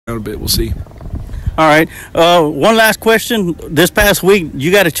a bit. We'll see. All right. One last question. This past week,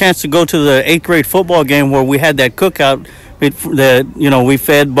 you got a chance to go to the 8th grade football game where we had that cookout. We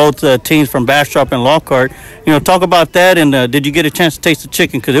fed both teams from Bastrop and Lockhart. Talk about that. And did you get a chance to taste the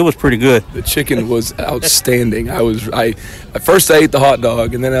chicken? Because it was pretty good. The chicken was outstanding. I first ate the hot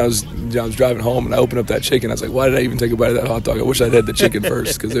dog, and then I was driving home and I opened up that chicken. I was like, why did I even take a bite of that hot dog? I wish I'd had the chicken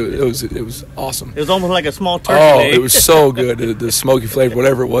first because it was awesome. It was almost like a small turkey. Oh, it was so good. The smoky flavor,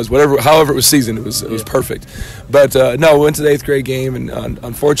 however it was seasoned, it was perfect. But no, we went to the 8th grade game, and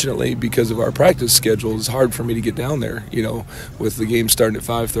unfortunately, because of our practice schedule, it's hard for me to get down there. With the game starting at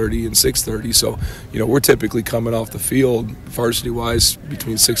 5:30 and 6:30, so we're typically coming off the field varsity-wise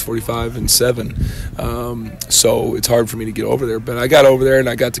between 6:45 and 7. So it's hard for me to get over there. But I got over there and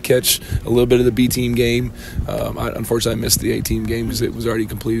I got to catch a little bit of the B team game. Unfortunately, I missed the A team game because it was already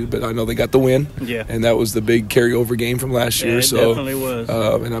completed. But I know they got the win. Yeah. And that was the big carryover game from last year. It definitely was.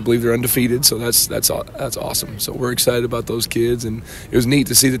 And I believe they're undefeated. So that's awesome. So we're excited about those kids, and it was neat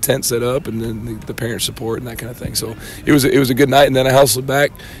to see the tent set up and then the parent support and that kind of thing. So it was a good night, and then I hustled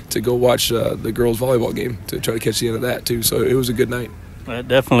back to go watch the girls volleyball game to try to catch the end of that too. So it was a good night.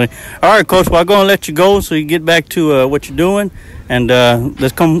 Definitely. All right, Coach. Well, I'm going to let you go so you get back to what you're doing, and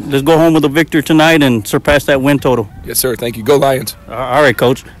let's go home with a victory tonight and surpass that win total. Yes, sir. Thank you. Go Lions. All right,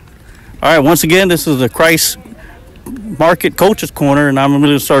 Coach. All right. Once again, this is the Christ Market Coaches Corner, and I'm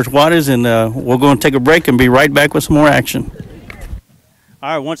Emilio Sarge Waters, and we're going to take a break and be right back with some more action.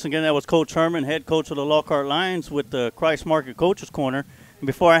 All right, once again, that was Coach Herman, head coach of the Lockhart Lions with the Christ Market Coaches Corner. And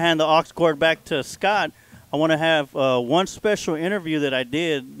before I hand the aux cord back to Scott, I want to have one special interview that I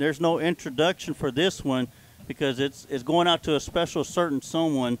did. There's no introduction for this one because it's going out to a special certain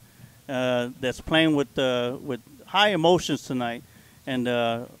someone that's playing with high emotions tonight. And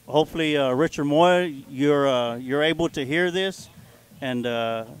hopefully, Richard Moya, you're able to hear this and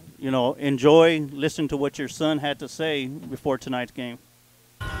enjoy listening to what your son had to say before tonight's game.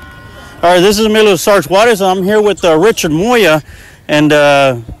 All right, this is Emilio Sarge Waters. I'm here with Richard Moya, and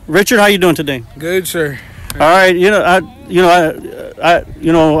Richard, how you doing today? Good, sir. All right, I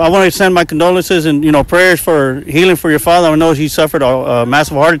want to send my condolences and prayers for healing for your father. I know he suffered a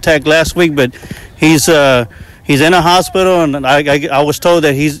massive heart attack last week, but he's in a hospital, and I was told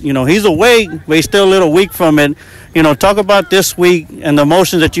that he's awake, but he's still a little weak from it. Talk about this week and the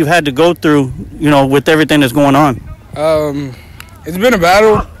emotions that you've had to go through, with everything that's going on. It's been a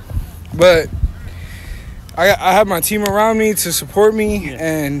battle, but I have my team around me to support me,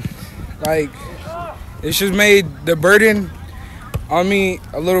 and it's just made the burden on me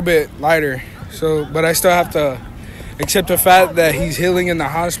a little bit lighter. So, but I still have to accept the fact that he's healing in the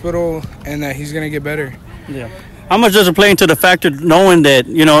hospital and that he's gonna get better. Yeah. How much does it play into the factor knowing that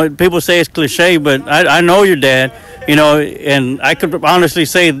people say it's cliche, but I know your dad, and I could honestly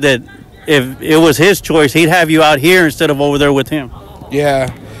say that if it was his choice, he'd have you out here instead of over there with him.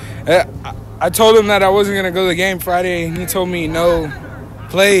 Yeah. I told him that I wasn't going to go to the game Friday, and he told me, no,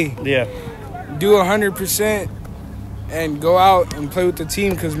 play. Yeah. Do 100% and go out and play with the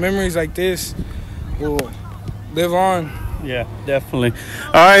team because memories like this will live on. Yeah, definitely.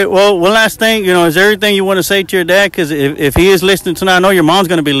 All right, well, one last thing, is there anything you want to say to your dad? Because if he is listening tonight, I know your mom's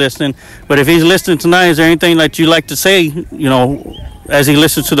going to be listening, but if he's listening tonight, is there anything that you'd like to say, as he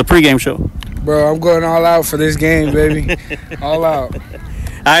listens to the pregame show? Bro, I'm going all out for this game, baby. All out.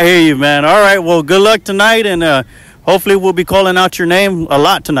 I hear you, man. All right, well, good luck tonight, and hopefully we'll be calling out your name a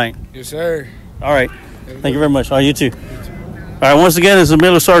lot tonight. Yes, sir. All right. Thank you very much. Oh, you too. All right, once again, this is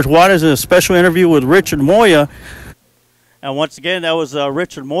Emilio Sarge Waters, a special interview with Richard Moya. And once again, that was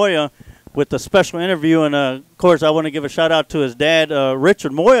Richard Moya with the special interview. And, of course, I want to give a shout-out to his dad,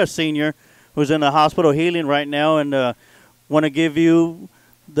 Richard Moya Sr., who's in the hospital healing right now. And want to give you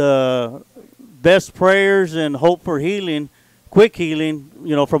the best prayers and hope for healing, quick healing,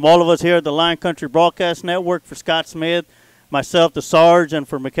 from all of us here at the Lion Country Broadcast Network, for Scott Smith, myself, the Sarge, and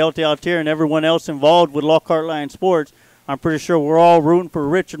for Mykelti Altier and everyone else involved with Lockhart Lion Sports. I'm pretty sure we're all rooting for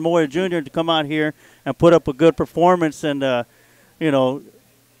Richard Moya Jr. to come out here and put up a good performance and,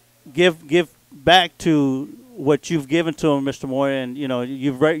 give back to what you've given to him, Mr. Moya. And,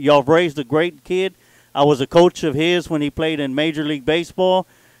 y'all raised a great kid. I was a coach of his when he played in Major League Baseball.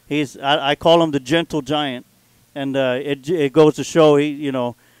 I call him the gentle giant. And it goes to show,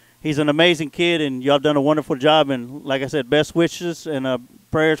 he's an amazing kid, and y'all done a wonderful job. And like I said, best wishes and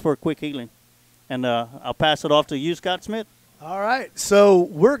prayers for a quick healing. And I'll pass it off to you, Scott Smith. All right, so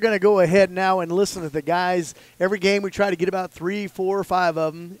we're going to go ahead now and listen to the guys. Every game we try to get about 3, 4, 5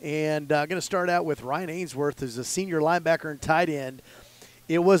 of them. And I'm going to start out with Ryan Ainsworth, who's a senior linebacker and tight end.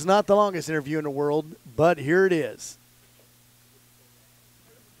 It was not the longest interview in the world, but here it is.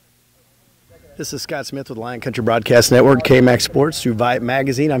 This is Scott Smith with Lion Country Broadcast Network, KMAX Sports through Vype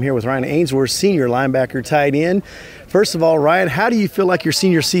Magazine. I'm here with Ryan Ainsworth, senior linebacker, tight end. First of all, Ryan, how do you feel like your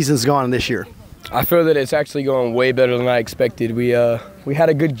senior season's gone this year? I feel that it's actually going way better than I expected. We had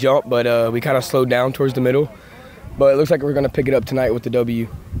a good jump, but we kind of slowed down towards the middle. But it looks like we're going to pick it up tonight with the W.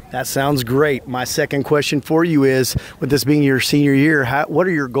 That sounds great. My second question for you is, with this being your senior year, what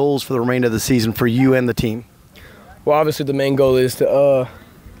are your goals for the remainder of the season for you and the team? Well, obviously the main goal is to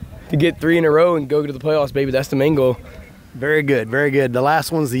get 3 in a row and go to the playoffs, baby. That's the main goal. Very good, very good. The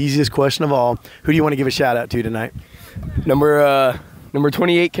last one's the easiest question of all. Who do you want to give a shout-out to tonight? Number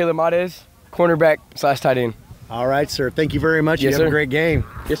 28, Caleb Mades, cornerback / tight end. All right, sir. Thank you very much. Yes, you have sir. a great game.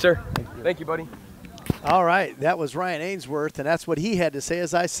 Yes, sir. Thank you, buddy. All right, that was Ryan Ainsworth, and that's what he had to say.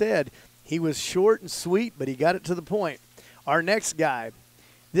 As I said, he was short and sweet, but he got it to the point. Our next guy,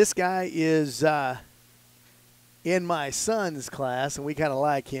 this guy is in my son's class, and we kind of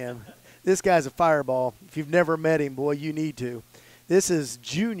like him. This guy's a fireball. If you've never met him, boy, you need to. This is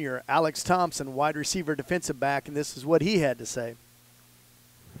junior Alex Thompson, wide receiver, defensive back, and this is what he had to say.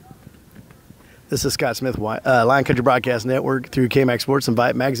 This is Scott Smith, Lion Country Broadcast Network through KMAX Sports and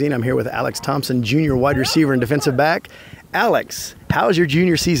Vype Magazine. I'm here with Alex Thompson, junior wide receiver and defensive back. Alex, how's your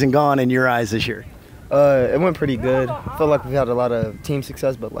junior season gone in your eyes this year? It went pretty good. I feel like we've had a lot of team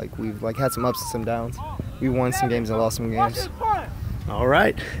success, but we've had some ups and some downs. We won some games and lost some games. All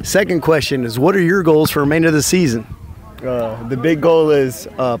right. Second question is, what are your goals for the remainder of the season? The big goal is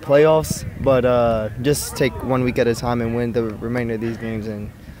playoffs, but just take 1 week at a time and win the remainder of these games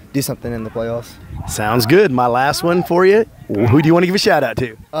and do something in the playoffs. Sounds good. My last one for you. Who do you want to give a shout out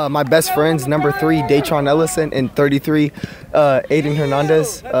to? My best friends, number 3, Daytron Ellison, and 33, Aiden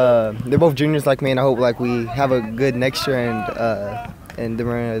Hernandez. They're both juniors like me, and I hope we have a good next year and the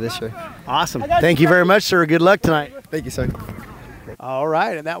remainder of this year. Awesome. Thank you very much, sir. Good luck tonight. Thank you, sir. All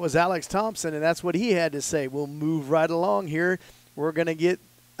right, and that was Alex Thompson, and that's what he had to say. We'll move right along here. We're going to get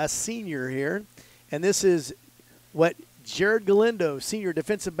a senior here, and this is what Jared Galindo, senior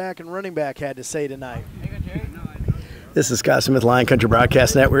defensive back and running back, had to say tonight. This is Scott Smith, Lion Country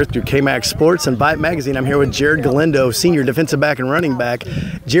Broadcast Network through KMAX Sports and Vype Magazine. I'm here with Jared Galindo, senior defensive back and running back.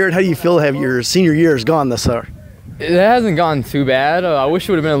 Jared, how do you feel have your senior years gone thus far? It hasn't gone too bad. I wish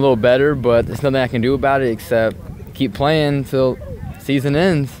it would have been a little better, but there's nothing I can do about it except keep playing until season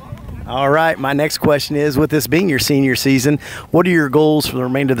ends. All right, my next question is, with this being your senior season, what are your goals for the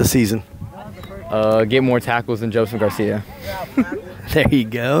remainder of the season? Get more tackles than Joseph Garcia. There you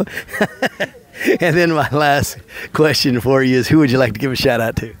go. And then my last question for you is, who would you like to give a shout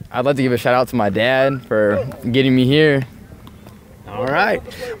out to? I'd like to give a shout out to my dad for getting me here. All right.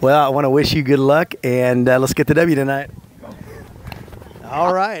 Well, I want to wish you good luck, and let's get the W tonight.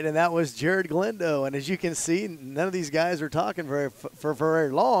 All right, and that was Jared Galindo. And as you can see, none of these guys are talking for very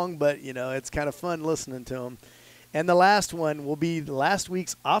long, but, it's kind of fun listening to them. And the last one will be last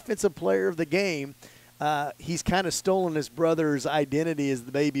week's offensive player of the game. He's kind of stolen his brother's identity as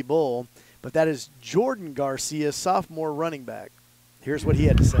the baby bull, but that is Jordan Garcia, sophomore running back. Here's what he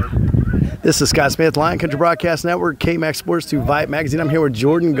had to say. This is Scott Smith, Lion Country Broadcast Network, KMAX Sports through Vype Magazine. I'm here with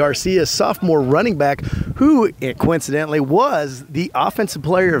Jordan Garcia, sophomore running back, who coincidentally was the offensive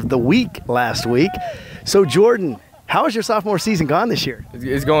player of the week last week. So, Jordan, how has your sophomore season gone this year?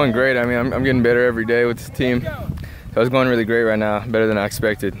 It's going great. I mean, I'm getting better every day with this team. So it's going really great right now, better than I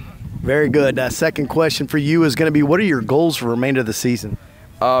expected. Very good. Second question for you is going to be, what are your goals for the remainder of the season?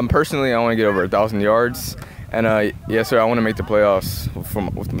 Personally, I want to get over 1,000 yards. And, yes, sir, I want to make the playoffs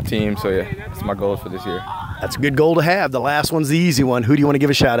with my team. So, yeah, that's my goals for this year. That's a good goal to have. The last one's the easy one. Who do you want to give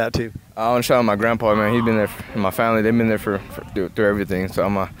a shout-out to? I want to shout out my grandpa, man. He's been there, and my family. They've been there through everything. So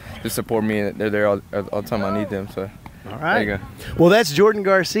I'm just support me. They're there all the time I need them. So. All right. There you go. Well, that's Jordan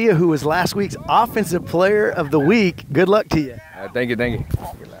Garcia, who was last week's Offensive Player of the Week. Good luck to you. Thank you.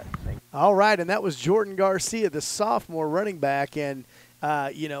 All right, and that was Jordan Garcia, the sophomore running back. And,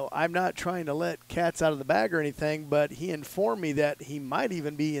 I'm not trying to let cats out of the bag or anything, but he informed me that he might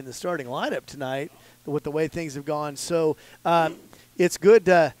even be in the starting lineup tonight with the way things have gone. So it's good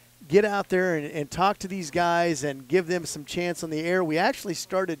to get out there and talk to these guys and give them some chance on the air. We actually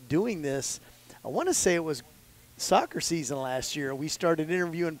started doing this, I want to say it was soccer season last year. We started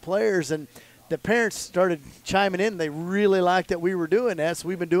interviewing players, and the parents started chiming in. They really liked that we were doing that, so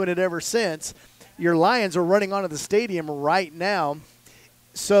we've been doing it ever since. Your Lions are running onto the stadium right now.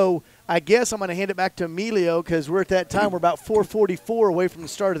 So I guess I'm going to hand it back to Emilio, because we're at that time. We're about 4:44 away from the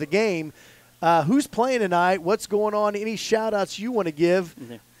start of the game. Who's playing tonight? What's going on? Any shout-outs you want to give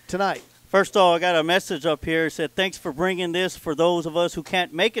tonight? First of all, I got a message up here. It said, thanks for bringing this for those of us who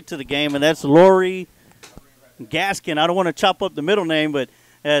can't make it to the game, and that's Lori Gaskin. I don't want to chop up the middle name, but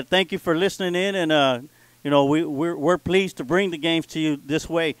Thank you for listening in, and we're pleased to bring the games to you this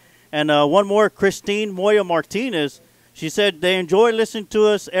way. And one more, Christine Moya Martinez. She said they enjoy listening to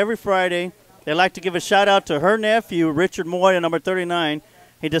us every Friday. They'd like to give a shout-out to her nephew, Richard Moya, number 39.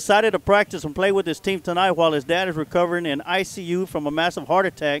 He decided to practice and play with his team tonight while his dad is recovering in ICU from a massive heart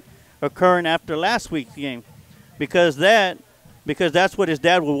attack occurring after last week's game. Because that's what his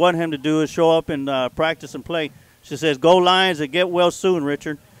dad would want him to do, is show up and practice and play. She says, go Lions and get well soon,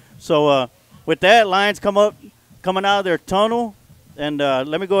 Richard. So with that, Lions coming out of their tunnel. And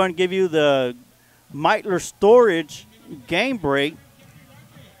let me go ahead and give you the Meitler Storage game break.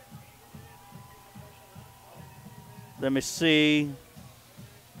 Let me see.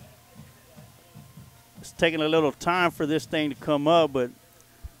 It's taking a little time for this thing to come up, but.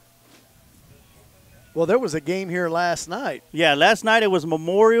 Well, there was a game here last night. Yeah, last night it was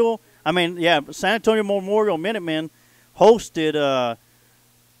San Antonio Memorial Minutemen hosted,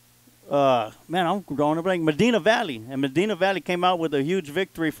 I'm drawing a blank, Medina Valley. And Medina Valley came out with a huge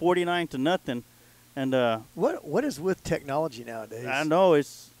victory, 49-0. And what is with technology nowadays? I know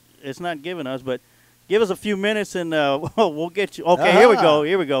it's not giving us, but give us a few minutes and we'll get you. Okay,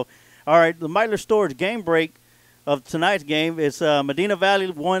 Here we go. All right, the Meitler Storage game break of tonight's game is Medina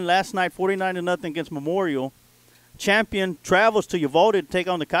Valley won last night 49-0 against Memorial. Champion travels to Uvalde to take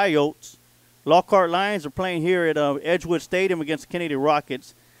on the Coyotes. Lockhart Lions are playing here at Edgewood Stadium against the Kennedy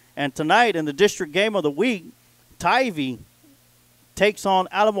Rockets. And tonight in the district game of the week, Tivy takes on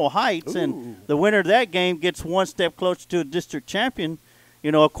Alamo Heights. Ooh. And the winner of that game gets one step closer to a district champion.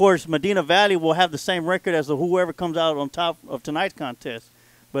 Of course, Medina Valley will have the same record as whoever comes out on top of tonight's contest.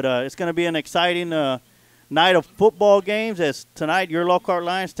 But it's going to be an exciting night of football games, as tonight your Lockhart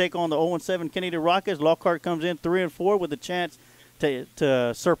Lions take on the 0-7 Kennedy Rockets. Lockhart comes in 3-4 with a chance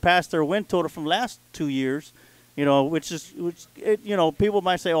to surpass their win total from last 2 years. People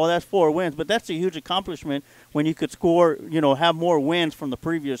might say, oh, that's 4 wins, but that's a huge accomplishment when you could score, have more wins from the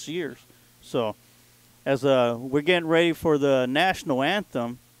previous years. So as we're getting ready for the national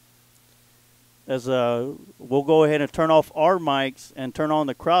anthem, as we'll go ahead and turn off our mics and turn on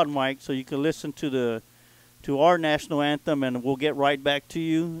the crowd mic so you can listen to our national anthem, and we'll get right back to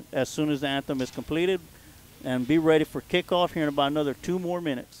you as soon as the anthem is completed. And be ready for kickoff here in about another 2 more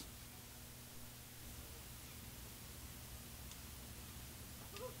minutes.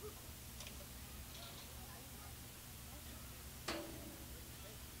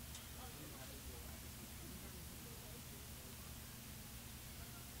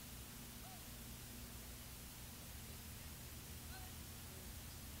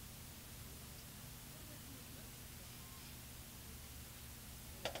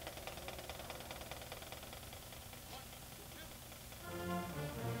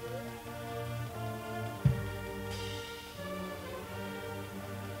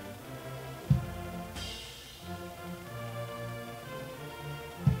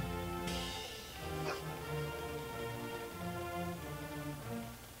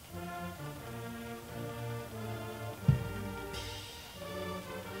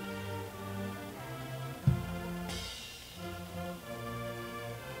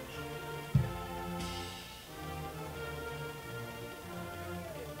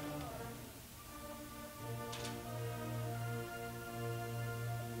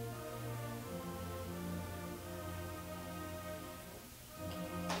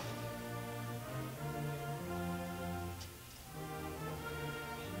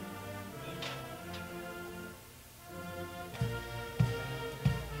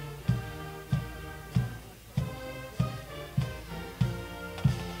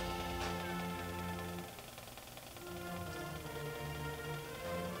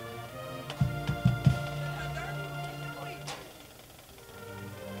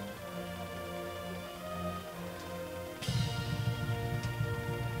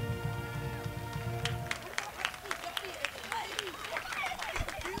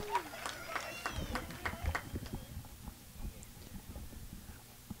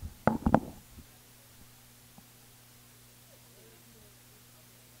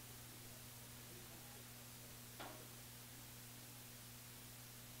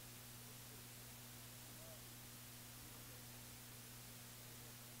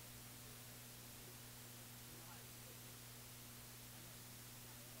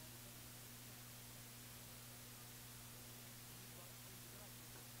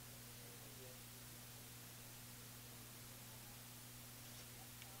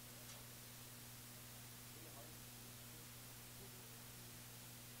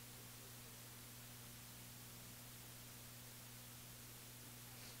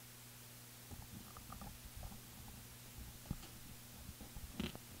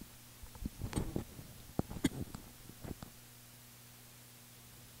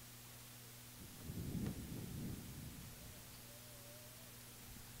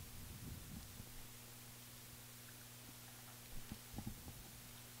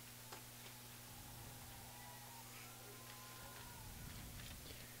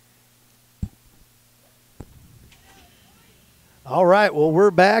 All right, well,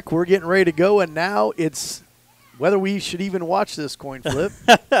 we're back. We're getting ready to go, and now it's whether we should even watch this coin flip.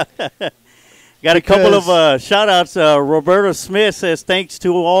 Got a couple of shout-outs. Roberta Smith says, thanks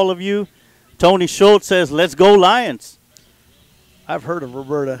to all of you. Tony Schultz says, let's go Lions. I've heard of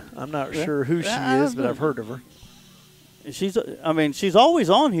Roberta. I'm not sure who she is, but I've heard of her. She's always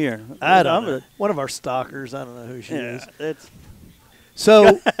on here. I don't know. One of our stalkers. I don't know who she is. It's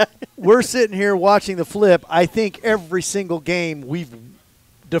So we're sitting here watching the flip. I think every single game we've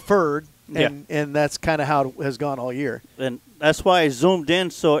deferred, and that's kind of how it has gone all year. And that's why I zoomed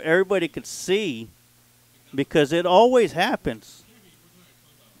in so everybody could see, because it always happens.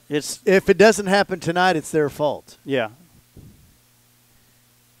 If it doesn't happen tonight, it's their fault. Yeah.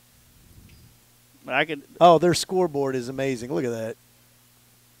 Oh, their scoreboard is amazing. Look at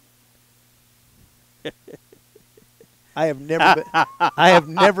that. I have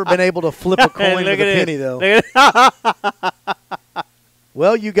never been able to flip a coin with a penny, though.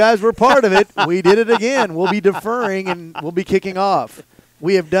 Well, you guys were part of it. We did it again. We'll be deferring, and we'll be kicking off.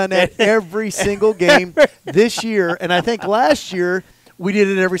 We have done that every single game this year, and I think last year we did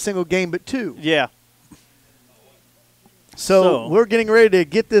it every single game but two. Yeah. So we're getting ready to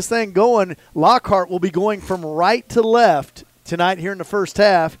get this thing going. Lockhart will be going from right to left tonight here in the first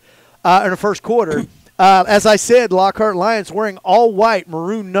half, in the first quarter. As I said, Lockhart Lions wearing all white,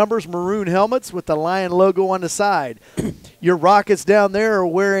 maroon numbers, maroon helmets with the Lion logo on the side. Your Rockets down there are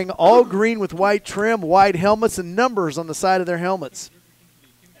wearing all green with white trim, white helmets, and numbers on the side of their helmets.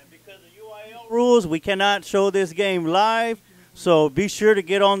 And because of UIL rules, we cannot show this game live, so be sure to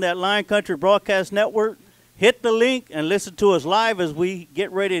get on that Lion Country Broadcast Network, hit the link, and listen to us live as we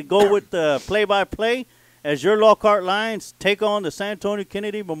get ready to go with the play-by-play as your Lockhart Lions take on the San Antonio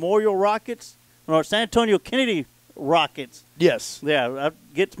Kennedy Memorial Rockets. Or San Antonio Kennedy Rockets. Yes. Yeah, I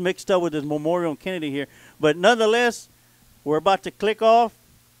get mixed up with this Memorial Kennedy here. But nonetheless, we're about to click off.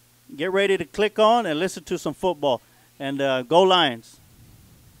 Get ready to click on and listen to some football. And go Lions.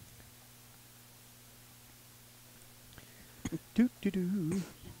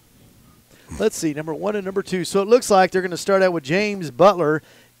 Let's see, number 1 and number 2. So it looks like they're going to start out with James Butler,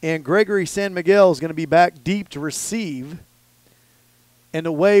 and Gregory San Miguel is going to be back deep to receive. And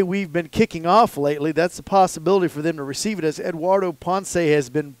the way we've been kicking off lately, that's a possibility for them to receive it, as Eduardo Ponce has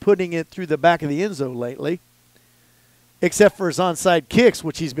been putting it through the back of the end zone lately, except for his onside kicks,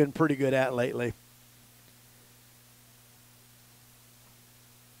 which he's been pretty good at lately.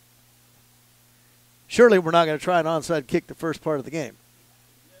 Surely we're not going to try an onside kick the first part of the game.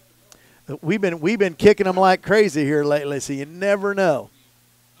 We've been kicking them like crazy here lately, so you never know.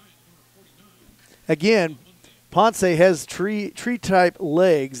 Again, Ponce has tree-type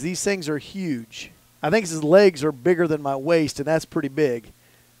legs. These things are huge. I think his legs are bigger than my waist, and that's pretty big.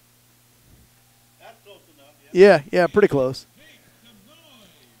 That's close enough. Yeah, pretty close.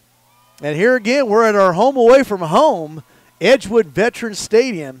 And here again, we're at our home away from home, Edgewood Veterans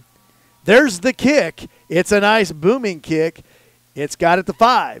Stadium. There's the kick. It's a nice booming kick. It's got it to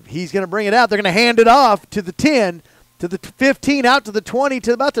 5. He's going to bring it out. They're going to hand it off to the 10, to the 15, out to the 20,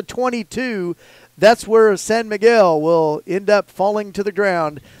 to about the 22. That's where San Miguel will end up falling to the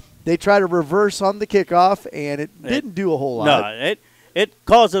ground. They try to reverse on the kickoff, and it didn't do a whole lot. No, it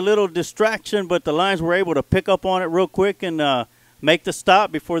caused a little distraction, but the Lions were able to pick up on it real quick and make the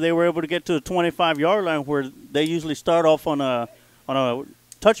stop before they were able to get to the 25-yard line, where they usually start off on a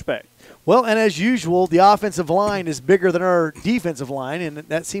touchback. Well, and as usual, the offensive line is bigger than our defensive line, and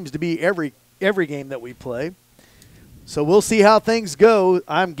that seems to be every game that we play. So we'll see how things go.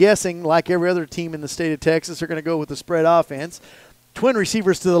 I'm guessing, like every other team in the state of Texas, they're going to go with the spread offense. Twin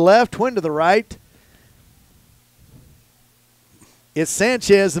receivers to the left, twin to the right. It's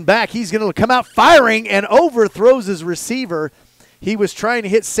Sanchez and back. He's going to come out firing and overthrows his receiver. He was trying to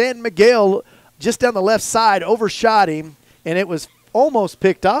hit San Miguel just down the left side, overshot him, and it was almost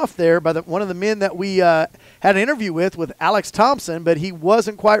picked off there by one of the men that we had an interview with Alex Thompson, but he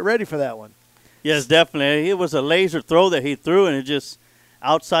wasn't quite ready for that one. Yes, definitely. It was a laser throw that he threw, and it just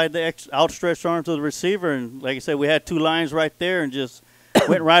outside the outstretched arms of the receiver. And like I said, we had two lines right there and just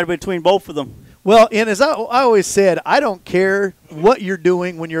went right between both of them. Well, and as I always said, I don't care what you're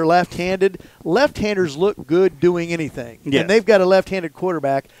doing when you're left-handed. Left-handers look good doing anything. Yes. And they've got a left-handed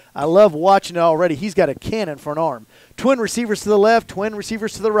quarterback. I love watching it already. He's got a cannon for an arm. Twin receivers to the left, twin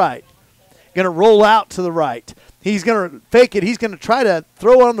receivers to the right. Going to roll out to the right. He's going to fake it. He's going to try to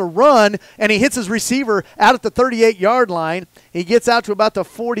throw on the run, and he hits his receiver out at the 38-yard line. He gets out to about the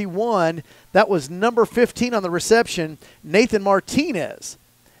 41. That was number 15 on the reception, Nathan Martinez.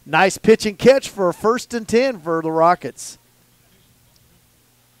 Nice pitch and catch for a 1st and 10 for the Rockets.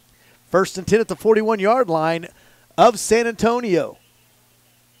 1st and 10 at the 41-yard line of San Antonio.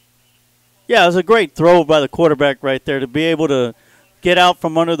 Yeah, it was a great throw by the quarterback right there to be able to get out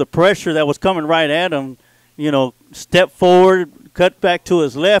from under the pressure that was coming right at him, you know, step forward, cut back to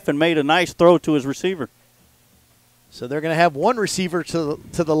his left, and made a nice throw to his receiver. So they're going to have one receiver to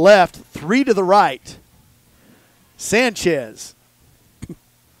the left, 3 to the right. Sanchez. I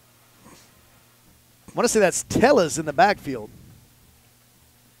want to say that's Tellas in the backfield.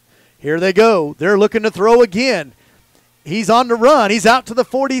 Here they go. They're looking to throw again. He's on the run. He's out to the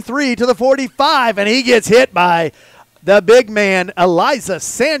 43, to the 45, and he gets hit by the big man, Eliza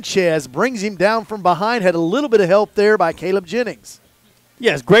Sanchez. Brings him down from behind. Had a little bit of help there by Caleb Jennings.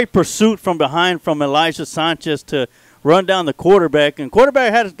 Yes, great pursuit from behind from Elijah Sanchez to run down the quarterback. And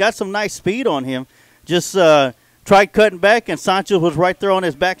quarterback got some nice speed on him. Just tried cutting back, and Sanchez was right there on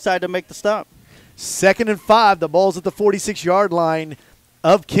his backside to make the stop. 2nd and 5. The ball's at the 46-yard line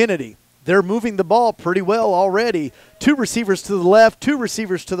of Kennedy. They're moving the ball pretty well already. 2 receivers to the left, 2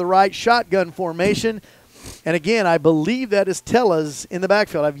 receivers to the right, shotgun formation. And again, I believe that is Tellas in the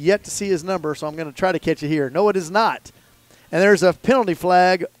backfield. I've yet to see his number, so I'm going to try to catch it here. No, it is not. And there's a penalty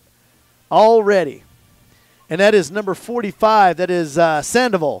flag already. And that is number 45. That is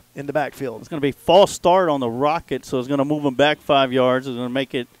Sandoval in the backfield. It's going to be false start on the Rocket, so it's going to move them back 5 yards. It's going to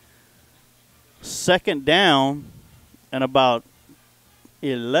make it 2nd down and about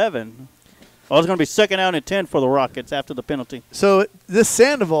 11. Oh, it's going to be 2nd down and 10 for the Rockets after the penalty. So this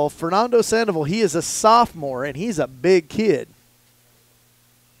Sandoval, Fernando Sandoval, he is a sophomore, and he's a big kid.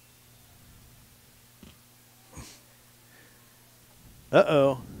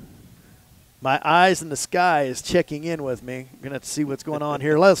 Uh-oh. My eyes in the sky is checking in with me. I'm going to have to see what's going on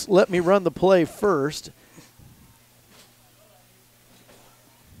here. Let me run the play first.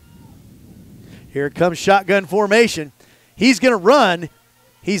 Here comes shotgun formation. He's going to run.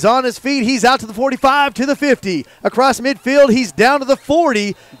 He's on his feet. He's out to the 45, to the 50. Across midfield, he's down to the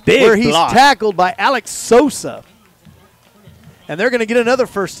 40, where he's tackled by Alex Sosa. And they're going to get another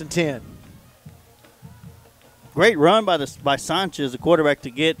 1st and 10. Great run by Sanchez, the quarterback, to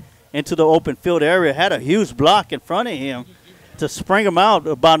get into the open field area. Had a huge block in front of him to spring him out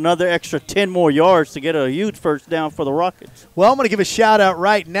about another extra 10 more yards to get a huge 1st down for the Rockets. Well, I'm going to give a shout-out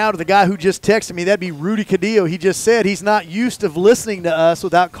right now to the guy who just texted me. That'd be Rudy Cadillo. He just said he's not used to listening to us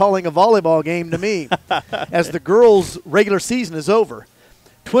without calling a volleyball game to me as the girls' regular season is over.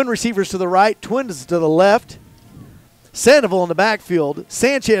 Twin receivers to the right, twins to the left. Sandoval in the backfield.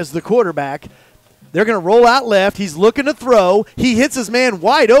 Sanchez, the quarterback. They're going to roll out left. He's looking to throw. He hits his man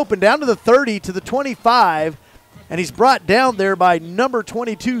wide open down to the 30, to the 25. And he's brought down there by number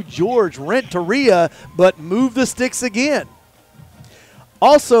 22, George Renteria, but move the sticks again.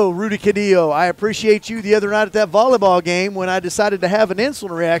 Also, Rudy Cadillo, I appreciate you the other night at that volleyball game when I decided to have an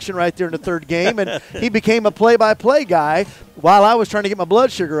insulin reaction right there in the 3rd game, and he became a play-by-play guy while I was trying to get my blood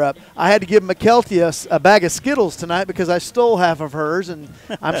sugar up. I had to give McKelty a bag of Skittles tonight because I stole half of hers, and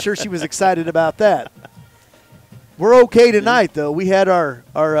I'm sure she was excited about that. We're okay tonight, though. We had our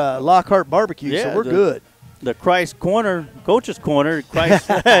Lockhart barbecue, so we're good. The Christ Corner, Coach's Corner,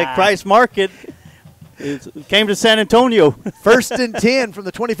 Christ Market, came to San Antonio. 1st and 10 from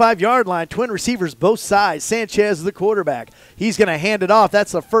the 25-yard line. Twin receivers both sides. Sanchez, the quarterback. He's going to hand it off.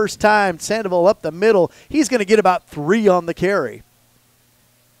 That's the first time. Sandoval up the middle. He's going to get about 3 on the carry.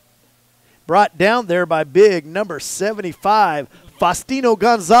 Brought down there by big number 75, Faustino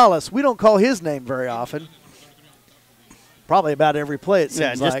Gonzalez. We don't call his name very often. Probably about every play, it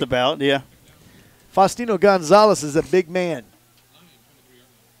seems like. Just about, yeah. Faustino Gonzalez is a big man.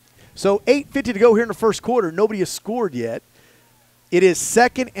 So 8:50 to go here in the 1st quarter. Nobody has scored yet. It is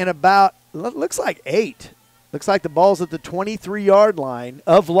 2nd and about, looks like 8. Looks like the ball's at the 23-yard line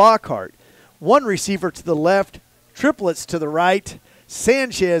of Lockhart. 1 receiver to the left, triplets to the right.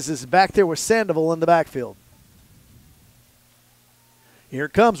 Sanchez is back there with Sandoval in the backfield. Here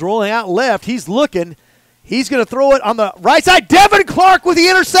it comes, rolling out left. He's looking. He's going to throw it on the right side. Devin Clark with the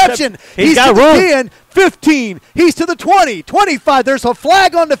interception. He's to the 10, 15. He's to the 20, 25. There's a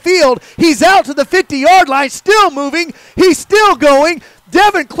flag on the field. He's out to the 50-yard line, still moving. He's still going.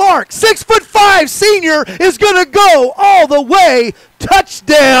 Devin Clark, 6'5" senior, is going to go all the way.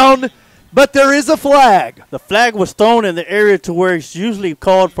 Touchdown. But there is a flag. The flag was thrown in the area to where it's usually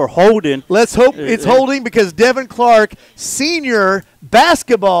called for holding. Let's hope it's holding because Devin Clark, senior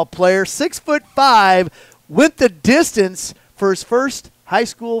basketball player, 6'5", went the distance for his first high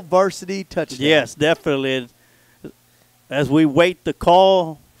school varsity touchdown. Yes, definitely. As we wait the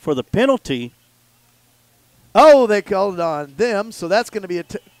call for the penalty. Oh, they called it on them, so that's going to be a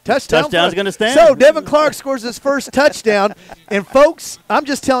touchdown. Touchdown's going to stand. So Devin Clark scores his first touchdown. And, folks, I'm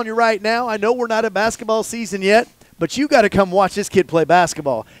just telling you right now, I know we're not in basketball season yet, but you got to come watch this kid play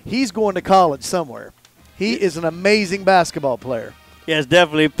basketball. He's going to college somewhere. He is an amazing basketball player. Yes,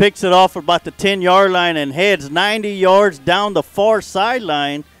 definitely. Picks it off about the 10-yard line and heads 90 yards down the far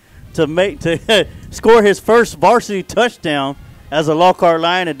sideline to score his first varsity touchdown as a Lockhart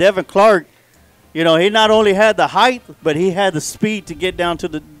Lion. And Devin Clark, you know, he not only had the height, but he had the speed to get down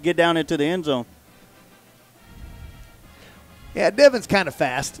into the end zone. Yeah, Devin's kind of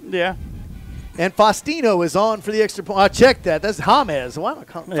fast. Yeah. And Faustino is on for the extra point. I checked that. That's James. Why don't I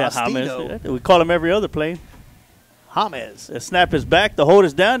call him Faustino? James. We call him every other play. James. The snap is back. The hold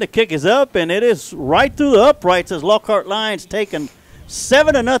is down. The kick is up, and it is right through the uprights as Lockhart Lions taking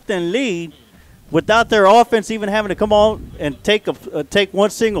 7-0 lead without their offense even having to come on and take one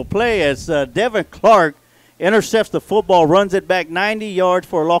single play as Devin Clark intercepts the football, runs it back 90 yards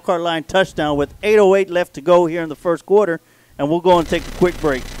for a Lockhart Lion touchdown with 8:08 left to go here in the first quarter, and we'll go and take a quick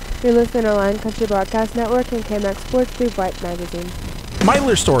break. You're listening to Lion Country Broadcast Network and KMX Sports through Vype Magazine.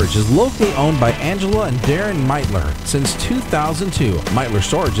 Meitler Storage is locally owned by Angela and Darren Meitler since 2002. Meitler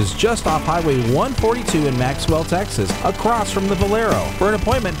Storage is just off Highway 142 in Maxwell, Texas, across from the Valero. For an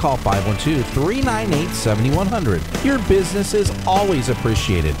appointment, call 512-398-7100. Your business is always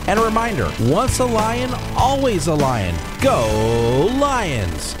appreciated. And a reminder, once a Lion, always a Lion. Go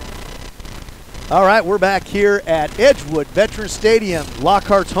Lions! All right, we're back here at Edgewood Veterans Stadium,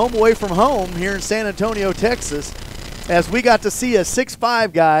 Lockhart's home away from home here in San Antonio, Texas, as we got to see a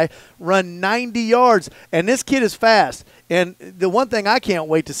 6'5" guy run 90 yards. And this kid is fast. And the one thing I can't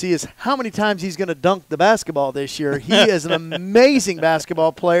wait to see is how many times he's going to dunk the basketball this year. He is an amazing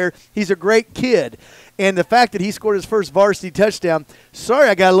basketball player. He's a great kid. And the fact that he scored his first varsity touchdown, sorry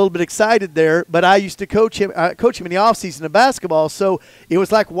I got a little bit excited there, but I used to coach him in the offseason of basketball, so it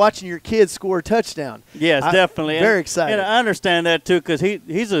was like watching your kid score a touchdown. Yes, definitely. Very excited. And I understand that, too, because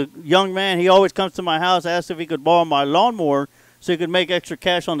he's a young man. He always comes to my house, asks if he could borrow my lawnmower so he could make extra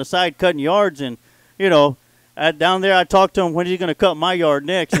cash on the side cutting yards. And, you know, down there I talked to him, when are you going to cut my yard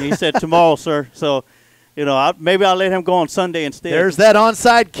next? And he said, tomorrow, sir. So, you know, maybe I'll let him go on Sunday instead. There's that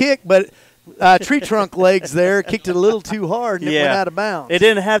onside kick, but tree trunk legs there, kicked it a little too hard, and it went out of bounds. It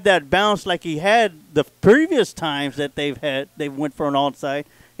didn't have that bounce like he had the previous times that they went for an onside.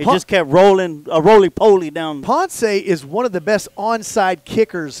 It just kept rolling, a roly-poly down. Ponce is one of the best onside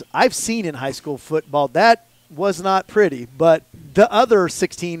kickers I've seen in high school football. That was not pretty, but the other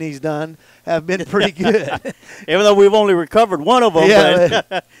 16 he's done have been pretty good. Even though we've only recovered one of them,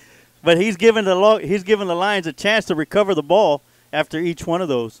 but he's given the Lions a chance to recover the ball after each one of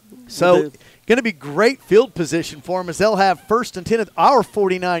those. So going to be great field position for them as they'll have 1st and 10 at our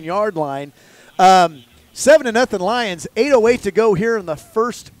 49-yard line. 7-0 Lions, 8:08 to go here in the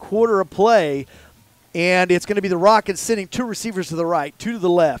first quarter of play. And it's going to be the Rockets sending 2 receivers to the right, 2 to the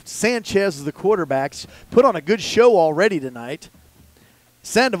left. Sanchez is the quarterback. Put on a good show already tonight.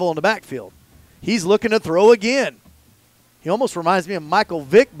 Sandoval in the backfield. He's looking to throw again. He almost reminds me of Michael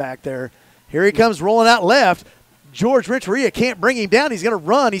Vick back there. Here he comes rolling out left. George Renteria can't bring him down. He's going to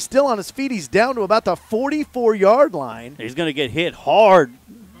run. He's still on his feet. He's down to about the 44-yard line. He's going to get hit hard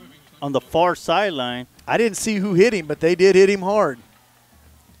on the far sideline. I didn't see who hit him, but they did hit him hard.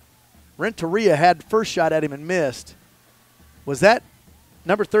 Renteria had first shot at him and missed. Was that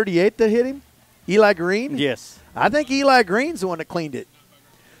number 38 that hit him? Eli Green? Yes. I think Eli Green's the one that cleaned it.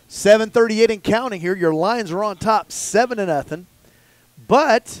 7:38 and counting here. Your Lions are on top 7-0.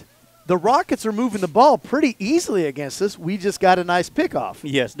 But the Rockets are moving the ball pretty easily against us. We just got a nice pickoff.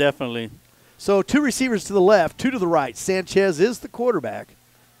 Yes, definitely. So 2 receivers to the left, 2 to the right. Sanchez is the quarterback.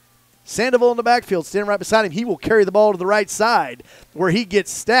 Sandoval in the backfield, standing right beside him. He will carry the ball to the right side where he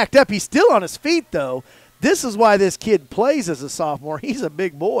gets stacked up. He's still on his feet, though. This is why this kid plays as a sophomore. He's a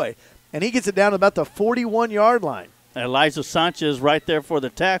big boy. And he gets it down to about the 41-yard line. Elijah Sanchez right there for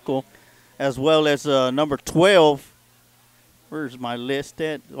the tackle, as well as number 12. Where's my list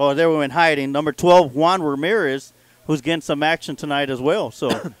at? Oh, there we went hiding. Number 12, Juan Ramirez, who's getting some action tonight as well.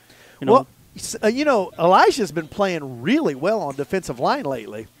 So, Well, Elijah's been playing really well on defensive line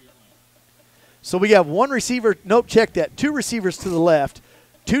lately. So we have 1 receiver. Nope, check that. 2 receivers to the left,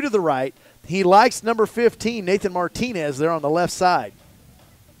 2 to the right. He likes number 15, Nathan Martinez, there on the left side.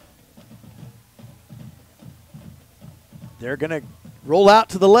 They're going to roll out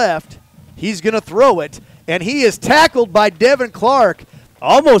to the left. He's going to throw it, and he is tackled by Devin Clark.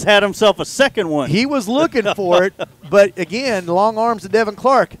 Almost had himself a second one. He was looking for it, but again, long arms of Devin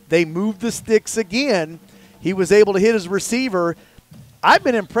Clark. They moved the sticks again. He was able to hit his receiver. I've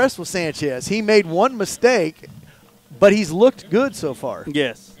been impressed with Sanchez. He made 1 mistake, but he's looked good so far.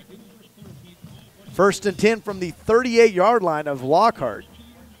 Yes. 1st and 10 from the 38-yard line of Lockhart.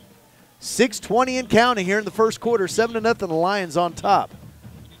 6:20 and counting here in the first quarter. 7-0, the Lions on top.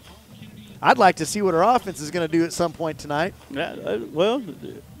 I'd like to see what our offense is going to do at some point tonight. Yeah, well,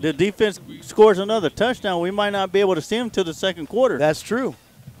 the defense scores another touchdown. We might not be able to see them till the second quarter. That's true.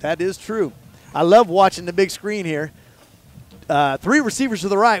 That is true. I love watching the big screen here. 3 receivers to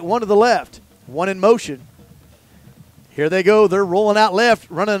the right, 1 to the left, 1 in motion. Here they go. They're rolling out left,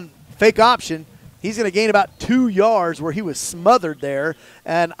 running fake option. He's going to gain about 2 yards where he was smothered there.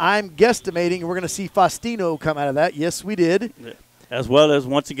 And I'm guesstimating we're going to see Faustino come out of that. Yes, we did. As well as,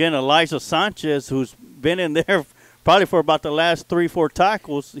 once again, Elijah Sanchez, who's been in there probably for about the last 3-4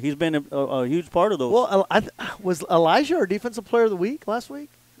 tackles. He's been a huge part of those. Well, was Elijah our defensive player of the week last week?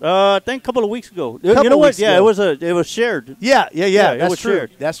 I think a couple of weeks ago. You know what? Yeah, it was shared. Yeah. It was true.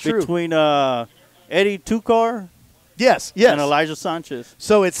 shared. That's true. Between Eddie Tukar yes. and Elijah Sanchez.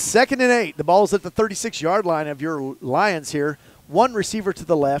 So it's 2nd and 8. The ball's at the 36-yard line of your Lions here. 1 receiver to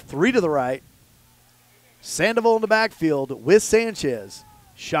the left, 3 to the right. Sandoval in the backfield with Sanchez.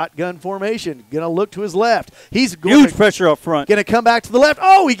 Shotgun formation. Going to look to his left. He's huge pressure up front. Going to come back to the left.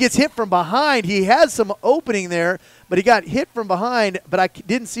 Oh, he gets hit from behind. He had some opening there, but he got hit from behind, but I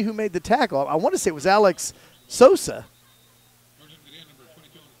didn't see who made the tackle. I want to say it was Alex Sosa.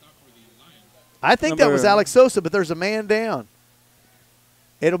 I think that was Alex Sosa, but there's a man down.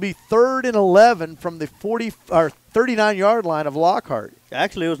 It'll be 3rd and 11 from the 39-yard line of Lockhart.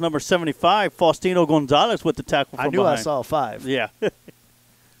 Actually, it was number 75, Faustino Gonzalez, with the tackle from behind. I saw a 5. Yeah.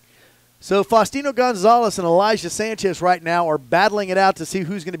 So Faustino Gonzalez and Elijah Sanchez right now are battling it out to see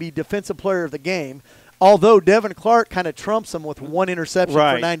who's going to be defensive player of the game, although Devin Clark kind of trumps him with 1 interception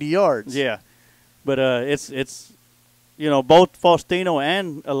for 90 yards. Yeah. But it's both Faustino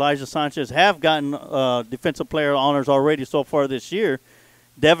and Elijah Sanchez have gotten defensive player honors already so far this year.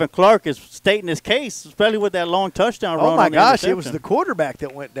 Devin Clark is stating his case, especially with that long touchdown run. Oh, my gosh, it was the quarterback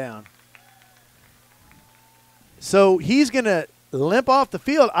that went down. So he's going to limp off the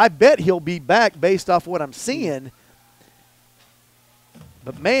field. I bet he'll be back based off what I'm seeing.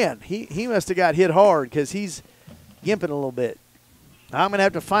 But, man, he must have got hit hard because he's gimping a little bit. I'm going to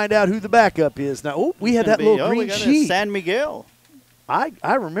have to find out who the backup is. Now, we had that little green sheet. San Miguel. I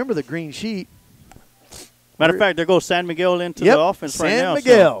remember the green sheet. Matter of fact, there goes San Miguel into the offense right now. San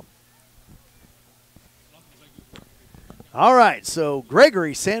Miguel. All right, so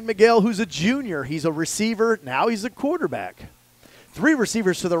Gregory San Miguel, who's a junior. He's a receiver. Now he's a quarterback. 3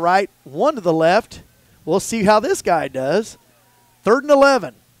 receivers to the right, 1 to the left. We'll see how this guy does. 3rd and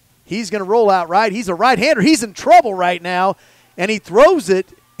 11. He's going to roll out right. He's a right-hander. He's in trouble right now, and he throws it,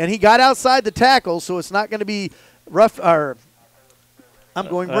 and he got outside the tackle, so it's not going to be rough or I'm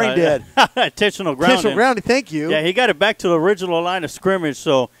going brain dead. Intentional grounding. Intentional grounding, thank you. Yeah, he got it back to the original line of scrimmage,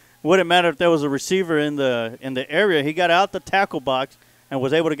 so it wouldn't matter if there was a receiver in the area. He got out the tackle box and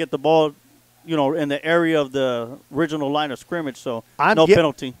was able to get the ball, in the area of the original line of scrimmage, so no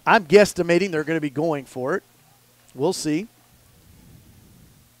penalty. I'm guesstimating they're going to be going for it. We'll see.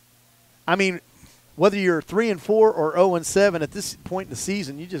 I mean, whether you're 3-4 or 0-7 at this point in the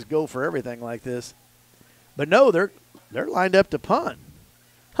season, you just go for everything like this. But no, they're lined up to punt.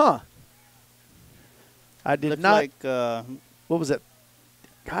 Huh. I did Looks not. Like, what was it?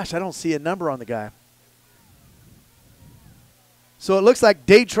 Gosh, I don't see a number on the guy. So it looks like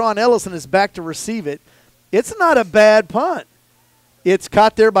Datron Ellison is back to receive it. It's not a bad punt. It's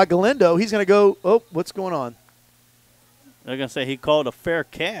caught there by Galindo. He's going to go, oh, what's going on? They're going to say he called a fair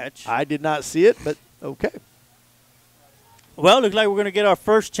catch. I did not see it, but okay. Well, it looks like we're going to get our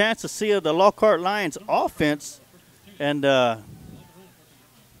first chance to see the Lockhart Lions offense. And it'll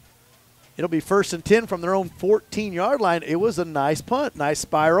be 1st and 10 from their own 14-yard line. It was a nice punt, nice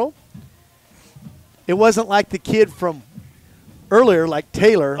spiral. It wasn't like the kid from earlier, like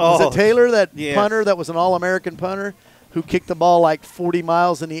Taylor. Was it Taylor, that punter that was an All-American punter who kicked the ball like 40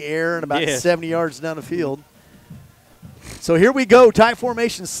 miles in the air and about 70 yards down the field? So here we go, tight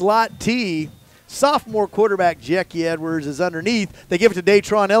formation, slot T. Sophomore quarterback Jackie Edwards is underneath. They give it to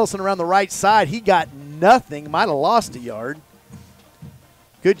Datron Ellison around the right side. He got nothing, might have lost a yard.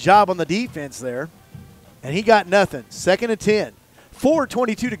 Good job on the defense there. And he got nothing. 2nd and 10.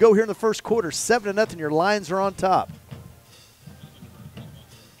 4:22 to go here in the first quarter. 7-0. Your Lions are on top.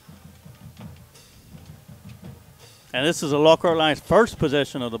 And this is the Lockhart Lions' first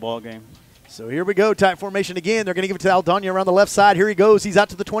possession of the ball game. So here we go, tight formation again. They're going to give it to Aldana around the left side. Here he goes. He's out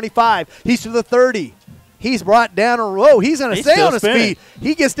to the 25. He's to the 30. He's brought down a row. He's going to stay on his feet.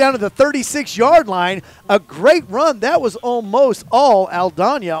 He gets down to the 36-yard line. A great run. That was almost all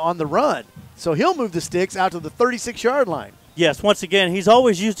Aldana on the run. So he'll move the sticks out to the 36-yard line. Yes, once again, he's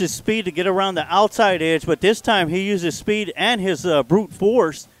always used his speed to get around the outside edge, but this time he used his speed and his brute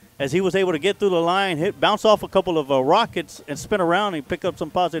force as he was able to get through the line, bounce off a couple of rockets, and spin around and pick up some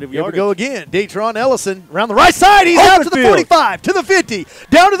positive Here yardage. we go again. Datron Ellison around the right side. He's out to the 45, to the 50,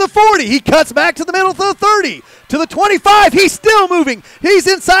 down to the 40. He cuts back to the middle to the 30, to the 25. He's still moving. He's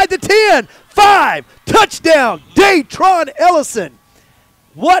inside the 10. 5, touchdown, Datron Ellison.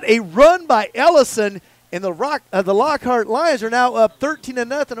 What a run by Ellison, and the Lockhart Lions are now up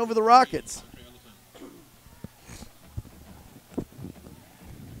 13-0 over the Rockets.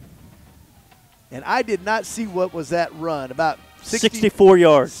 And I did not see what was that run, about 64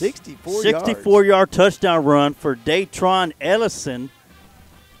 yards. 64-yard touchdown run for Datron Ellison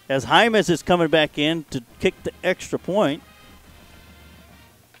as Jaimes is coming back in to kick the extra point.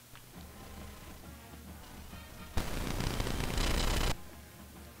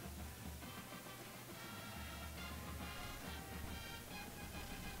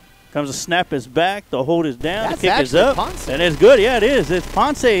 Comes a snap is back, the hold is down, the kick is up. Ponce. And it's good, yeah, it is. It's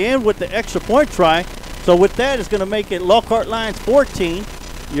Ponce in with the extra point try. So with that, it's going to make it Lockhart Lions 14,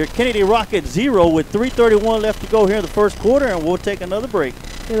 your Kennedy Rockets 0 with 3:31 left to go here in the first quarter, and we'll take another break.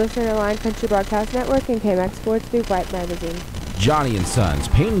 You're listening to Lion Country Broadcast Network and KMX Sports through Vype Magazine. Johnny & Sons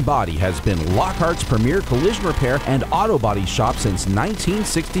Paint and Body has been Lockhart's premier collision repair and auto body shop since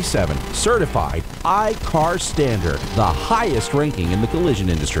 1967. Certified I-CAR standard, the highest ranking in the collision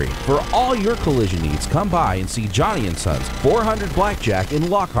industry. For all your collision needs, come by and see Johnny & Sons, 400 Blackjack in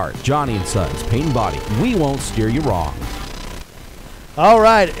Lockhart. Johnny & Sons Paint and Body. We won't steer you wrong. All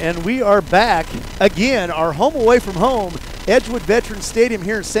right, and we are back again, our home away from home, Edgewood Veterans Stadium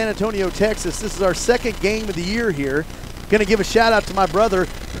here in San Antonio, Texas. This is our second game of the year here. Going to give a shout out to my brother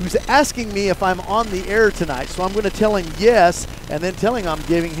who's asking me if I'm on the air tonight. So I'm going to tell him yes, and then telling him I'm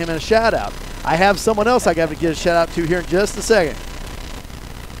giving him a shout out. I have someone else I got to give a shout out to here in just a second.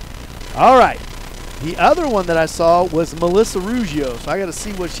 All right. The other one that I saw was Melissa Ruggio, so I got to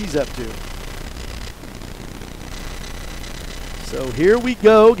see what she's up to. So here we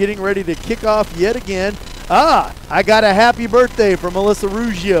go, getting ready to kick off yet again. Ah, I got a happy birthday from Melissa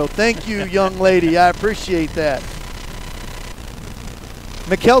Ruggio. Thank you, young lady. I appreciate that.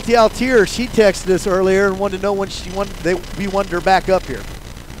 McKelty Altier, she texted us earlier and wanted to know when we wanted her back up here.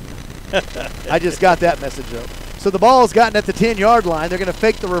 I just got that message up. So the ball's gotten at the 10-yard line. They're going to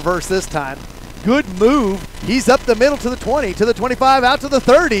fake the reverse this time. Good move. He's up the middle to the 20, to the 25, out to the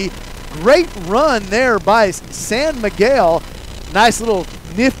 30. Great run there by San Miguel. Nice little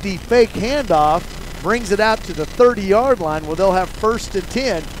nifty fake handoff. Brings it out to the 30-yard line where they'll have 1st and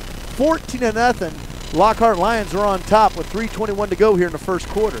 10. 14-0. Lockhart Lions are on top with 3:21 to go here in the first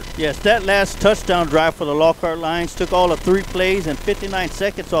quarter. Yes, that last touchdown drive for the Lockhart Lions took all of 3 plays and 59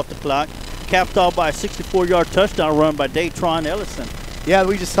 seconds off the clock, capped off by a 64-yard touchdown run by Datron Ellison. Yeah,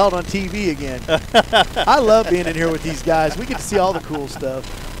 we just saw it on TV again. I love being in here with these guys. We get to see all the cool stuff.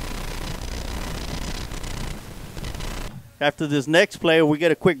 After this next play, we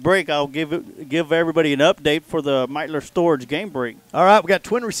get a quick break. I'll give everybody an update for the Meitler Storage game break. All right, we got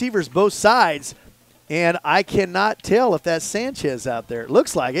twin receivers both sides. And I cannot tell if that's Sanchez out there. It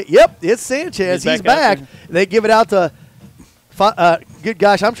looks like it. Yep, it's Sanchez. He's back. They give it out to good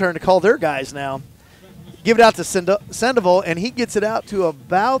gosh, I'm trying to call their guys now. Give it out to Sandoval, and he gets it out to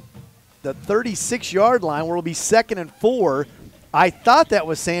about the 36-yard line where it'll be 2nd and 4. I thought that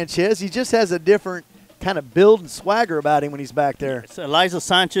was Sanchez. He just has a different kind of build and swagger about him when he's back there. It's Eliza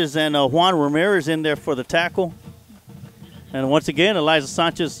Sanchez and Juan Ramirez in there for the tackle. And once again, Eliza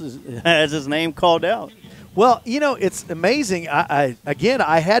Sanchez has his name called out. Well, you know, it's amazing. I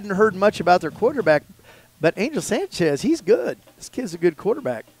hadn't heard much about their quarterback, but Angel Sanchez, he's good. This kid's a good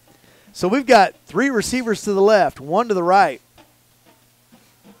quarterback. So we've got 3 receivers to the left, 1 to the right.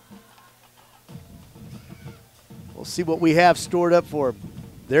 We'll see what we have stored up for him.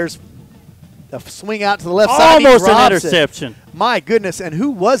 There's a swing out to the left side. Almost an interception. My goodness, and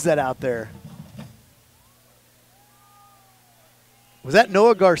who was that out there? Was that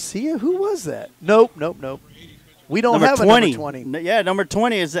Noah Garcia? Who was that? Nope. We don't have a number 20. Yeah, number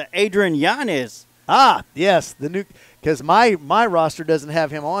 20 is Adrian Yanez. Ah, yes, the new, because my roster doesn't have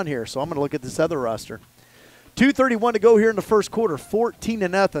him on here, so I'm going to look at this other roster. 2:31 to go here in the first quarter.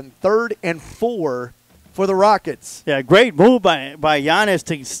 14-0. 3rd and 4 for the Rockets. Yeah, great move by Yanez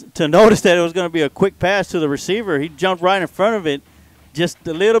to notice that it was going to be a quick pass to the receiver. He jumped right in front of it, just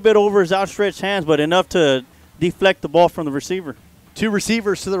a little bit over his outstretched hands, but enough to deflect the ball from the receiver. 2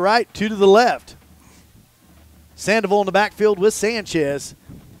 receivers to the right, 2 to the left. Sandoval in the backfield with Sanchez.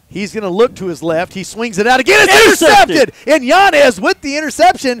 He's going to look to his left. He swings it out again. It's intercepted. And Yanez with the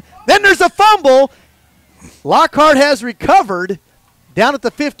interception. Then there's a fumble. Lockhart has recovered, down at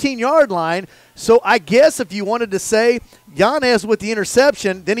the 15-yard line. So I guess if you wanted to say Yanez with the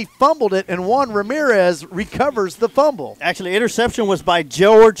interception, then he fumbled it, and Juan Ramirez recovers the fumble. Actually, interception was by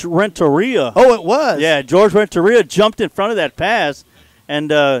George Renteria. Oh, it was? Yeah, George Renteria jumped in front of that pass,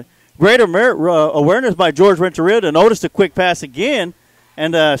 and great awareness by George Renteria to notice the quick pass again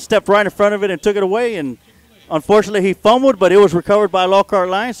and stepped right in front of it and took it away. And unfortunately, he fumbled, but it was recovered by Lockhart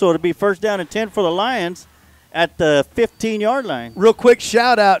Lions, so it'll be 1st down and 10 for the Lions at the 15-yard line. Real quick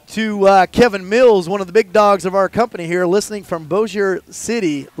shout-out to Kevin Mills, one of the big dogs of our company here, listening from Bossier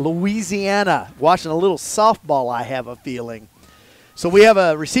City, Louisiana, watching a little softball, I have a feeling. So we have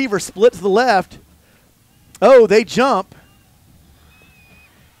a receiver split to the left. Oh, they jump.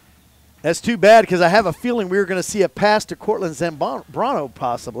 That's too bad because I have a feeling we were going to see a pass to Cortland Zambrano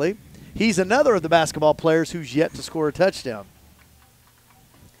possibly. He's another of the basketball players who's yet to score a touchdown.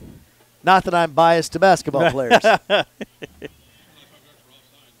 Not that I'm biased to basketball players.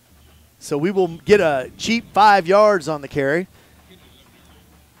 So we will get a cheap 5 yards on the carry.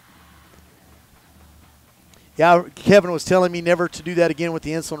 Yeah, Kevin was telling me never to do that again with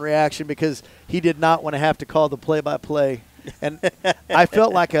the insulin reaction because he did not want to have to call the play-by-play. And I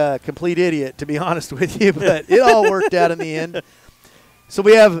felt like a complete idiot, to be honest with you, but it all worked out in the end. So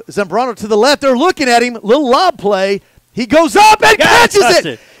we have Zambrano to the left. They're looking at him. Little lob play. He goes up and catches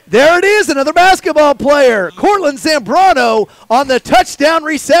it. There it is, another basketball player. Cortland Zambrano on the touchdown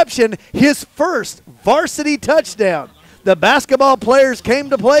reception, his first varsity touchdown. The basketball players came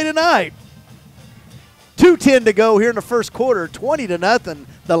to play tonight. 2:10 to go here in the first quarter, 20-0.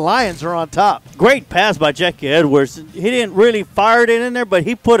 The Lions are on top. Great pass by Jackie Edwards. He didn't really fire it in there, but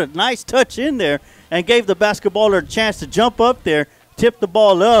he put a nice touch in there and gave the basketballer a chance to jump up there, tip the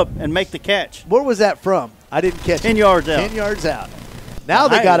ball up, and make the catch. Where was that from? I didn't catch it. 10 yards out. 10 yards out. Now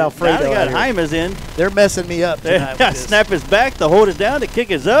they got Alfredo. Now they got Hymas in. They're messing me up tonight. With this. Snap is back. The hold is down. The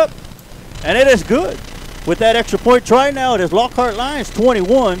kick is up. And it is good. With that extra point try now, it is Lockhart Lions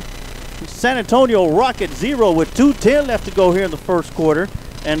 21. San Antonio Rocket 0 with 2:10 left to go here in the first quarter.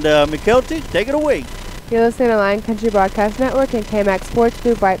 And McKelty, take it away. You're listening to Lion Country Broadcast Network and KMAX Sports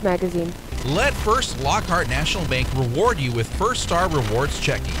through Vype Magazine. Let First Lockhart National Bank reward you with First Star Rewards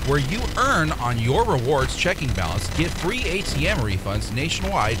Checking, where you earn on your rewards checking balance, get free ATM refunds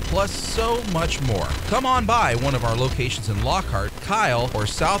nationwide, plus so much more. Come on by one of our locations in Lockhart, Kyle, or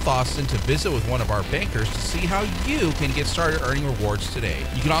South Austin to visit with one of our bankers to see how you can get started earning rewards today.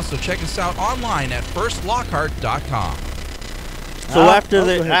 You can also check us out online at firstlockhart.com. So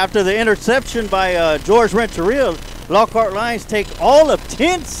after the interception by George Renteria, Lockhart Lions take all of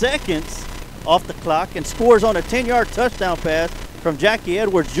 10 seconds off the clock and scores on a 10-yard touchdown pass from Jackie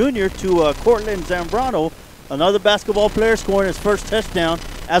Edwards Jr. to Cortland Zambrano, another basketball player scoring his first touchdown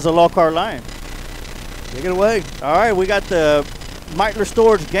as a Lockhart Lion. Take it away. All right, we got the Meitler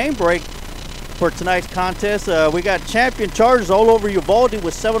Storage game break for tonight's contest. We got champion Chargers all over Uvalde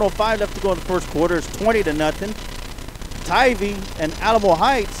with 7:05 left to go in the first quarter. It's 20-0. Tivy and Alamo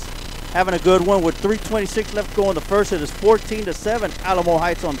Heights having a good one with 3:26 left to go in the first. It is 14-7. Alamo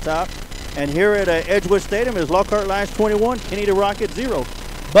Heights on top. And here at Edgewood Stadium is Lockhart Lions 21, Kenneedy Rocket 0.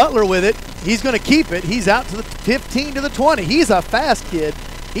 Butler with it. He's going to keep it. He's out to the 15 to the 20. He's a fast kid.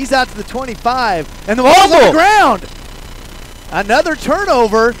 He's out to the 25. And the ball's on the ground. Another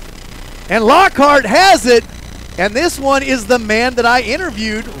turnover. And Lockhart has it. And this one is the man that I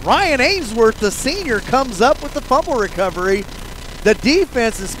interviewed. Ryan Ainsworth, the senior, comes up with the fumble recovery. The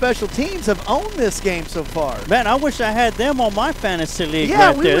defense and special teams have owned this game so far. Man, I wish I had them on my fantasy league. Yeah,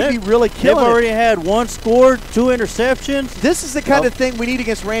 right we there. would be really killing They've already it. had one scored, 2 interceptions. This is the kind of thing we need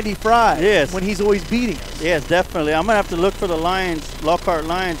against Randy Fry. Yes. When he's always beating us. Yes, definitely. I'm going to have to look for the Lions, Lockhart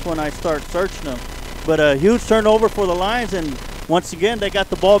Lions, when I start searching them. But a huge turnover for the Lions, and once again, they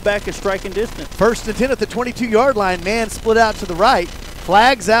got the ball back in striking distance. 1st and 10 at the 22-yard line. Man split out to the right.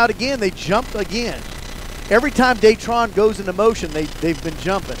 Flags out again. They jump again. Every time Datron goes into motion, they've been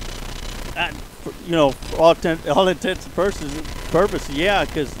jumping. You know, for all intents and purposes, yeah,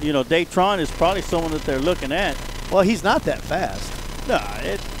 because, you know, Datron is probably someone that they're looking at. Well, he's not that fast. No,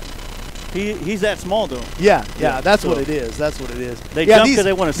 he's that small, though. Yeah, that's what it is. That's what it is. They jump because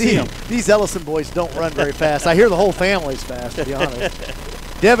they want to see him. These Ellison boys don't run very fast. I hear the whole family's fast, to be honest.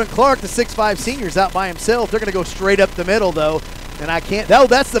 Devin Clark, the 6'5 senior, is out by himself. They're going to go straight up the middle, though. And I can't. No,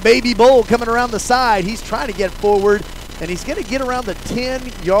 that's the baby bull coming around the side. He's trying to get forward, and he's going to get around the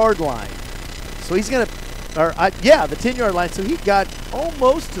 10-yard line. So he's going to, the 10-yard line. So he got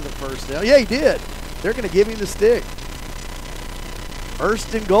almost to the first down. Yeah, he did. They're going to give him the stick.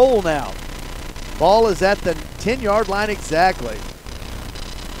 1st and goal now. Ball is at the 10-yard line exactly.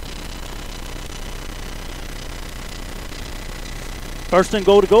 First and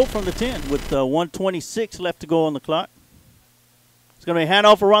goal to go from the 10 with 1:26 left to go on the clock. It's going to be a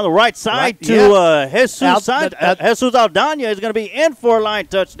handoff around the right side to Jesus Aldana is going to be in for a line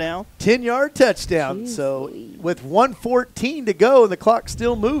touchdown. 10-yard touchdown. So with 1:14 to go and the clock's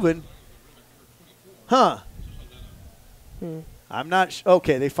still moving. I'm not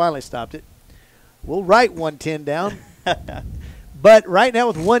okay, they finally stopped it. We'll write 110 down. But right now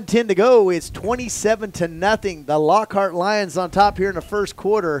with 1:10 to go, it's 27-0. The Lockhart Lions on top here in the first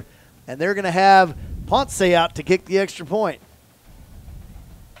quarter, and they're going to have Ponce out to kick the extra point.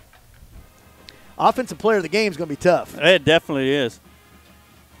 Offensive player of the game is going to be tough. It definitely is.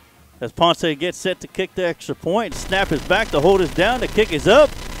 As Ponce gets set to kick the extra point, snap is back to hold us down. The kick is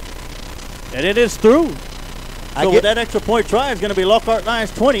up, and it is through. So with that extra point try, it's going to be Lockhart Lions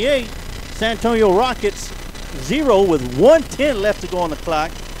 28, San Antonio Rockets 0 with 1:10 left to go on the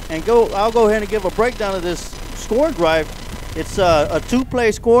clock. And I'll go ahead and give a breakdown of this scoring drive. It's a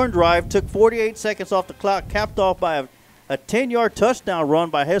two-play scoring drive. Took 48 seconds off the clock, capped off by a 10-yard touchdown run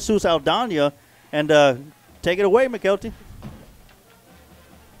by Jesus Aldana. And take it away, McKelty.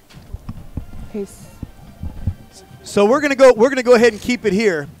 Peace. So we're gonna go ahead and keep it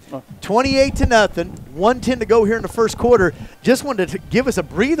here. 28-0, 1:10 to go here in the first quarter. Just wanted to give us a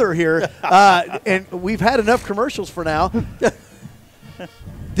breather here, and we've had enough commercials for now.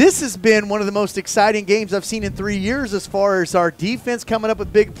 This has been one of the most exciting games I've seen in 3 years as far as our defense coming up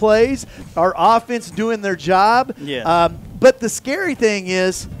with big plays, our offense doing their job. Yeah. But the scary thing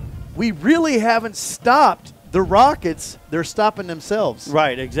is we really haven't stopped the Rockets. They're stopping themselves.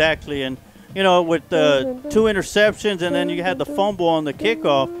 Right, exactly. And, you know, with the 2 interceptions and then you had the fumble on the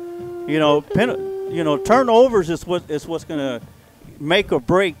kickoff, turnovers is what's going to make or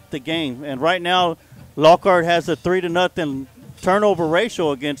break the game. And right now, Lockhart has a 3-0 turnover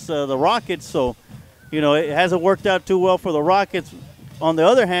ratio against the Rockets. So, it hasn't worked out too well for the Rockets. On the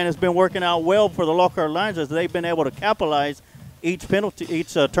other hand, it's been working out well for the Lockhart Lions as they've been able to capitalize each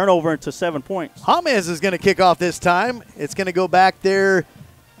turnover into 7 points. James is going to kick off this time. It's going to go back there.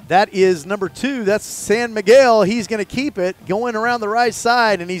 That is number 2. That's San Miguel. He's going to keep it going around the right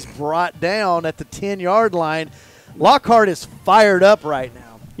side, and he's brought down at the 10-yard line. Lockhart is fired up right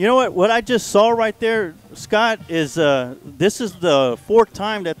now. You know what? What I just saw right there, Scott, is this is the 4th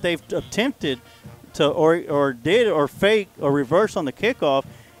time that they've attempted to or fake or reverse on the kickoff,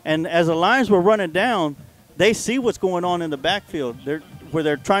 and as the Lions were running down, they see what's going on in the backfield.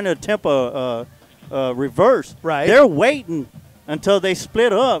 They're trying to attempt a reverse. Right. They're waiting until they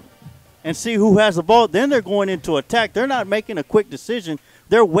split up and see who has the ball. Then they're going into attack. They're not making a quick decision.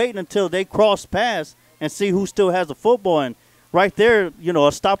 They're waiting until they cross pass and see who still has the football. And right there,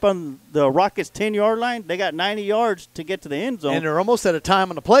 a stop on the Rockets' 10-yard line. They got 90 yards to get to the end zone. And they're almost at a time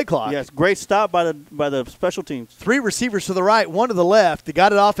on the play clock. Yes, great stop by the special teams. 3 receivers to the right, 1 to the left. They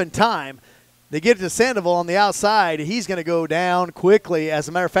got it off in time. They get it to Sandoval on the outside. He's going to go down quickly. As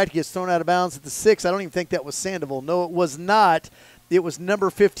a matter of fact, he gets thrown out of bounds at the 6. I don't even think that was Sandoval. No, it was not. It was number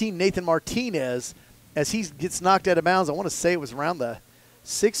 15, Nathan Martinez, as he gets knocked out of bounds. I want to say it was around the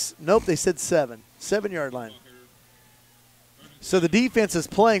 6. Nope, they said 7. 7-yard line. So the defense is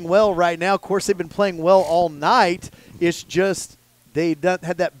playing well right now. Of course, they've been playing well all night. It's just they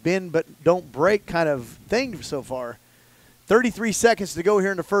had that bend but don't break kind of thing so far. 33 seconds to go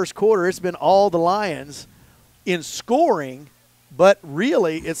here in the first quarter. It's been all the Lions in scoring, but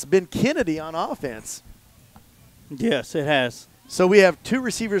really it's been Kennedy on offense. Yes, it has. So we have 2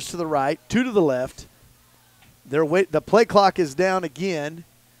 receivers to the right, 2 to the left. The play clock is down again.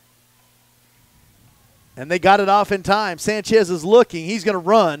 And they got it off in time. Sanchez is looking. He's going to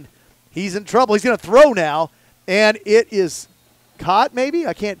run. He's in trouble. He's going to throw now. And it is caught maybe?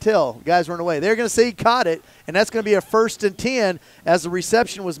 I can't tell. Guys run away. They're going to say he caught it. And that's going to be a 1st and 10 as the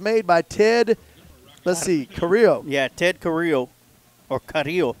reception was made by Ted, Carrillo. Yeah, Ted Carrillo or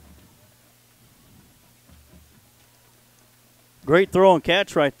Carrillo. Great throw and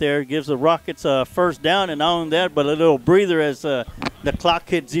catch right there. Gives the Rockets a 1st down, and not only that, but a little breather as the clock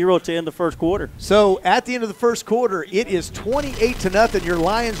hit 0 to end the first quarter. So at the end of the first quarter, it is 28-0. Your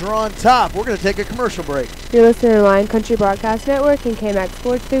Lions are on top. We're going to take a commercial break. You're listening to Lion Country Broadcast Network and KMAX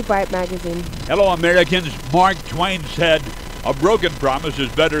Sports through Vype Magazine. Hello, Americans. Mark Twain said, "A broken promise is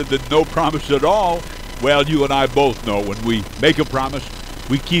better than no promise at all." Well, you and I both know when we make a promise,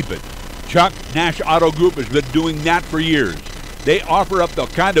 we keep it. Chuck Nash Auto Group has been doing that for years. They offer up the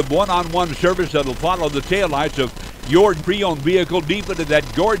kind of one-on-one service that'll follow the taillights of your pre-owned vehicle deep into that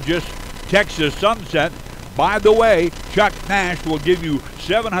gorgeous Texas sunset. By the way, Chuck Nash will give you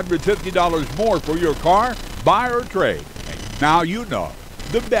 $750 more for your car, buy or trade. And now you know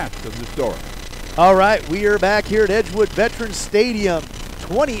the best of the story. All right, we are back here at Edgewood Veterans Stadium.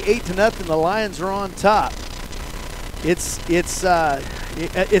 28-0, the Lions are on top. It's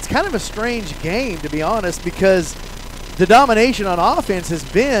kind of a strange game, to be honest, because the domination on offense has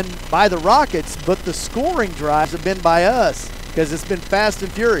been by the Rockets, but the scoring drives have been by us because it's been fast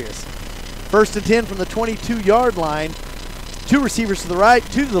and furious. 1st and 10 from the 22-yard line. 2 receivers to the right,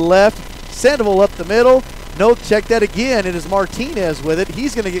 2 to the left. Sandoval up the middle. No, check that again. It is Martinez with it.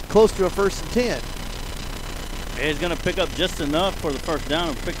 He's going to get close to a 1st and 10. He's going to pick up just enough for the first down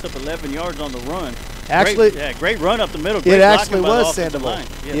and picks up 11 yards on the run. Actually, great run up the middle. It actually was Sandoval.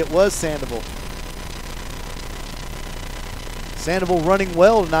 Yeah. It was Sandoval. Sandoval running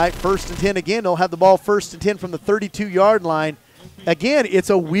well tonight. 1st and 10 again. They'll have the ball 1st and 10 from the 32-yard line. Again, it's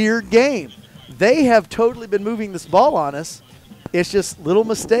a weird game. They have totally been moving this ball on us. It's just little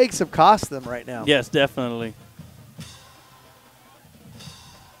mistakes have cost them right now. Yes, definitely.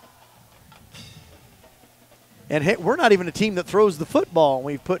 And hey, we're not even a team that throws the football and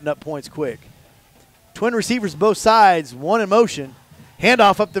we're putting up points quick. Twin receivers both sides, one in motion.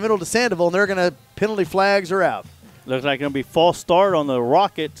 Handoff up the middle to Sandoval, and they're going to penalty flags are out. Looks like going to be false start on the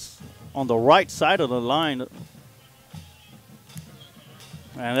Rockets on the right side of the line.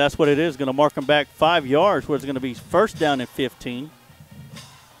 And that's what it is. Going to mark them back 5 yards, where it's going to be 1st down and 15.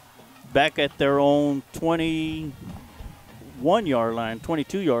 Back at their own 21-yard line,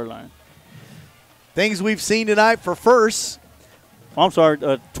 22-yard line. Things we've seen tonight for firsts. Oh, I'm sorry,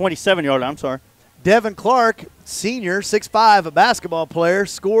 27-yard line, I'm sorry. Devin Clark, senior, 6'5", a basketball player,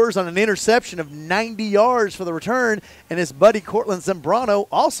 scores on an interception of 90 yards for the return, and his buddy Cortland Zambrano,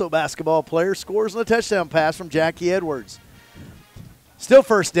 also basketball player, scores on a touchdown pass from Jackie Edwards. Still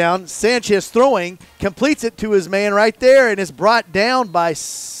 1st down. Sanchez throwing, completes it to his man right there, and is brought down by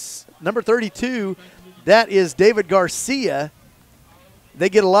number 32. That is David Garcia. They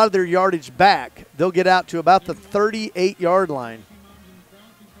get a lot of their yardage back. They'll get out to about the 38-yard line.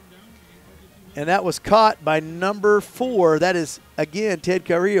 And that was caught by number 4. That is, again, Ted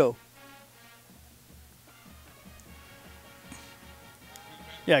Carrillo.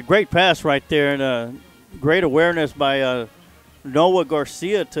 Yeah, great pass right there, and great awareness by Noah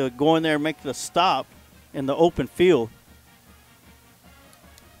Garcia to go in there and make the stop in the open field.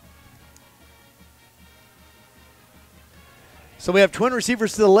 So we have twin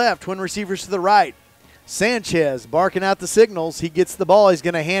receivers to the left, twin receivers to the right. Sanchez barking out the signals. He gets the ball. He's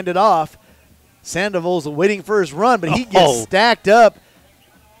going to hand it off. Sandoval's waiting for his run, but he gets stacked up.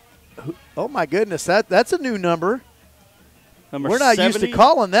 Oh, my goodness. That's a new number. We're not 70, used to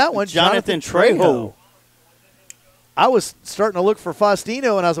calling that one. Jonathan Trejo. I was starting to look for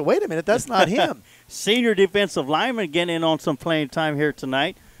Faustino, and I was like, wait a minute, that's not him. Senior defensive lineman getting in on some playing time here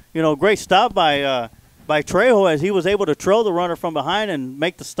tonight. You know, great stop by Trejo as he was able to trail the runner from behind and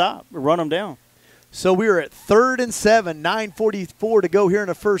make the stop, run him down. So we are at 3rd and 7, 9:44 to go here in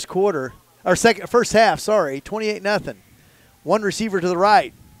the first quarter. Or first half, sorry, 28-0. One receiver to the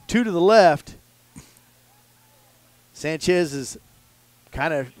right, 2 to the left. Sanchez is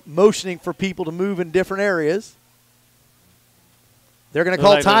kind of motioning for people to move in different areas. They're going to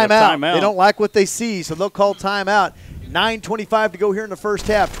call timeout. They don't like what they see, so they'll call timeout. 9:25 to go here in the first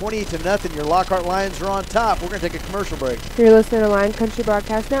half. 28-0. Your Lockhart Lions are on top. We're going to take a commercial break. You're listening to Lion Country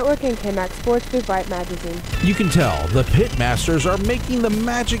Broadcast Network and KMAX Sports through Vype Magazine. You can tell the Pitmasters are making the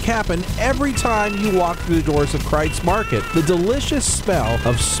magic happen every time you walk through the doors of Kreitz Market. The delicious smell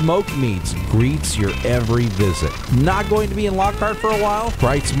of smoked meats greets your every visit. Not going to be in Lockhart for a while?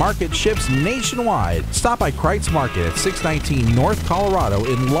 Kreitz Market ships nationwide. Stop by Kreitz Market at 619 North Colorado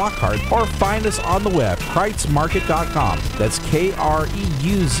in Lockhart or find us on the web, KreitzMarket.com. That's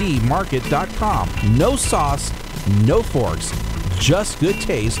KREUZ market.com. No sauce, no forks, just good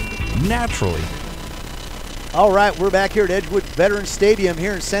taste, naturally. All right, we're back here at Edgewood Veterans Stadium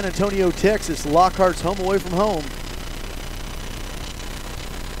here in San Antonio, Texas. Lockhart's home away from home.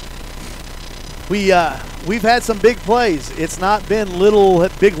 We've had some big plays. It's not been little,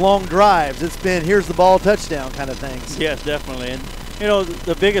 big, long drives. It's been here's the ball, touchdown kind of things. Yes, definitely. And you know,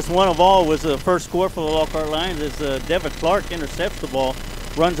 the biggest one of all was the first score for the Lockhart Lions is Devin Clark intercepts the ball,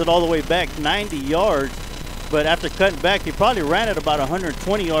 runs it all the way back 90 yards, but after cutting back, he probably ran it about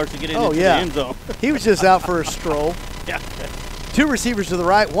 120 yards to get it into the end zone. He was just out for a stroll. Yeah. 2 receivers to the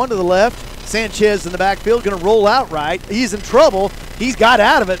right, 1 to the left. Sanchez in the backfield, going to roll out right. He's in trouble. He's got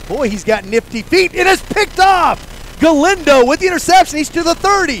out of it. Boy, he's got nifty feet. It is picked off. Galindo with the interception. He's to the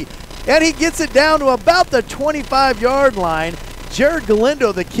 30, and he gets it down to about the 25-yard line. Jared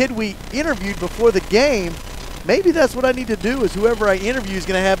Galindo, the kid we interviewed before the game, maybe that's what I need to do is whoever I interview is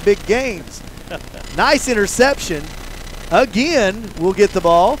going to have big games. Nice interception. Again, we'll get the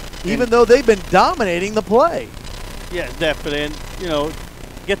ball. even though they've been dominating the play. Yeah, definitely. And, you know,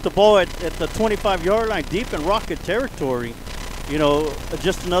 get the ball at the 25-yard line deep in Rocket territory. You know,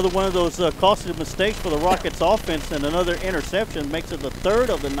 just another one of those costly mistakes for the Rockets offense, and another interception makes it the third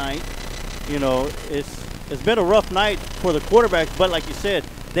of the night. You know, it's been a rough night for the quarterbacks, but like you said,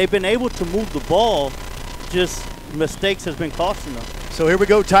 they've been able to move the ball, just mistakes has been costing them. So here we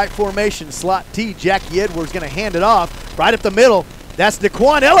go, tight formation, slot T. Jackie Edwards going to hand it off right up the middle. That's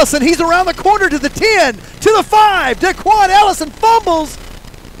Daquan Ellison. He's around the corner to the 10, to the 5. Daquan Ellison fumbles,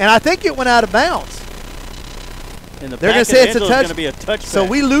 and I think it went out of bounds. And they're going to say it's a going to be a touchback. So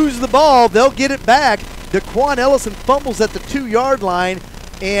we lose the ball. They'll get it back. Daquan Ellison fumbles at the 2-yard line,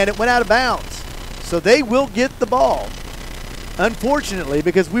 and it went out of bounds. So they will get the ball, unfortunately,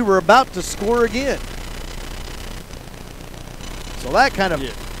 because we were about to score again. So that kind of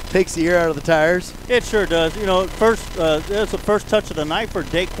takes the air out of the tires. It sure does. You know, that's the first touch of the night for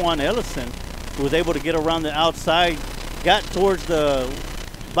Daquan Ellison, who was able to get around the outside, got towards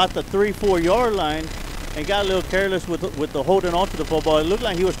about the 3-4 yard line, and got a little careless with the holding onto the football. It looked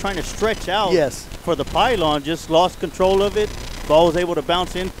like he was trying to stretch out for the pylon, just lost control of it. Ball was able to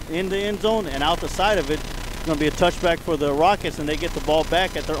bounce in the end zone and out the side of it. It's going to be a touchback for the Rockets, and they get the ball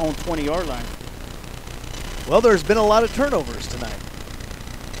back at their own 20-yard line. Well, there's been a lot of turnovers tonight.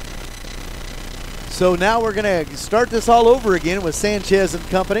 So now we're going to start this all over again with Sanchez and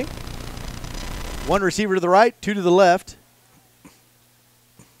company. One receiver to the right, 2 to the left.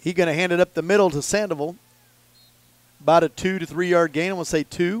 He's going to hand it up the middle to Sandoval. About a 2 to 3 yard gain. I'm going to say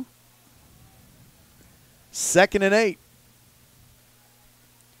 2. 2nd and 8.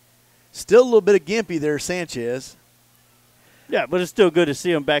 Still a little bit of gimpy there, Sanchez. Yeah, but it's still good to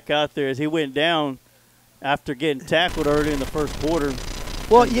see him back out there as he went down after getting tackled early in the first quarter.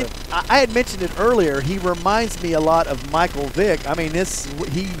 Well, I had mentioned it earlier. He reminds me a lot of Michael Vick. I mean,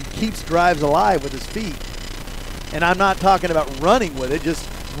 he keeps drives alive with his feet. And I'm not talking about running with it, just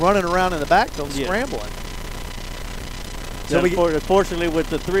running around in the backfield, scrambling. So unfortunately, with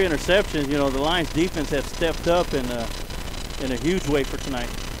the 3 interceptions, you know, the Lions defense has stepped up in a huge way for tonight.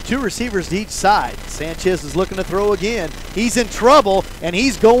 2 receivers to each side. Sanchez is looking to throw again. He's in trouble, and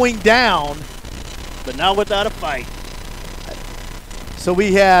he's going down. But not without a fight. So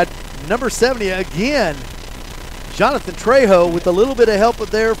we had number 70 again, Jonathan Trejo, with a little bit of help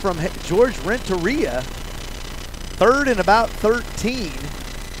there from George Renteria. 3rd and about 13.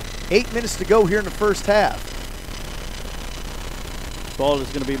 8 minutes to go here in the first half. Ball is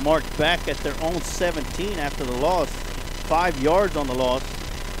going to be marked back at their own 17 after the loss. 5 yards on the loss.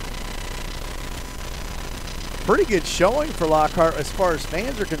 Pretty good showing for Lockhart as far as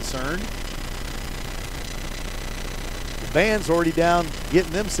fans are concerned. The band's already down,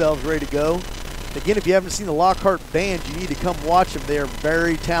 getting themselves ready to go. Again, if you haven't seen the Lockhart band, you need to come watch them. They are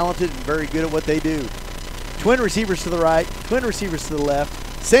very talented and very good at what they do. Twin receivers to the right, twin receivers to the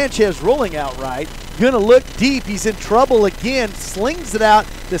left. Sanchez rolling out right. Gonna look deep. He's in trouble again. Slings it out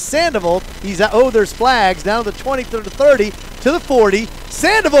to Sandoval. He's there's flags down to the 20, to the 30, to the 40.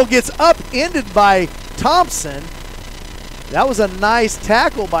 Sandoval gets upended by Thompson. That was a nice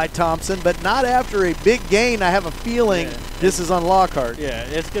tackle by Thompson, but not after a big gain. I have a feeling this is on Lockhart. Yeah,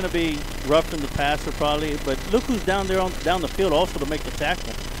 it's going to be rough in the passer probably, but look who's down there down the field also to make the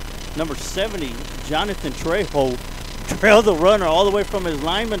tackle. Number 70, Jonathan Trejo, trailed the runner all the way from his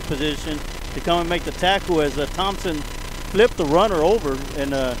lineman position to come and make the tackle as Thompson flipped the runner over,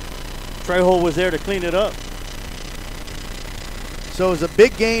 and Trejo was there to clean it up. So it was a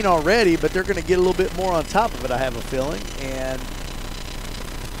big gain already, but they're going to get a little bit more on top of it, I have a feeling. And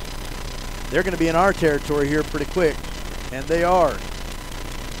they're going to be in our territory here pretty quick. And they are.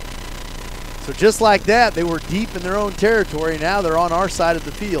 So just like that, they were deep in their own territory. Now they're on our side of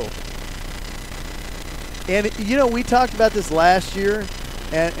the field. And, you know, we talked about this last year,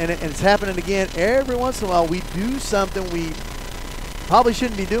 and it's happening again. Every once in a while, we do something we probably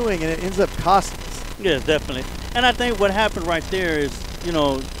shouldn't be doing, and it ends up costing us. Yes, definitely. And I think what happened right there is, you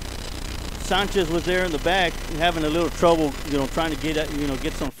know, Sanchez was there in the back having a little trouble, you know, trying to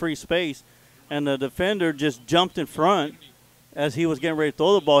get some free space. And the defender just jumped in front as he was getting ready to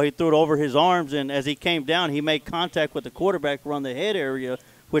throw the ball. He threw it over his arms, and as he came down, he made contact with the quarterback around the head area,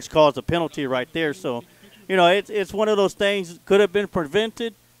 which caused a penalty right there. So, you know, it's one of those things. Could have been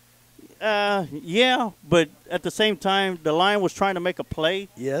prevented. Yeah, but at the same time, the line was trying to make a play.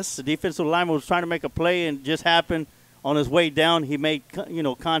 Yes. The defensive lineman was trying to make a play, and just happened on his way down, he made, you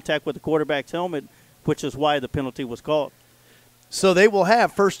know, contact with the quarterback's helmet, which is why the penalty was called. So they will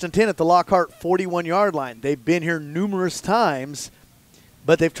have 1st and 10 at the Lockhart 41-yard line. They've been here numerous times,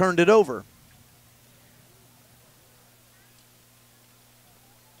 but they've turned it over.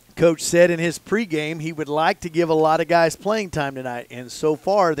 Coach said in his pregame he would like to give a lot of guys playing time tonight, and so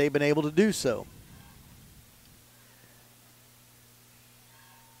far they've been able to do so.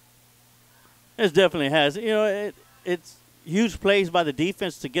 It definitely has. You know, it's huge plays by the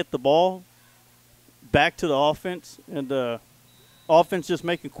defense to get the ball back to the offense, and the offense just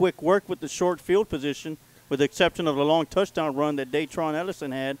making quick work with the short field position, with the exception of the long touchdown run that Datron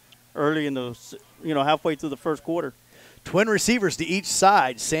Ellison had early in the, halfway through the first quarter. Twin receivers to each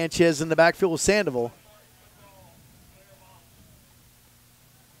side. Sanchez in the backfield with Sandoval.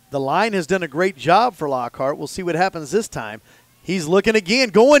 The line has done a great job for Lockhart. We'll see what happens this time. He's looking again,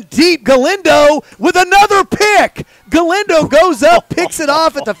 going deep. Galindo with another pick. Galindo goes up, picks it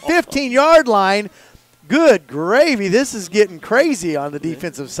off at the 15-yard line. Good gravy. This is getting crazy on the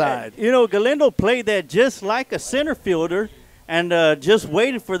defensive side. You know, Galindo played that just like a center fielder and just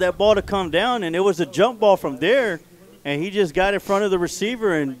waited for that ball to come down, and it was a jump ball from there. And he just got in front of the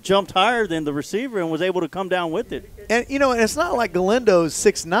receiver and jumped higher than the receiver and was able to come down with it. And, and it's not like Galindo's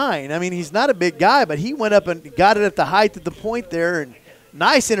 6'9". I mean, he's not a big guy, but he went up and got it at the height of the point there. And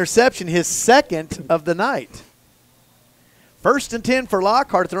nice interception, his second of the night. 1st and 10 for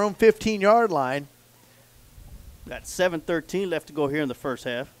Lockhart at their own 15-yard line. Got 7:13 left to go here in the first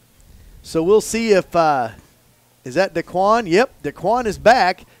half. So we'll see if is that Daquan? Yep, Daquan is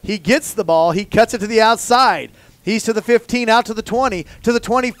back. He gets the ball. He cuts it to the outside. He's to the 15, out to the 20, to the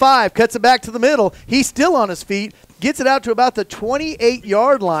 25, cuts it back to the middle. He's still on his feet, gets it out to about the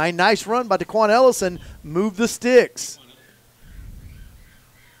 28-yard line. Nice run by Daquan Ellison. Move the sticks.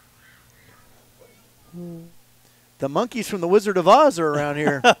 The monkeys from the Wizard of Oz are around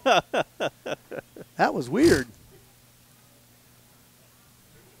here. That was weird.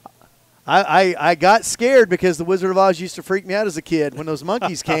 I got scared because the Wizard of Oz used to freak me out as a kid when those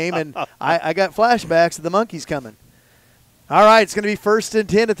monkeys came, and I got flashbacks of the monkeys coming. All right, it's going to be 1st and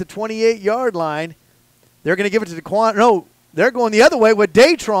 10 at the 28-yard line. They're going to give it to Daquan. No, they're going the other way with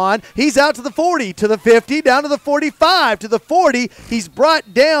Datron. He's out to the 40, to the 50, down to the 45, to the 40. He's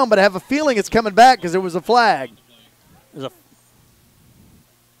brought down, but I have a feeling it's coming back because there was a flag. There's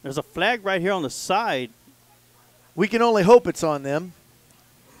a flag right here on the side. We can only hope it's on them.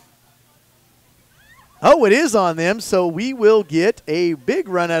 Oh, it is on them, so we will get a big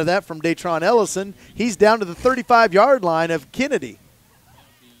run out of that from Datron Ellison. He's down to the 35-yard line of Kennedy.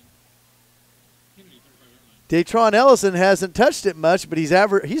 Datron Ellison hasn't touched it much, but he's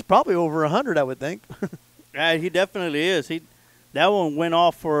probably over 100, I would think. He definitely is. That one went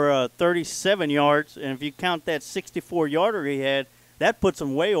off for 37 yards, and if you count that 64-yarder he had, that puts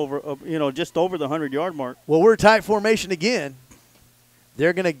him way over, just over the 100-yard mark. Well, we're tight formation again.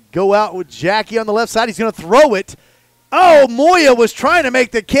 They're going to go out with Jackie on the left side. He's going to throw it. Oh, Moya was trying to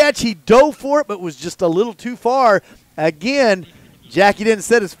make the catch. He dove for it, but was just a little too far. Again, Jackie didn't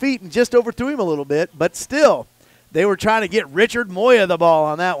set his feet and just overthrew him a little bit, but still, they were trying to get Richard Moya the ball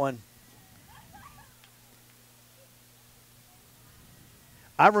on that one.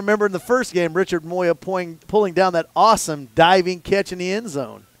 I remember in the first game, Richard Moya pulling down that awesome diving catch in the end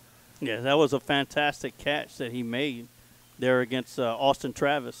zone. Yeah, that was a fantastic catch that he made there against Austin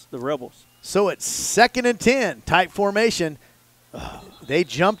Travis, the Rebels. So it's 2nd and 10, tight formation. They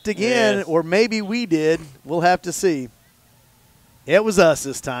jumped again, yes. Or maybe we did. We'll have to see. It was us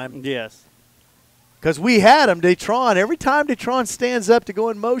this time. Yes. Because we had them, Datron. Every time Datron stands up to go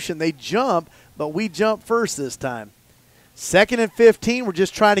in motion, they jump, but we jump first this time. 2nd and 15, we're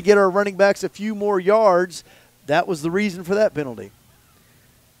just trying to get our running backs a few more yards. That was the reason for that penalty.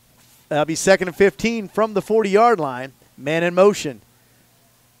 That'll be 2nd and 15 from the 40-yard line. Man in motion.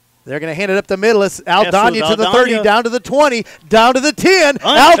 They're going to hand it up the middle. It's Aldana to the 30, down to the 20, down to the 10.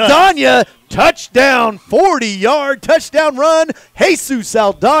 Aldana, touchdown, 40-yard touchdown run. Jesus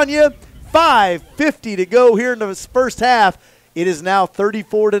Aldana, 5:50 to go here in the first half. It is now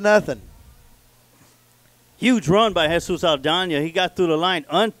 34-0. Huge run by Jesus Aldana. He got through the line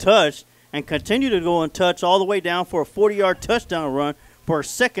untouched and continued to go untouched all the way down for a 40-yard touchdown run for a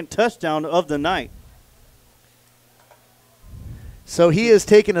second touchdown of the night. So he has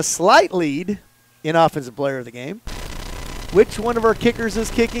taken a slight lead in Offensive Player of the Game. Which one of our kickers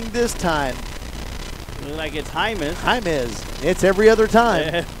is kicking this time? Looks like it's Jaimes. Jaimes. It's every other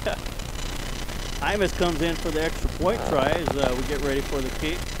time. Jaimes comes in for the extra point try as we get ready for the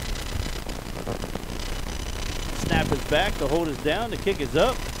kick. Snap is back. The hold is down. The kick is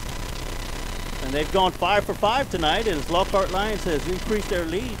up. And they've gone 5 for 5 tonight, and as Lockhart Lions has increased their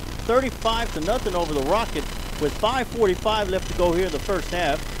lead 35-0 over the Rockets with 5:45 left to go here in the first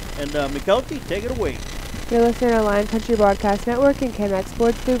half. And Mikoki, take it away. You're listening to Lion Country Broadcast Network and KMX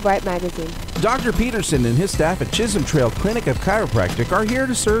Sports through Vype Magazine. Dr. Peterson and his staff at Chisholm Trail Clinic of Chiropractic are here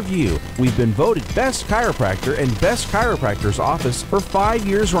to serve you. We've been voted Best Chiropractor and Best Chiropractor's Office for 5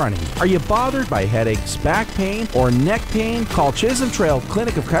 years running. Are you bothered by headaches, back pain, or neck pain? Call Chisholm Trail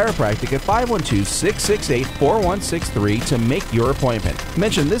Clinic of Chiropractic at 512-668-4163 to make your appointment.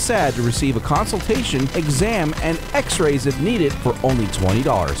 Mention this ad to receive a consultation, exam, and x-rays if needed for only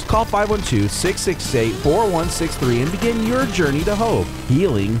 $20. Call 512-668-4163 and begin your journey to hope,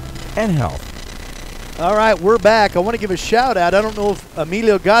 healing, and health. All right, we're back. I want to give a shout out. I don't know if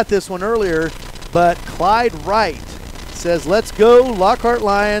Emilio got this one earlier, but Clyde Wright says, "Let's go, Lockhart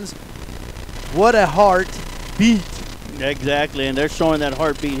Lions. What a heart beat." Exactly, and they're showing that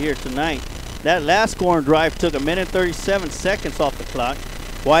heartbeat here tonight. That last scoring drive took 1 minute 37 seconds off the clock.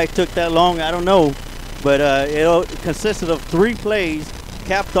 Why it took that long, I don't know. But it consisted of 3 plays,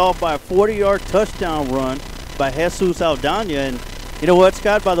 capped off by a 40-yard touchdown run by Jesus Aldana. And you know what,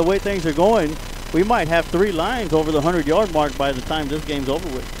 Scott, by the way things are going, we might have 3 Lions over the 100-yard mark by the time this game's over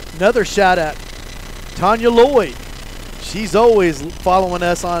with. Another shout out, Tanya Lloyd. She's always following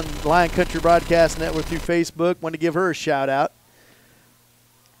us on Lion Country Broadcast Network through Facebook. Want to give her a shout out.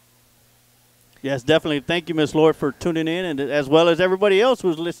 Yes, definitely. Thank you, Miss Lloyd, for tuning in, and as well as everybody else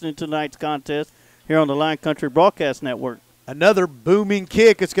who's listening to tonight's contest here on the Lion Country Broadcast Network. Another booming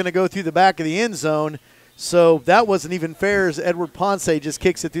kick. It's going to go through the back of the end zone. So that wasn't even fair as Edward Ponce just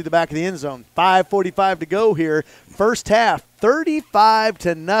kicks it through the back of the end zone. 5:45 to go here. First half,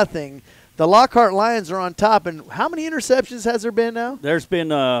 35-0. The Lockhart Lions are on top. And how many interceptions has there been now? There's been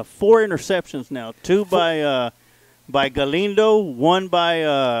 4 interceptions now. 2 by Galindo, 1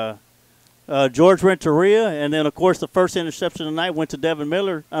 by George Renteria, and then, of course, the first interception tonight went to Devin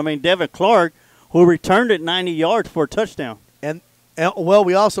Clark, who returned it 90 yards for a touchdown. Well,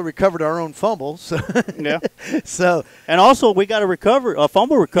 we also recovered our own fumble. So yeah. So and also we got a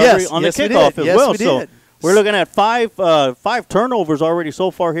fumble recovery on the kickoff as well. So we're looking at 5 turnovers already so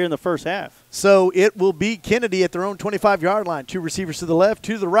far here in the first half. So it will be Kennedy at their own 25-yard line. 2 receivers to the left,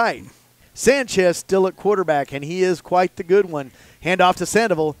 2 to the right. Sanchez still at quarterback, and he is quite the good one. Hand off to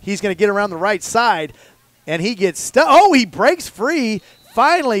Sandoval. He's going to get around the right side, and he gets stuck. Oh, he breaks free.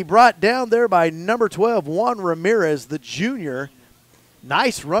 Finally brought down there by number 12, Juan Ramirez, the junior.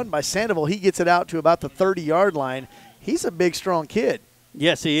 Nice run by Sandoval. He gets it out to about the 30-yard line. He's a big, strong kid.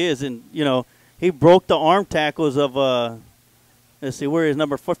 Yes, he is. And, he broke the arm tackles of, let's see, where is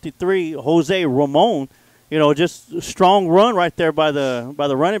number 53, Jose Ramon. Just a strong run right there by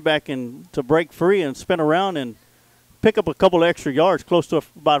the running back and to break free and spin around and pick up a couple of extra yards, close to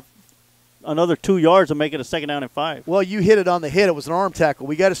about another 2 yards and make it a 2nd down and 5. Well, you hit it on the head. It was an arm tackle.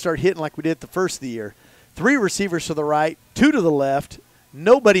 We got to start hitting like we did the first of the year. 3 receivers to the right, 2 to the left.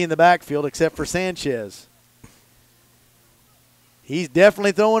 Nobody in the backfield except for Sanchez. He's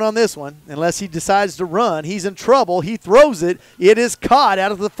definitely throwing on this one. Unless he decides to run, he's in trouble. He throws it. It is caught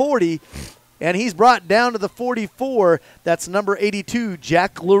out of the 40, and he's brought down to the 44. That's number 82,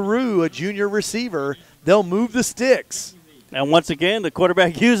 Jack LaRue, a junior receiver. They'll move the sticks. And once again, the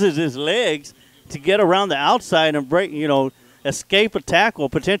quarterback uses his legs to get around the outside and break, escape a tackle,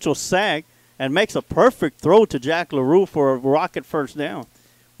 potential sack, and makes a perfect throw to Jack LaRue for a rocket first down.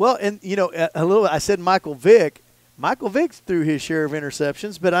 Well, and, I said Michael Vick. Michael Vick threw his share of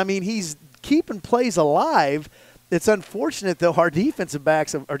interceptions, but, he's keeping plays alive. It's unfortunate, though, our defensive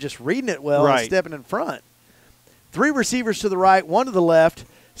backs are just reading it well and stepping in front. 3 receivers to the right, 1 to the left.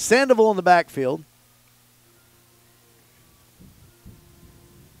 Sandoval in the backfield.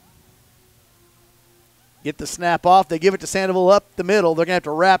 Get the snap off. They give it to Sandoval up the middle. They're going to have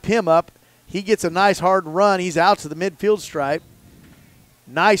to wrap him up. He gets a nice hard run. He's out to the midfield stripe.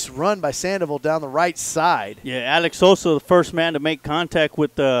 Nice run by Sandoval down the right side. Yeah, Alex Sosa, the first man to make contact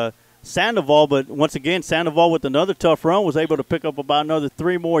with Sandoval, but once again, Sandoval with another tough run was able to pick up about another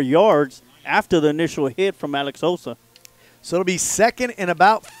 3 more yards after the initial hit from Alex Sosa. So it'll be 2nd and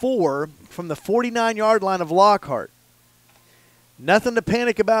about 4 from the 49-yard line of Lockhart. Nothing to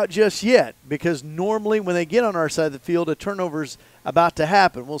panic about just yet, because normally when they get on our side of the field, a turnover's about to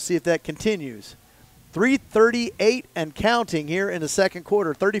happen. We'll see if that continues. 3:38 and counting here in the second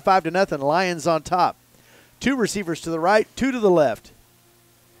quarter. 35-0. Lions on top. 2 receivers to the right, 2 to the left.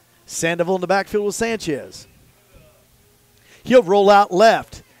 Sandoval in the backfield with Sanchez. He'll roll out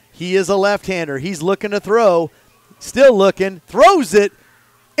left. He is a left-hander. He's looking to throw. Still looking. Throws it.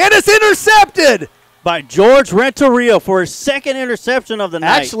 And it's intercepted by George Renteria for his 2nd interception of the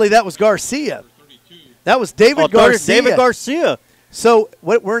night. Actually, that was Garcia. That was David Garcia. David Garcia. So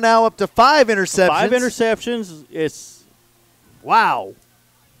we're now up to 5 interceptions. 5 interceptions. It's wow.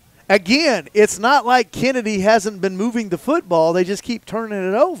 Again, it's not like Kennedy hasn't been moving the football. They just keep turning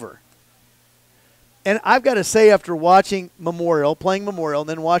it over. And I've got to say, after watching playing Memorial, and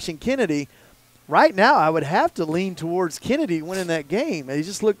then watching Kennedy, right now I would have to lean towards Kennedy winning that game. They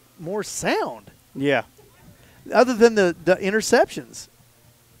just look more sound. Yeah. Other than the interceptions.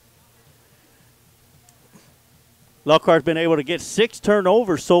 Lockhart's been able to get 6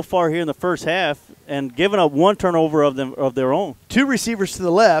 turnovers so far here in the first half and given up 1 turnover of their own. 2 receivers to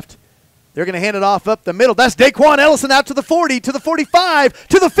the left. They're going to hand it off up the middle. That's Daquan Ellison out to the 40, to the 45,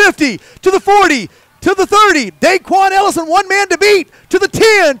 to the 50, to the 40, to the 30. Daquan Ellison, one man to beat, to the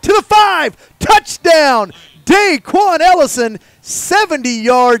 10, to the 5. Touchdown. Daquan Ellison,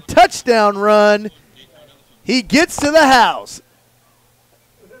 70-yard touchdown run. He gets to the house.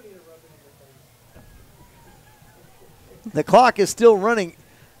 The clock is still running.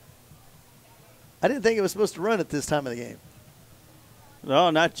 I didn't think it was supposed to run at this time of the game.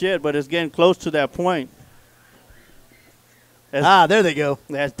 No, not yet, but it's getting close to that point. There they go.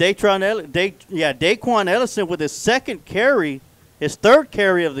 That's Daquan Ellison with his second carry, his third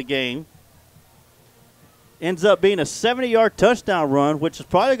carry of the game. Ends up being a 70-yard touchdown run, which is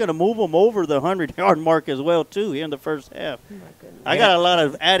probably going to move him over the 100-yard mark as well, too, here in the first half. Oh, I got a lot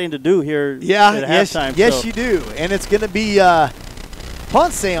of adding to do here at halftime. Yes, you do. And it's going to be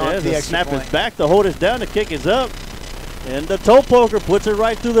Ponce on the extra snap point. is back. The hold is down. The kick is up. And the toe poker puts it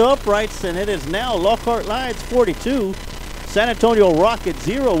right through the uprights, and it is now Lockhart Lions 42, San Antonio Rockets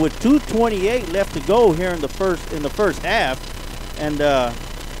 0 with 2:28 left to go here in the first half. And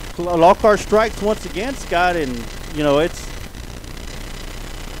Lockhart strikes once again, Scott, and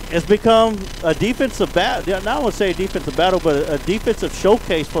it's become a defensive battle. Not I want to say a defensive battle, but a defensive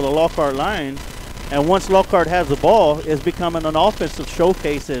showcase for the Lockhart Lions. And once Lockhart has the ball, it's becoming an offensive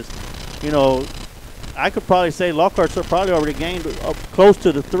showcase. I could probably say Lockhart's probably already gained up close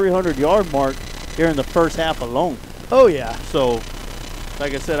to the 300-yard mark here in the first half alone. Oh, yeah. So,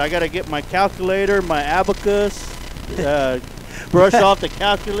 like I said, I got to get my calculator, my abacus, brush off the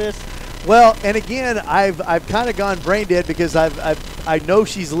calculus. Well, and again, I've kind of gone brain dead because I know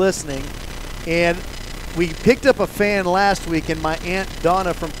she's listening, and we picked up a fan last week, and my Aunt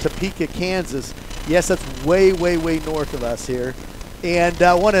Donna from Topeka, Kansas. Yes, that's way, way, way north of us here. And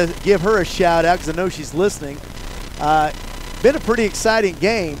I want to give her a shout out because I know she's listening. Been a pretty exciting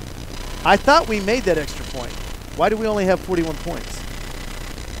game. I thought we made that extra point. Why do we only have 41 points?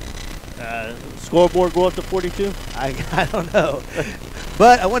 Scoreboard go up to 42? I don't know.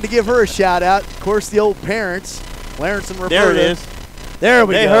 But I wanted to give her a shout out. Of course, the old parents, Clarence and Roberta. There it is. There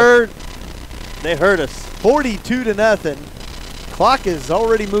we go. They heard us. 42-0. Clock is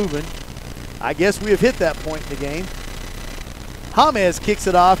already moving. I guess we have hit that point in the game. James kicks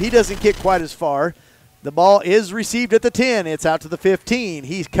it off. He doesn't kick quite as far. The ball is received at the 10. It's out to the 15.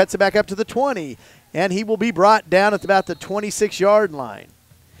 He cuts it back up to the 20. And he will be brought down at about the 26-yard line.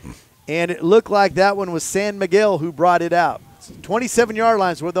 And it looked like that one was San Miguel who brought it out. 27-yard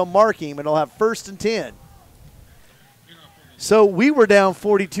lines where they'll mark him, and they'll have 1st and 10. So we were down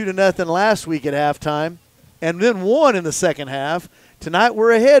 42-0 last week at halftime and then won in the second half. Tonight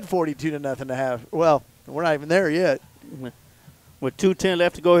we're ahead 42-0 at half. Well, we're not even there yet. With 2:10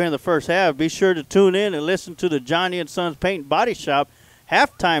 left to go here in the first half, be sure to tune in and listen to the Johnny and Sons Paint Body Shop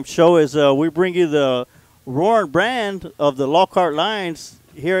halftime show as we bring you the roaring brand of the Lockhart Lions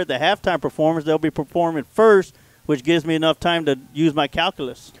here at the halftime performance. They'll be performing first, which gives me enough time to use my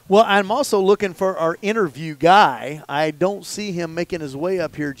calculus. Well, I'm also looking for our interview guy. I don't see him making his way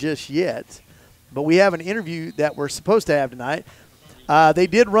up here just yet, but we have an interview that we're supposed to have tonight. They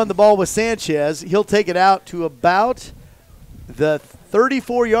did run the ball with Sanchez. He'll take it out to about the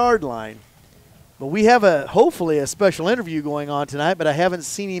 34-yard line. But we have hopefully a special interview going on tonight, but I haven't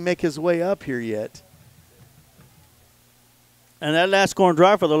seen him make his way up here yet. And that last scoring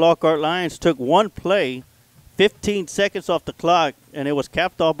drive for the Lockhart Lions took one play, 15 seconds off the clock, and it was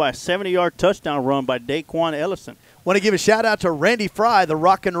capped off by a 70-yard touchdown run by Daquan Ellison. Want to give a shout-out to Randy Fry, the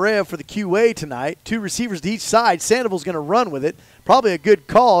Rockin' Rev for the QA tonight. 2 receivers to each side. Sandoval's going to run with it. Probably a good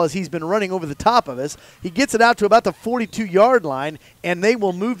call as he's been running over the top of us. He gets it out to about the 42-yard line, and they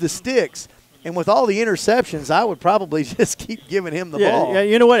will move the sticks. And with all the interceptions, I would probably just keep giving him the ball. Yeah,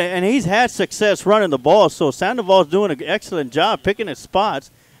 you know what? And he's had success running the ball, so Sandoval's doing an excellent job picking his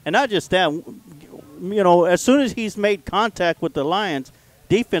spots. And not just that, as soon as he's made contact with the Lions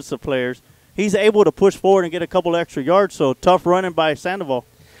defensive players, he's able to push forward and get a couple extra yards, so tough running by Sandoval.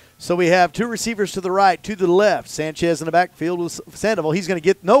 So we have 2 receivers to the right, 2 to the left. Sanchez in the backfield with Sandoval. He's going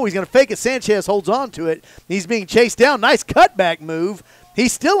to fake it. Sanchez holds on to it. He's being chased down. Nice cutback move.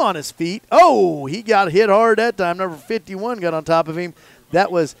 He's still on his feet. Oh, he got hit hard that time. Number 51 got on top of him.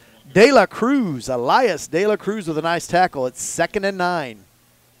 That was De La Cruz, Elias De La Cruz with a nice tackle. It's 2nd and 9.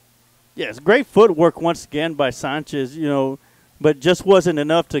 Yes, great footwork once again by Sanchez, but just wasn't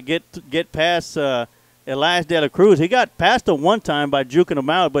enough to get past Elias De La Cruz. He got past him one time by juking him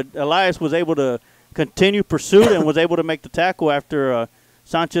out, but Elias was able to continue pursuit and was able to make the tackle after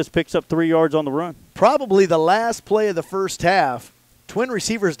Sanchez picks up 3 yards on the run. Probably the last play of the first half, twin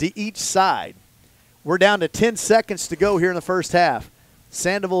receivers to each side. We're down to 10 seconds to go here in the first half.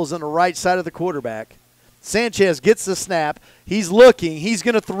 Sandoval's on the right side of the quarterback. Sanchez gets the snap. He's looking. He's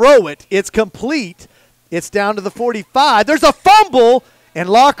going to throw it. It's complete. It's down to the 45. There's a fumble, and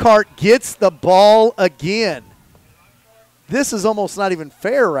Lockhart gets the ball again. This is almost not even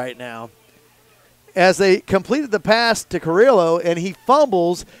fair right now. As they completed the pass to Carrillo, and he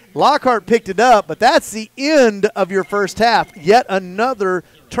fumbles, Lockhart picked it up, but that's the end of your first half. Yet another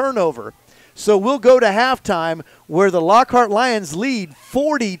turnover. So we'll go to halftime where the Lockhart Lions lead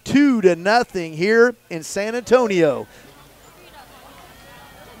 42-0 here in San Antonio.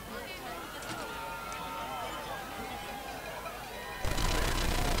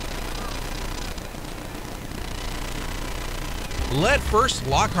 Let First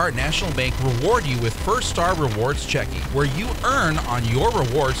Lockhart National Bank reward you with First Star Rewards Checking, where you earn on your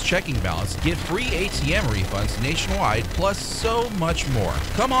rewards checking balance, get free ATM refunds nationwide, plus so much more.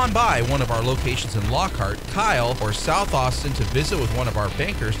 Come on by one of our locations in Lockhart, Kyle, or South Austin to visit with one of our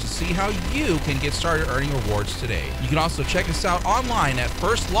bankers to see how you can get started earning rewards today. You can also check us out online at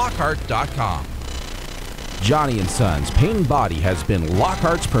firstlockhart.com. Johnny & Sons Paint and Body has been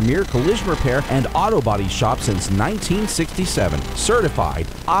Lockhart's premier collision repair and auto body shop since 1967. Certified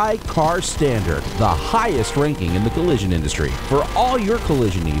I-CAR standard, the highest ranking in the collision industry. For all your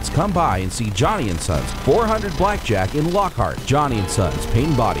collision needs, come by and see Johnny & Sons, 400 Blackjack in Lockhart. Johnny & Sons Paint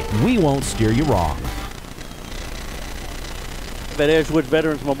and Body. We won't steer you wrong. At Edgewood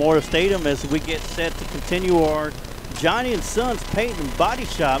Veterans Memorial Stadium as we get set to continue our Johnny & Sons Paint and Body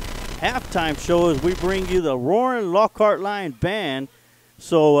Shop halftime show as we bring you the Roaring Lockhart Lion Band.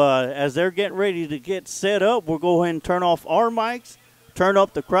 So as they're getting ready to get set up, we'll go ahead and turn off our mics, turn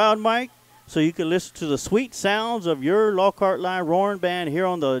up the crowd mic, so you can listen to the sweet sounds of your Lockhart Lion Roaring Band here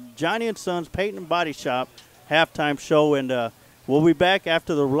on the Johnny & Sons Paint and Body Shop halftime show. And we'll be back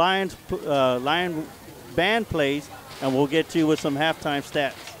after the Lion Band plays, and we'll get to you with some halftime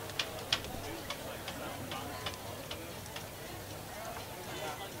stats.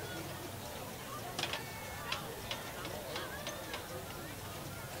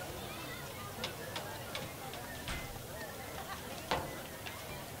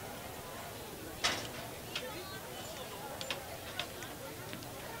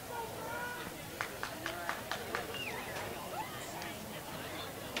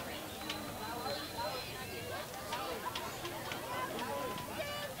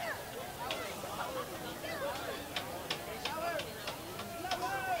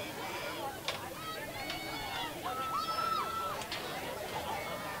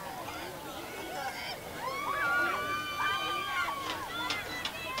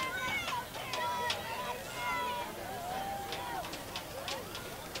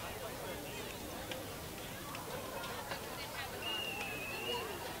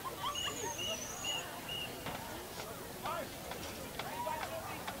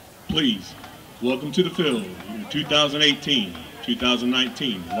 Please, welcome to the field, your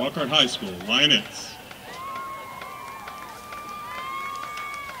 2018-2019 Lockhart High School Lionettes.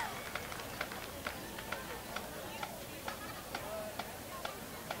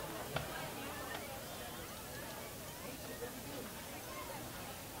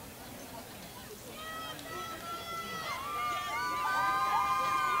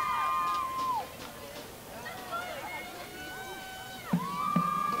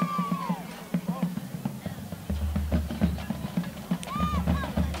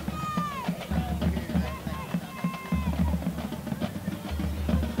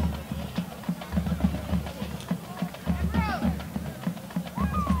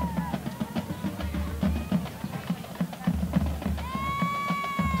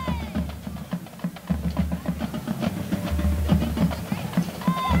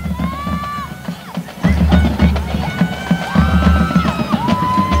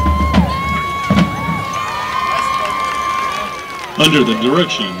 Under the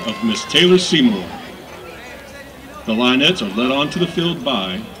direction of Miss Taylor Seymour, the Lionettes are led onto the field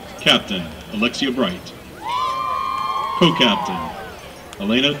by Captain Alexia Bright, Co-Captain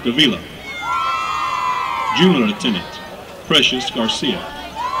Elena Davila, Junior Lieutenant Precious Garcia,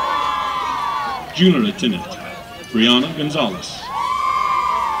 Junior Lieutenant Brianna Gonzalez,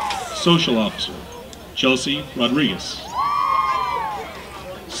 Social Officer Chelsea Rodriguez,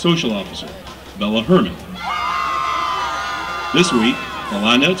 Social Officer Bella Herman. This week, The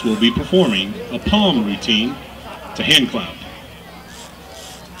Linettes will be performing a palm routine to hand clap.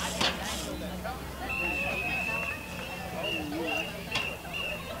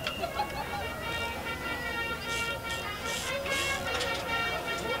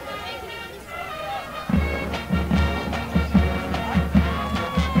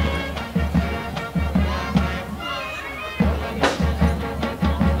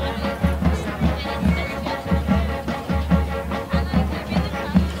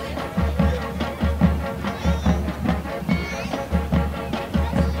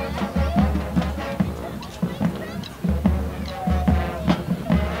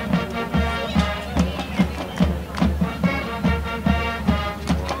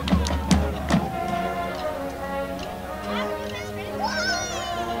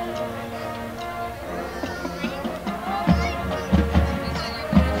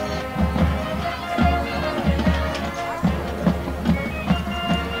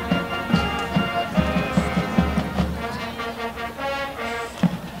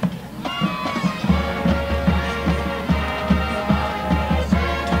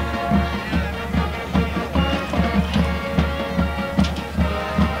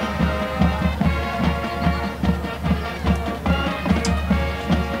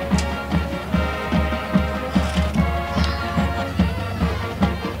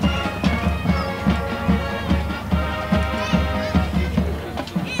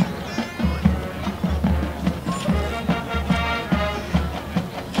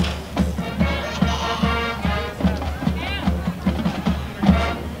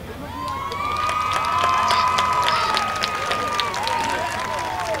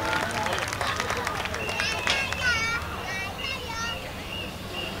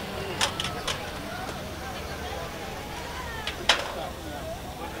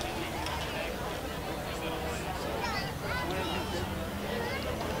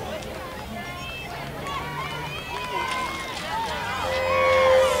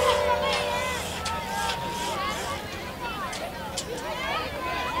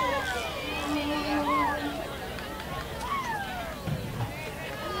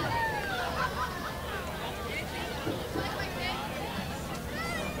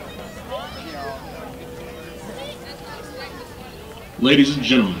 Ladies and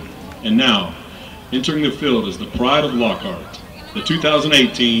gentlemen, and now, entering the field is the pride of Lockhart, the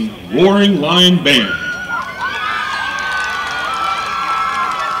 2018 Roaring Lion Band.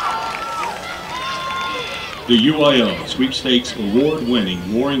 The UIL Sweepstakes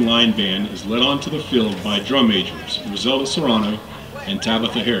award-winning Roaring Lion Band is led onto the field by drum majors Roselda Serrano and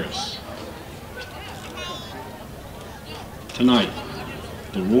Tabitha Harris. Tonight,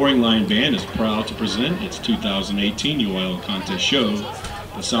 the Roaring Lion Band is proud to present its 2018 UIL contest show,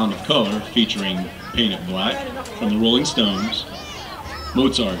 The Sound of Color, featuring Painted Black from the Rolling Stones,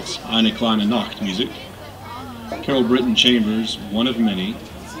 Mozart's Eine kleine Nacht music, Carol Britton Chambers' One of Many,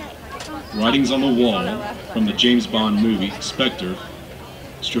 Writings on the Wall from the James Bond movie Spectre,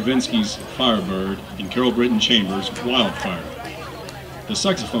 Stravinsky's Firebird, and Carol Britton Chambers' Wildfire. The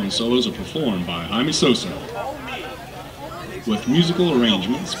saxophone solos are performed by Jaime Sosa, with musical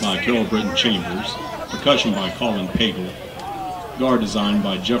arrangements by Carol Britton Chambers, percussion by Colin Pagel, guard design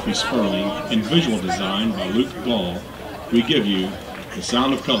by Jeffrey Sperling, and visual design by Luke Gall. We give you The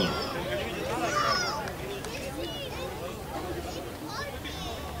Sound of Color.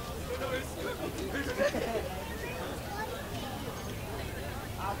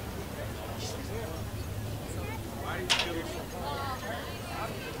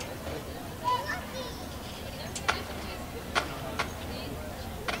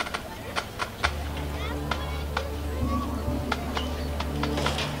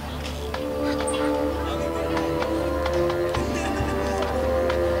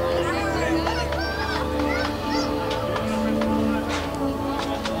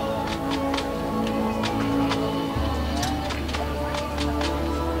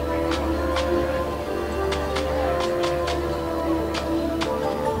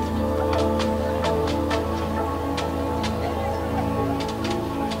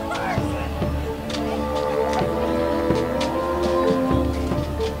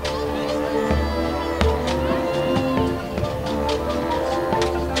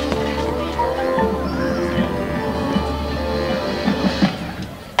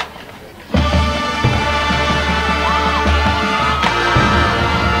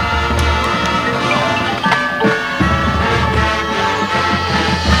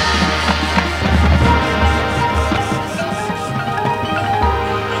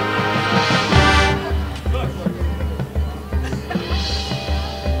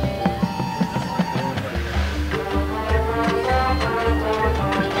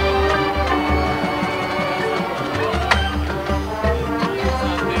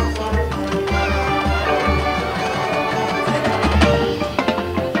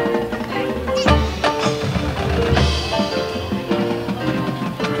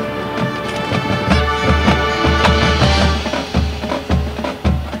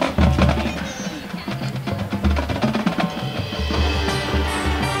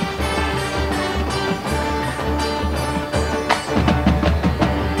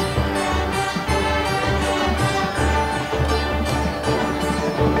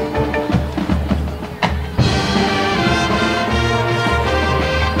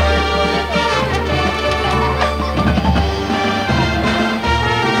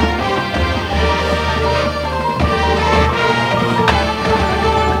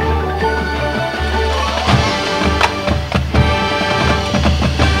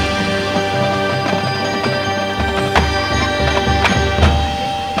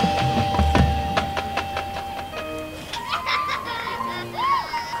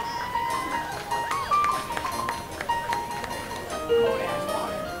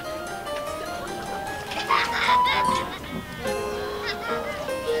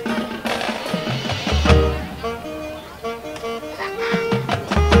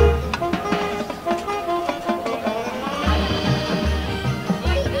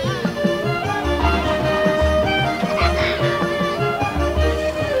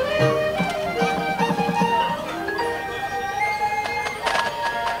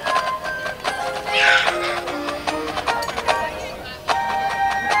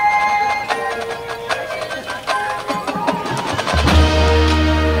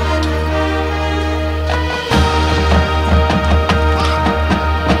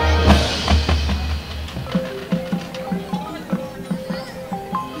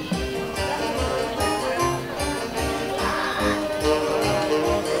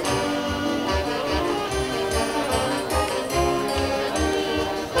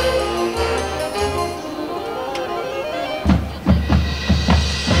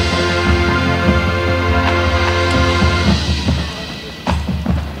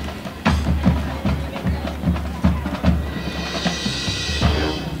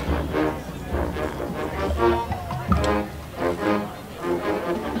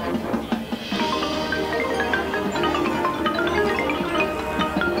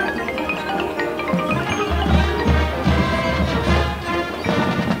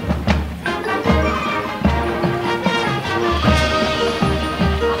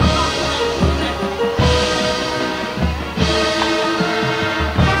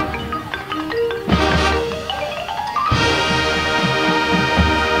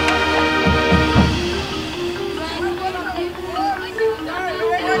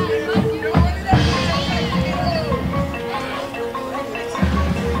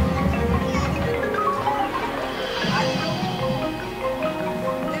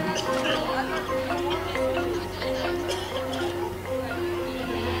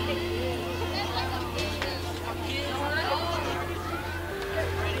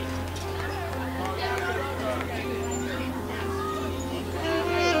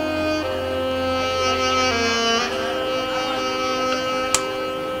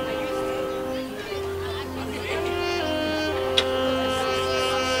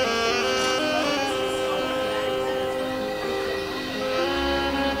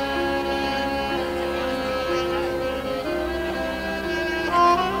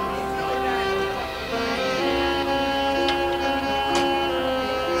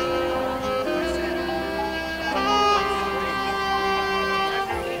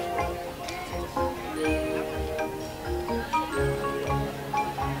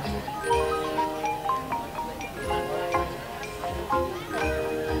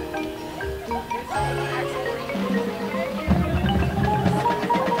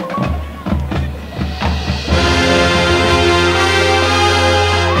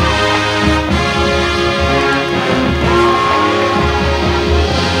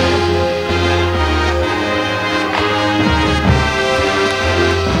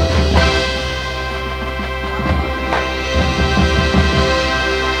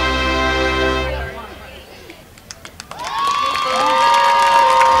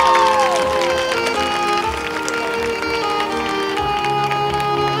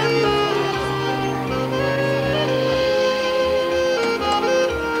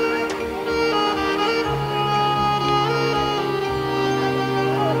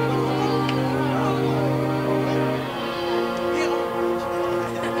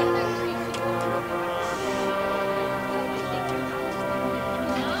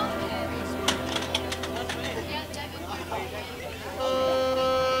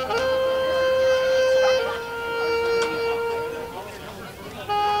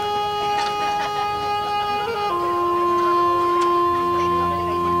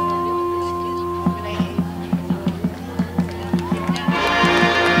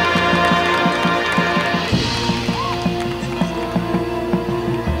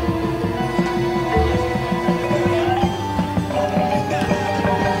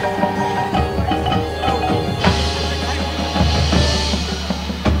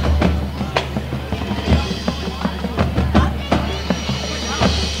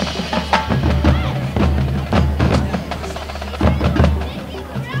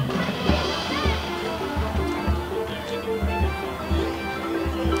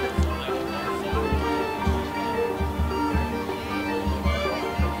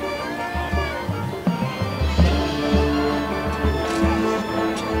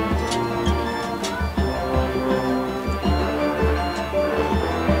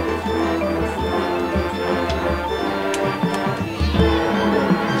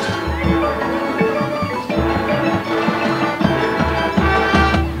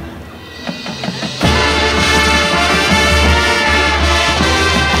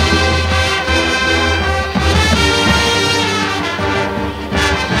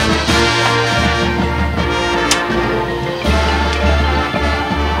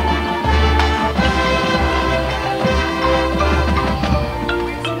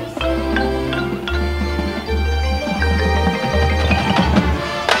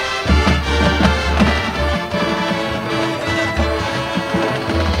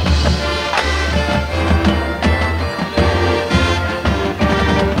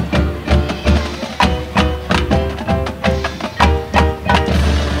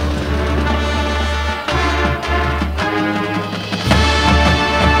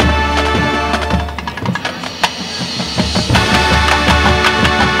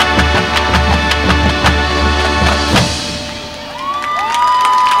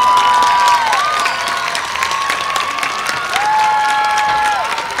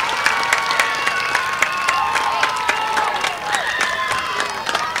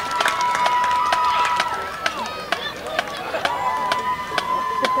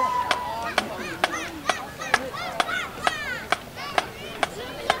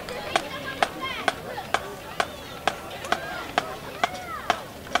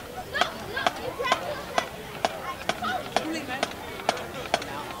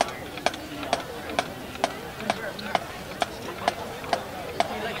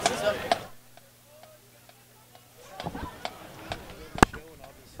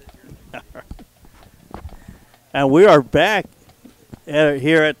 And we are back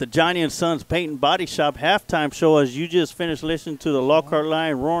here at the Johnny and Sons Paint and Body Shop halftime show as you just finished listening to the Lockhart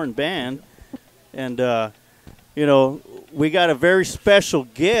Lion Roaring Band. And, you know, we got a very special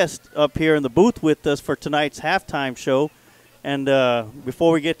guest up here in the booth with us for tonight's halftime show. And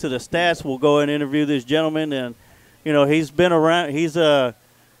before we get to the stats, we'll go and interview this gentleman. And, you know, he's been around.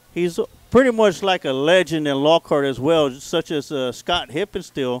 He's pretty much like a legend in Lockhart as well, such as Scott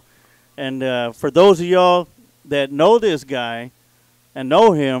Hippensteel. And for those of y'all that know this guy and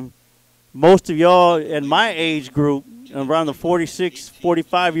know him, most of y'all in my age group, around the 46,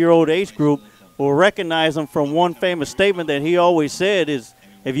 45-year-old age group, will recognize him from one famous statement that he always said is,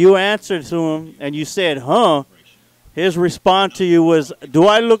 if you answered to him and you said, huh, his response to you was, do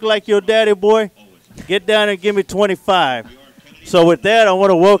I look like your daddy, boy? Get down and give me 25. So with that, I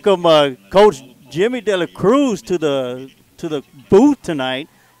want to welcome Coach Jimmy De La Cruz to the booth tonight.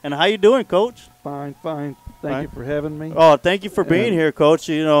 And how you doing, Coach? Fine. Thank you for having me. Oh, thank you for being here, Coach.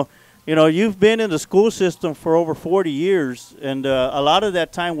 You know, you've been in the school system for over 40 years, and a lot of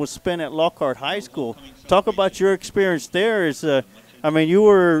that time was spent at Lockhart High School. Talk about your experience there. I mean, you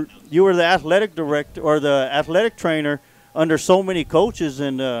were the athletic director or the athletic trainer under so many coaches,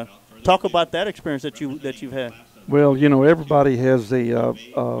 and talk about that experience that you've had. Well, you know, everybody has a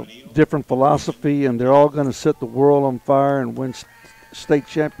different philosophy, and they're all going to set the world on fire and win state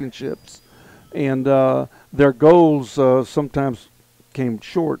championships. And their goals sometimes came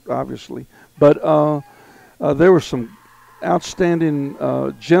short, obviously. But there were some outstanding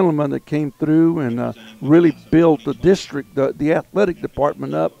gentlemen that came through and really built the district, the athletic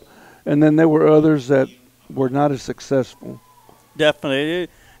department up. And then there were others that were not as successful. Definitely.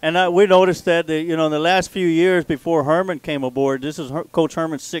 And we noticed that, you know, in the last few years before Herman came aboard, this is Coach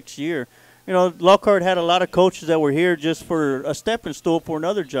Herman's 6th year, you know, Lockhart had a lot of coaches that were here just for a stepping stool for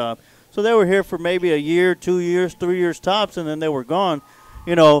another job. So they were here for maybe a year, 2 years, 3 years tops, and then they were gone.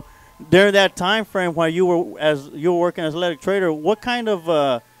 You know, during that time frame while you were working as athletic trainer, what kind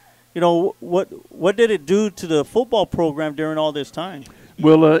of, you know, what did it do to the football program during all this time?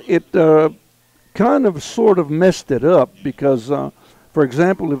 Well, it kind of sort of messed it up because, for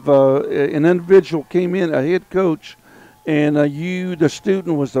example, if an individual came in, a head coach, and the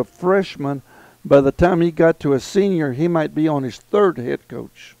student was a freshman, by the time he got to a senior, he might be on his 3rd head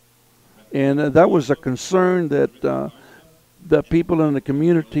coach. And that was a concern that the people in the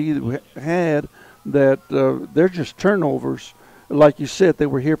community had, that they're just turnovers. Like you said, they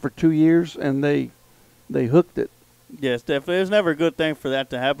were here for 2 years, and they hooked it. Yes, definitely. It's never a good thing for that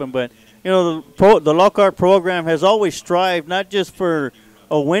to happen. But, you know, the Lockhart program has always strived not just for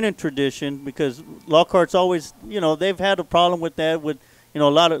a winning tradition, because Lockhart's always, you know, they've had a problem with that, with, you know, a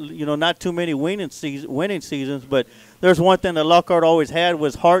lot of, you know, not too many winning seasons. But there's one thing that Lockhart always had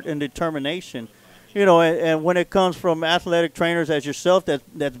was heart and determination. You know, and when it comes from athletic trainers as yourself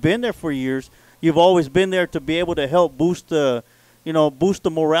that's been there for years, you've always been there to be able to help boost the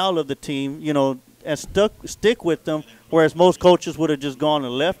morale of the team, you know, and stick with them, whereas most coaches would have just gone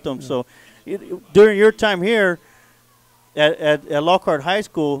and left them. So during your time here at Lockhart High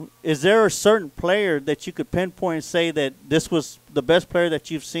School, is there a certain player that you could pinpoint and say that this was the best player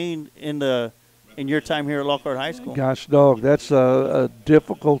that you've seen in your time here at Lockhart High School? Gosh, dog, that's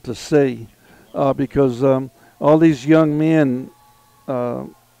difficult to say because all these young men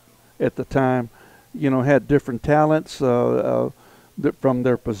at the time, you know, had different talents from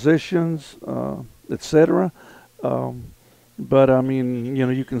their positions, etc. But, I mean, you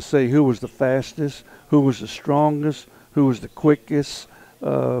know, you can say who was the fastest, who was the strongest, who was the quickest,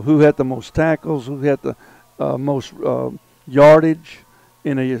 who had the most tackles, who had the most yardage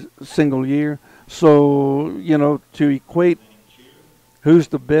in a single year. So, you know, to equate who's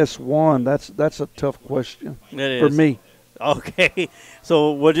the best one, that's a tough question for me. Okay,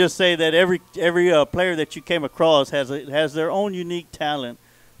 so we'll just say that every player that you came across has their own unique talent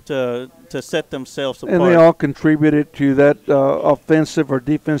to set themselves apart. And they all contributed to that offensive or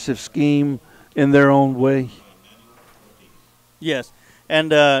defensive scheme in their own way. Yes,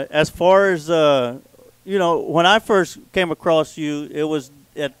 and as far as you know, when I first came across you, it was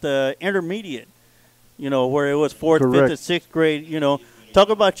at the intermediate, you know, where it was 4th, 5th, and 6th grade. You know, talk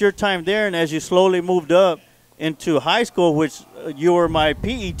about your time there, and as you slowly moved up into high school, which you were my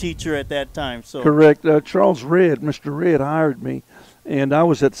PE teacher at that time. So correct. Charles Red, Mr. Red, hired me, and I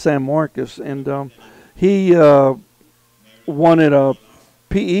was at San Marcos, and he wanted a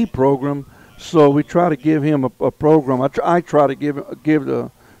PE program. So we try to give him a program. I try to give the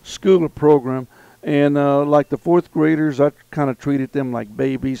school a program, and like the 4th graders, I kind of treated them like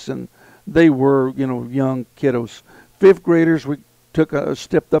babies, and they were, you know, young kiddos. 5th graders, we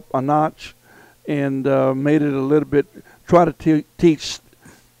stepped up a notch, and made it a little bit, try to teach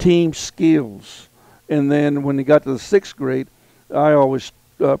team skills. And then when he got to the 6th grade, I always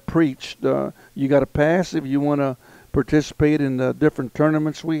preached, you got to pass if you want to participate in the different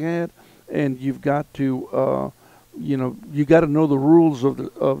tournaments we had, and you've got to, you got to know the rules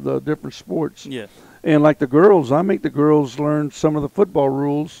of the different sports. Yes. And like the girls, I make the girls learn some of the football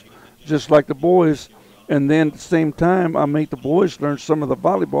rules, just like the boys. And then at the same time, I make the boys learn some of the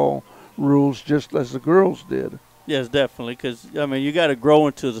volleyball rules, just as the girls did. Yes, definitely. Because I mean, you got to grow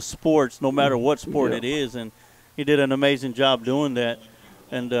into the sports, no matter what sport it is, and he did an amazing job doing that.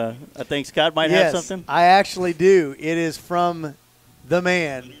 And I think Scott might have something. I actually do. It is from the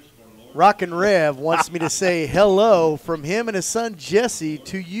man. Rockin' Rev wants me to say hello from him and his son Jesse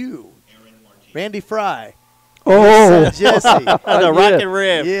to you, Randy Fry. Oh, Jesse. The Rockin'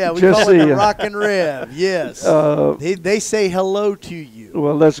 Rev. Yeah, we Jesse, call him the Rockin' Rev. Yes. They say hello to you.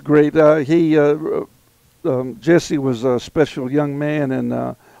 Well, that's great. Jesse was a special young man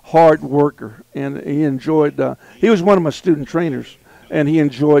and hard worker, and he enjoyed. He was one of my student trainers, and he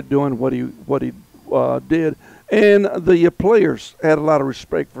enjoyed doing what he did. And the players had a lot of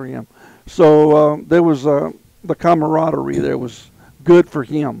respect for him. So there was the camaraderie there was good for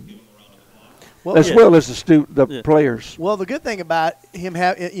him, well as the players. Well, the good thing about him,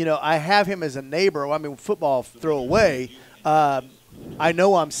 I have him as a neighbor. I mean, football throw away. I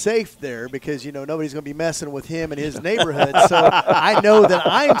know I'm safe there because, nobody's going to be messing with him in his neighborhood. So I know that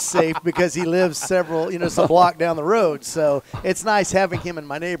I'm safe because he lives some block down the road. So it's nice having him in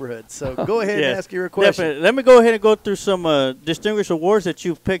my neighborhood. So go ahead and ask your question. Definitely. Let me go ahead and go through some distinguished awards that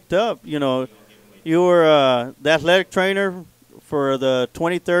you've picked up. You were the athletic trainer for the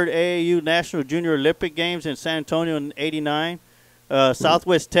 23rd AAU National Junior Olympic Games in San Antonio in '89.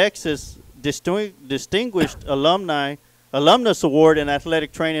 Southwest Texas Distinguished Alumnus Award in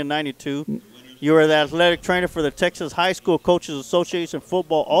Athletic Training in '92. You were the athletic trainer for the Texas High School Coaches Association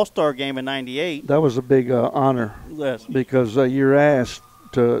Football All-Star Game in '98. That was a big honor. Yes. Because you're asked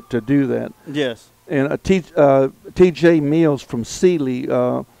to do that. Yes. And T.J. Mills from Sealy,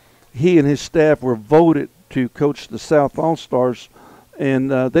 he and his staff were voted to coach the South All-Stars, and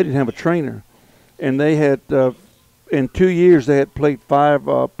they didn't have a trainer. And they had, in 2 years, they had played 5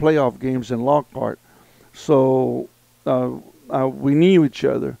 playoff games in Lockhart. So we knew each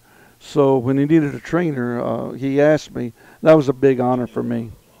other. So when he needed a trainer, he asked me. That was a big honor for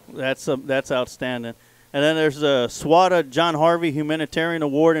me. That's outstanding. And then there's the SWATA John Harvey Humanitarian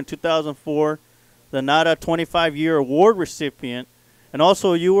Award in 2004, the NADA 25-year award recipient. And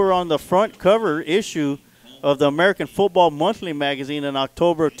also you were on the front cover issue of the American Football Monthly magazine in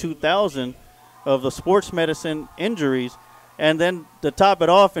October of 2000 of the sports medicine injuries. And then to top it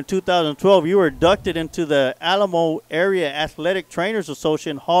off, in 2012, you were inducted into the Alamo Area Athletic Trainers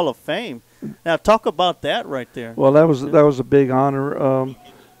Association Hall of Fame. Now, talk about that right there. Well, that was a big honor.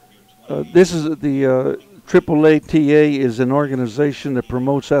 This is the AAATA is an organization that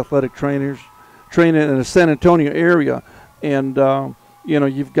promotes athletic training in the San Antonio area, and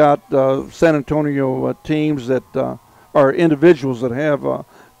you've got San Antonio teams that are individuals that have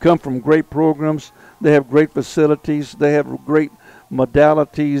come from great programs. They have great facilities. They have great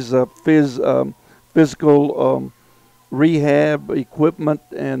modalities, physical rehab equipment,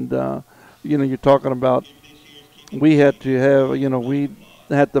 and you're talking about. We had to have, we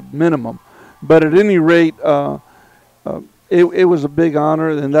had the minimum, but at any rate, it was a big honor,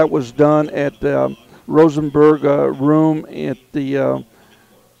 and that was done at Rosenberg Room at the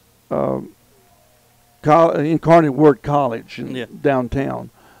Incarnate Word College in downtown.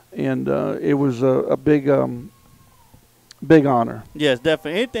 And it was a big honor. Yes,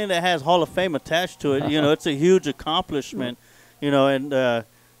 definitely. Anything that has Hall of Fame attached to it, it's a huge accomplishment. And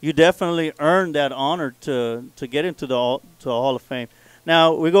you definitely earned that honor to get into the Hall of Fame.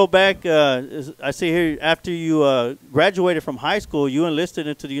 Now we go back. I see here after you graduated from high school, you enlisted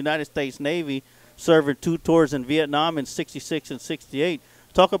into the United States Navy, serving 2 tours in Vietnam in '66 and '68.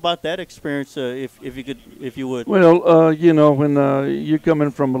 Talk about that experience, if you would. Well, when you're coming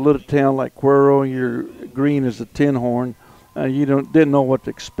from a little town like Cuero, you're green as a tin horn. You didn't know what to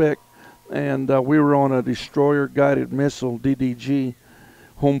expect, and we were on a destroyer-guided missile (DDG),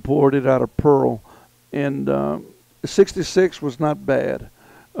 home ported out of Pearl, and '66 was not bad.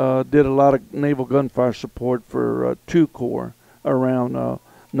 Did a lot of naval gunfire support for 2 Corps around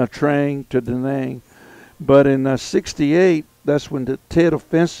Nha Trang to Da Nang, but in '68. That's when the Tet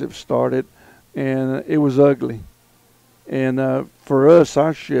Offensive started, and it was ugly. And for us,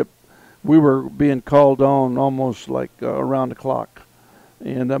 our ship, we were being called on almost like around the clock.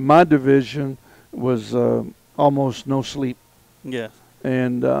 And my division was almost no sleep. Yeah.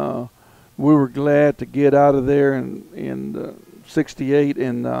 And we were glad to get out of there in '68,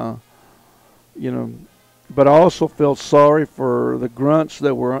 and you know, but I also felt sorry for the grunts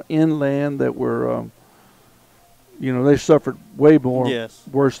that were inland that were, you know, they suffered way more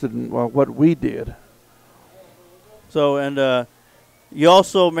worse than what we did. So, and you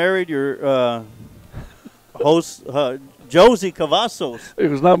also married your host, Josie Cavazos. It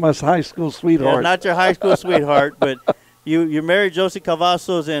was not my high school sweetheart. Yeah, not your high school sweetheart, but you married Josie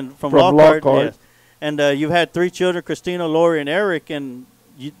Cavazos from Lockhart. Yes. And you've had 3 children, Christina, Lori, and Eric, and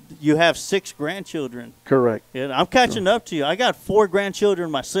you have 6 grandchildren. Correct. Yeah, I'm catching up to you. I got 4 grandchildren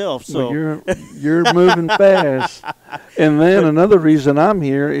myself. So well, you're moving fast. And then another reason I'm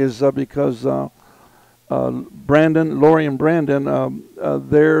here is because Brandon, Lori, and Brandon,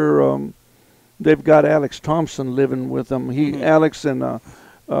 they've got Alex Thompson living with them. Alex and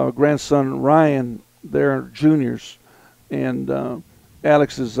grandson Ryan, they're juniors, and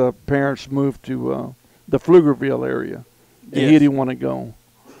Alex's parents moved to the Pflugerville area, and he didn't want to go.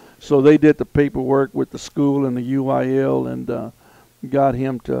 So they did the paperwork with the school and the UIL and got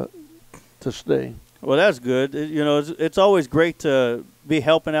him to stay. Well, that's good. You know, it's always great to be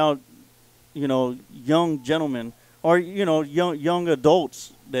helping out, you know, young gentlemen or, you know, young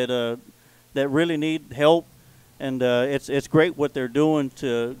adults that really need help. And it's great what they're doing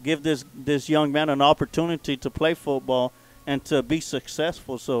to give this young man an opportunity to play football and to be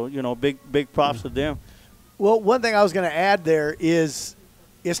successful. So, you know, big props to them. Well, one thing I was going to add there is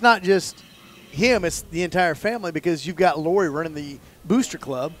it's not just him, it's the entire family, because you've got Lori running the booster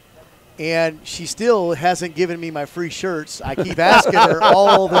club, and she still hasn't given me my free shirts. I keep asking her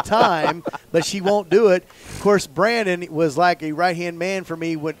all the time, but she won't do it. Of course, Brandon was like a right-hand man for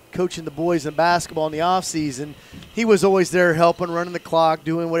me when coaching the boys in basketball in the off-season. He was always there helping, running the clock,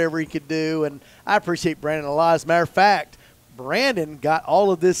 doing whatever he could do, and I appreciate Brandon a lot. As a matter of fact, Brandon got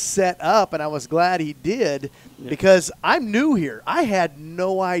all of this set up, and I was glad he did because I'm new here. I had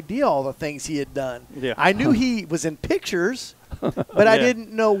no idea all the things he had done. Yeah. I knew he was in pictures, but I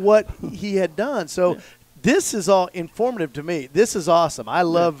didn't know what he had done. So this is all informative to me. This is awesome. I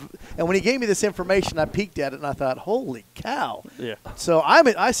love and when he gave me this information, I peeked at it, and I thought, holy cow. Yeah. So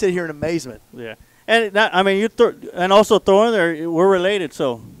I sit here in amazement. Yeah. And, I mean, and also throw in there, we're related,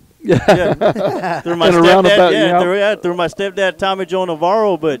 so. Yeah, through my stepdad. Through my stepdad Tommy Joe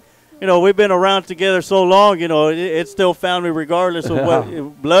Navarro. But you know, we've been around together so long. You know, it's still family regardless of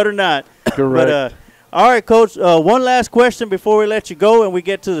what blood or not. Correct. But all right, Coach. One last question before we let you go, and we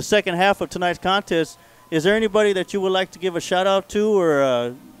get to the second half of tonight's contest. Is there anybody that you would like to give a shout out to,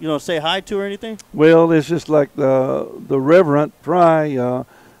 or you know, say hi to, or anything? Well, it's just like the Reverend Fry.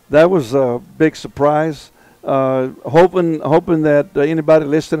 That was a big surprise. Hoping that anybody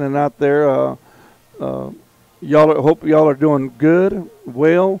listening out there, hope y'all are doing good,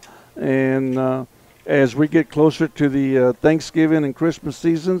 well, and as we get closer to the Thanksgiving and Christmas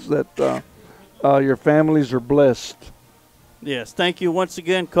seasons, that your families are blessed. Yes, thank you once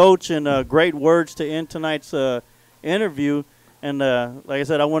again, Coach, and great words to end tonight's interview. And like I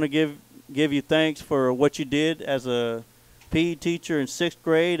said, I want to give you thanks for what you did as a PE teacher in 6th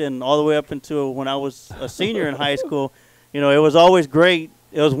grade and all the way up until when I was a senior in high school. You know, it was always great.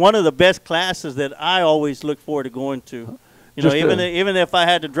 It was one of the best classes that I always look forward to going to. You know, even if I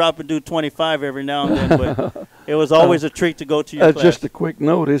had to drop and do 25 every now and then, but it was always a treat to go to your class. Just a quick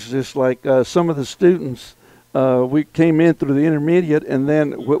note, it's just like some of the students, we came in through the intermediate, and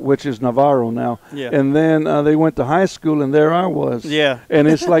then which is Navarro now, and then they went to high school, and there I was. Yeah. And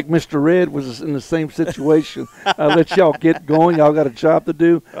it's like Mr. Red was in the same situation. I'll let y'all get going. Y'all got a job to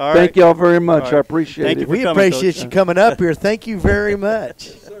do. All Thank y'all very much. Right. I appreciate it. We appreciate you coming up here. Thank you very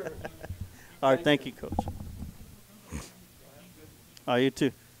much. All right, thank you, Coach. Oh, you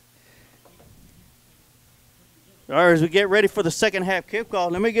too. All right, as we get ready for the second half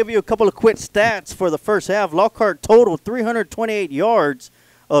kickoff, let me give you a couple of quick stats for the first half. Lockhart totaled 328 yards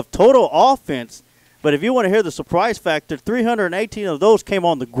of total offense. But if you want to hear the surprise factor, 318 of those came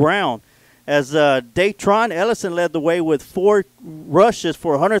on the ground. As Datron Ellison led the way with 4 rushes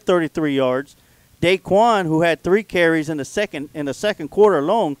for 133 yards. Daquan, who had 3 carries in the second quarter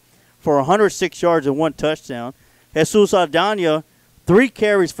alone for 106 yards and 1 touchdown. Jesus Aldana, 3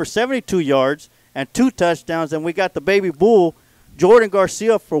 carries for 72 yards and 2 touchdowns. And we got the baby bull, Jordan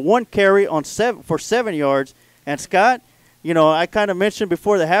Garcia, for 1 carry for 7 yards. And Scott, you know, I kind of mentioned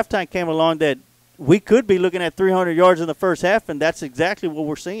before the halftime came along that we could be looking at 300 yards in the first half, and that's exactly what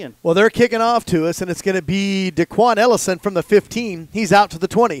we're seeing. Well, they're kicking off to us, and it's going to be Daquan Ellison from the 15. He's out to the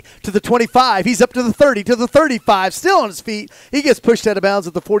 20, to the 25. He's up to the 30, to the 35, still on his feet. He gets pushed out of bounds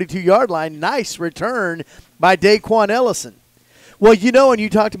at the 42-yard line. Nice return by Daquan Ellison. Well, you know, and you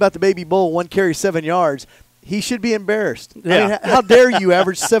talked about the Baby Bull, 1 carry, 7 yards. He should be embarrassed. Yeah. I mean, how dare you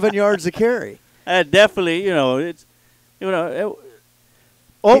average 7 yards a carry? Definitely,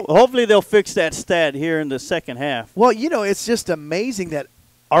 hopefully they'll fix that stat here in the second half. Well, it's just amazing that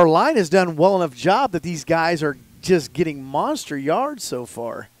our line has done well enough job that these guys are just getting monster yards so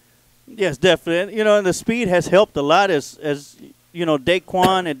far. Yes, definitely. And the speed has helped a lot as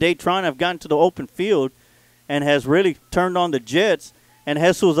Daquan and Datron have gotten to the open field and has really turned on the jets. And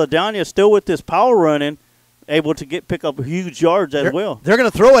Jesus Adania still with this power running, able to pick up huge yards as well. They're going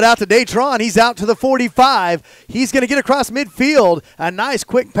to throw it out to Datron. He's out to the 45. He's going to get across midfield. A nice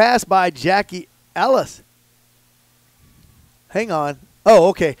quick pass by Jackie Ellis. Hang on. Oh,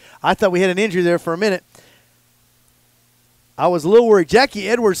 okay. I thought we had an injury there for a minute. I was a little worried. Jackie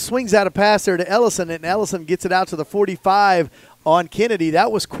Edwards swings out a pass there to Ellison, and Ellison gets it out to the 45 on Kennedy.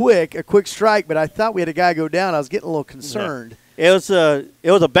 That was quick, a quick strike, but I thought we had a guy go down. I was getting a little concerned. Yeah.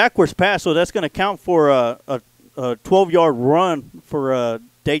 It was a backwards pass, so that's going to count for a 12-yard run for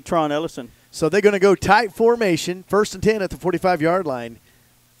Datron Ellison. So they're going to go tight formation, 1st and 10 at the 45-yard line.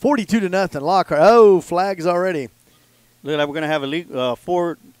 42-0, Lockhart. Oh, flags already. Look like we're going to have a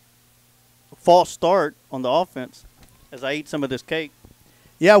false start on the offense as I eat some of this cake.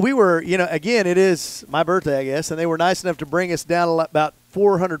 Yeah, we were, again, it is my birthday, I guess, and they were nice enough to bring us down about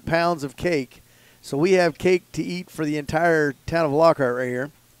 400 pounds of cake. So we have cake to eat for the entire town of Lockhart right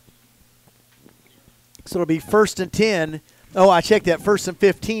here. So it'll be 1st and 10. Oh, I checked that, 1st and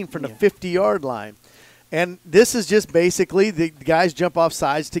 15 from the 50-yard line. And this is just basically the guys jump off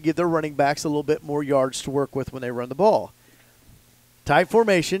sides to give their running backs a little bit more yards to work with when they run the ball. Tight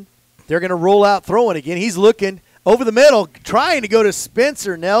formation. They're going to roll out throwing again. He's looking over the middle, trying to go to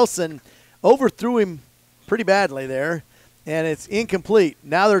Spencer Nelson. Overthrew him pretty badly there, and it's incomplete.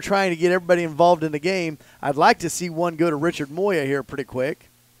 Now they're trying to get everybody involved in the game. I'd like to see one go to Richard Moya here pretty quick.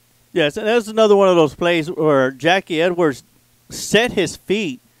 Yes, and that's another one of those plays where Jackie Edwards set his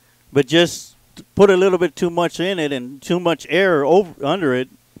feet, but just put a little bit too much in it and too much air under it,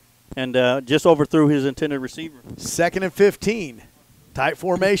 and just overthrew his intended receiver. 2nd and 15. Tight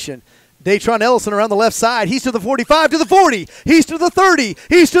formation. Datron Ellison around the left side. He's to the 45, to the 40. He's to the 30.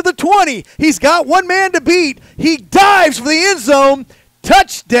 He's to the 20. He's got one man to beat. He dives for the end zone.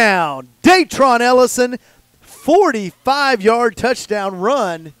 Touchdown. Datron Ellison, 45-yard touchdown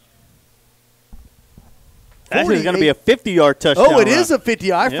run. Actually, it's going to be a 50-yard touchdown run. Oh, it is a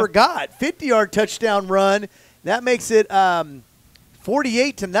 50. I forgot. 50-yard touchdown run. That makes it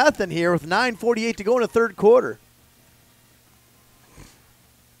 48-0 here with 9:48 to go in the third quarter.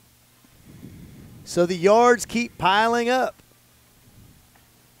 So the yards keep piling up.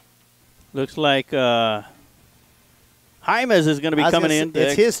 Looks like Jaimes is going to be coming in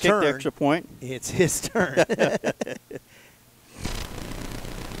to his kick turn. the extra point. It's his turn.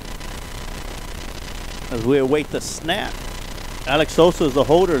 As we await the snap. Alex Sosa is the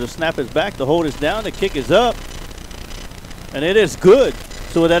holder. The snap is back. The hold is down. The kick is up. And it is good.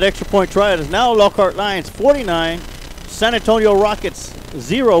 So with that extra point try, it is now Lockhart Lions 49, San Antonio Rockets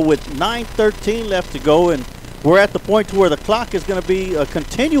 0 with 9:13 left to go. And we're at the point where the clock is going to be a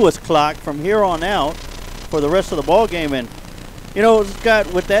continuous clock from here on out for the rest of the ball game. And,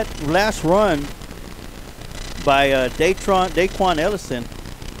 Scott, with that last run by Daquan Ellison,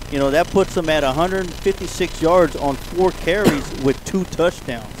 that puts them at 156 yards on 4 carries with 2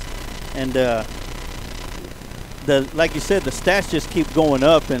 touchdowns. And like you said, the stats just keep going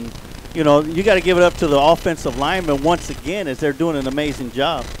up. And, you got to give it up to the offensive linemen once again as they're doing an amazing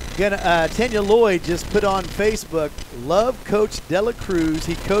job. Again, Tanya Lloyd just put on Facebook, love Coach Dela Cruz.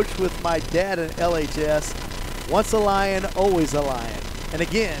 He coached with my dad in LHS. Once a Lion, always a Lion. And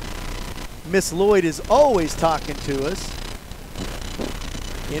again, Miss Lloyd is always talking to us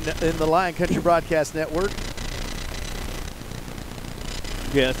in the Lion Country Broadcast Network.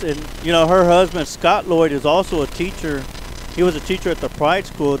 Yes, and her husband Scott Lloyd is also a teacher. He was a teacher at the Pride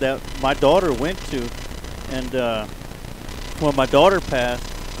School that my daughter went to, and when my daughter passed,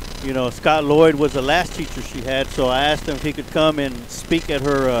 Scott Lloyd was the last teacher she had. So I asked him if he could come and speak at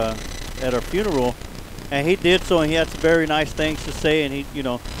her funeral, and he did so. And he had some very nice things to say, and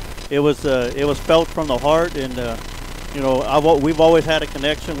it was felt from the heart. And we've always had a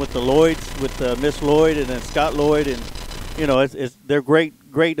connection with the Lloyds, with Miss Lloyd and then Scott Lloyd, and they're great.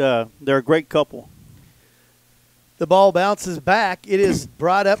 They're a great couple. The ball bounces back. It is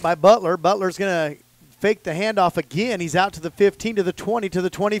brought up by Butler. Butler's going to fake the handoff again. He's out to the 15, to the 20, to the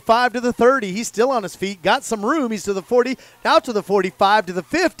 25, to the 30. He's still on his feet. Got some room. He's to the 40, out to the 45, to the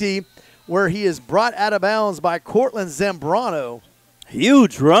 50, where he is brought out of bounds by Cortland Zambrano.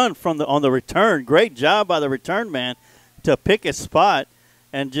 Huge run on the return. Great job by the return man. to pick his spot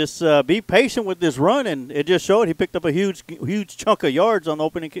and just be patient with this run, and it just showed he picked up a huge chunk of yards on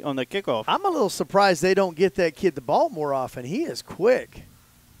the on the kickoff. I'm a little surprised they don't get that kid the ball more often. He is quick.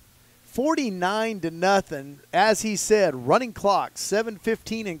 49-0, as he said, running clock,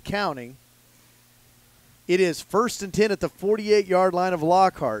 7:15 and counting. It is 1st and 10 at the 48-yard line of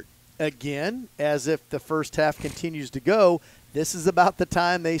Lockhart. Again, as if the first half continues to go, this is about the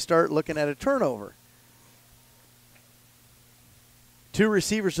time they start looking at a turnover. 2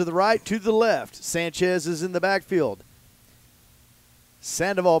 receivers to the right, 2 to the left. Sanchez is in the backfield.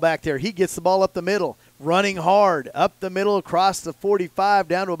 Sandoval back there. He gets the ball up the middle, running hard, up the middle, across the 45,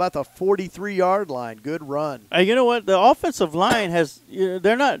 down to about the 43-yard line. Good run. You know what? The offensive line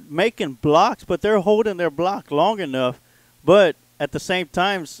they're not making blocks, but they're holding their block long enough. But at the same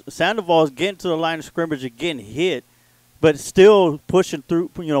time, Sandoval is getting to the line of scrimmage and getting hit, but still pushing through,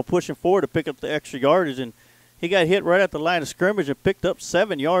 pushing forward to pick up the extra yardage. And he got hit right at the line of scrimmage and picked up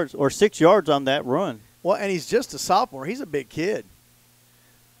 7 yards or 6 yards on that run. Well, and he's just a sophomore. He's a big kid.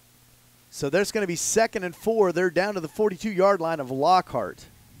 So there's going to be 2nd and 4. They're down to the 42-yard line of Lockhart.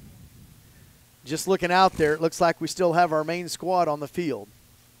 Just looking out there, it looks like we still have our main squad on the field.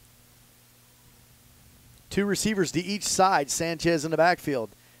 2 receivers to each side. Sanchez in the backfield.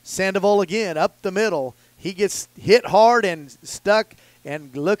 Sandoval again up the middle. He gets hit hard and stuck,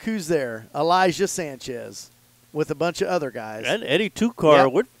 and look who's there. Elijah Sanchez with a bunch of other guys. And Eddie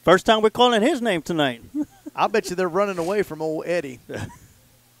Tukar. Yep. First time we're calling his name tonight. I'll bet you they're running away from old Eddie.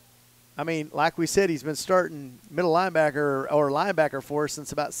 I mean, like we said, he's been starting middle linebacker or linebacker for us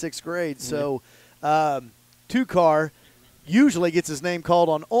since about 6th grade. So Tukar usually gets his name called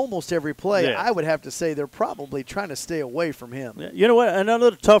on almost every play. Yeah. I would have to say they're probably trying to stay away from him. You know what?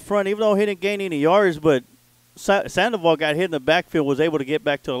 Another tough run, even though he didn't gain any yards, but Sandoval got hit in the backfield, was able to get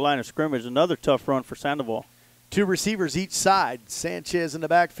back to the line of scrimmage. Another tough run for Sandoval. 2 receivers each side. Sanchez in the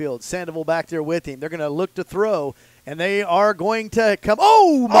backfield. Sandoval back there with him. They're going to look to throw, and they are going to come.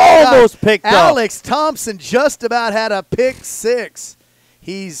 Oh, my Almost God. picked up. Alex Thompson just about had a pick 6.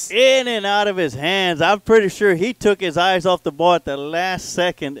 He's in and out of his hands. I'm pretty sure he took his eyes off the ball at the last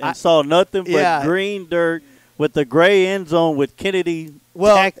second and saw nothing but green dirt with the gray end zone with Kennedy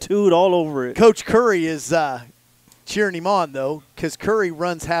tattooed all over it. Coach Curry is cheering him on, though, because Curry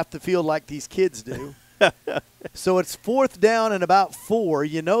runs half the field like these kids do. So it's 4th down and about 4.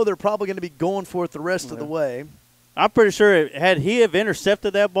 You know they're probably going to be going for it the rest of the way. I'm pretty sure had he have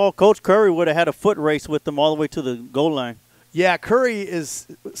intercepted that ball, Coach Curry would have had a foot race with them all the way to the goal line. Yeah, Curry is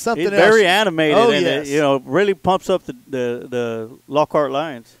something He's else. very animated, and yes. really pumps up the Lockhart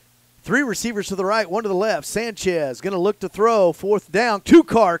Lions. 3 receivers to the right, 1 to the left. Sanchez going to look to throw. 4th down.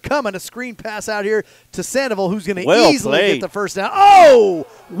 Tukar coming. A screen pass out here to Sandoval, who's going to easily get the first down. Oh,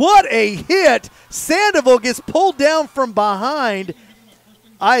 what a hit. Sandoval gets pulled down from behind.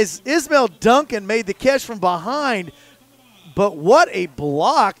 Ismail Duncan made the catch from behind, but what a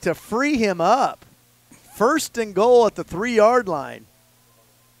block to free him up. 1st and goal at the 3-yard line.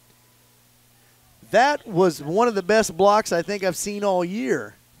 That was one of the best blocks I think I've seen all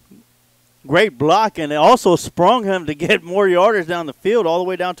year. Great block, and it also sprung him to get more yardage down the field all the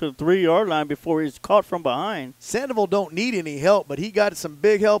way down to the 3-yard line before he's caught from behind. Sandoval don't need any help, but he got some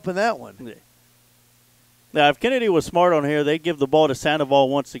big help in that one. Yeah. Now, if Kennedy was smart on here, they'd give the ball to Sandoval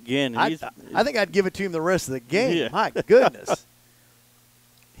once again. I think I'd give it to him the rest of the game. Yeah. My goodness.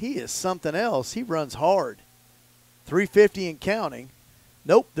 He is something else. He runs hard. 350 and counting.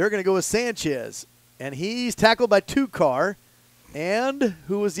 Nope, they're going to go with Sanchez. And he's tackled by Tukar. And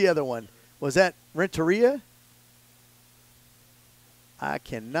who was the other one? Was that Renteria? I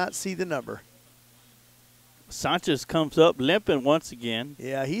cannot see the number. Sanchez comes up limping once again.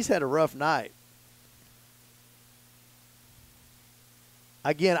 Yeah, he's had a rough night.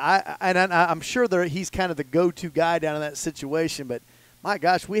 Again, I'm sure he's kind of the go-to guy down in that situation, but my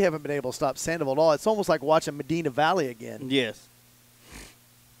gosh, we haven't been able to stop Sandoval at all. It's almost like watching Medina Valley again. Yes.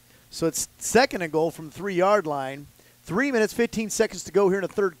 So it's 2nd and goal from the 3-yard line. 3 minutes, 15 seconds to go here in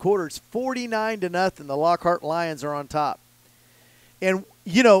the 3rd quarter. It's 49-0. The Lockhart Lions are on top. And,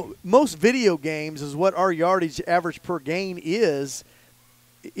 you know, most video games is what our yardage average per gain is.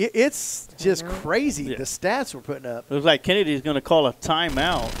 It's just crazy, the stats we're putting up. Looks like Kennedy's going to call a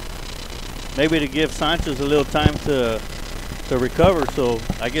timeout, maybe to give Sanchez a little time to recover. So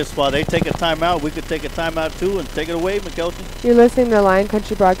I guess while they take a timeout, we could take a timeout too and take it away, McKelton. You're listening to Lion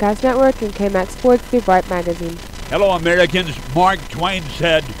Country Broadcast Network and KMAX Sports through Vype Magazine. Hello, Americans. Mark Twain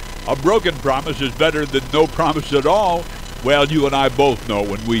said, a broken promise is better than no promise at all. Well, you and I both know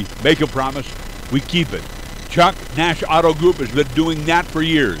when we make a promise, we keep it. Chuck Nash Auto Group has been doing that for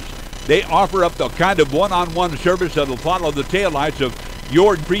years. They offer up the kind of one-on-one service that'll follow the taillights of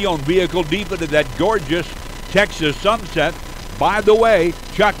your pre-owned vehicle deep into that gorgeous Texas sunset. By the way,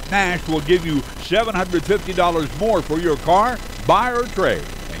 Chuck Nash will give you $750 more for your car, buy or trade.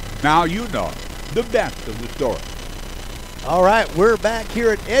 Now you know the best of the story. All right, we're back here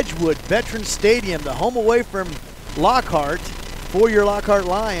at Edgewood Veterans Stadium, the home away from Lockhart for your Lockhart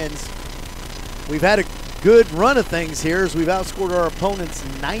Lions. We've had a good run of things here as we've outscored our opponents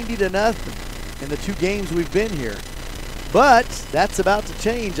 90-0 in the 2 games we've been here. But that's about to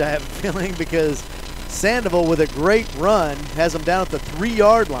change, I have a feeling, because Sandoval with a great run has them down at the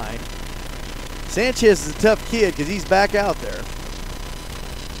 3-yard line. Sanchez is a tough kid because he's back out there.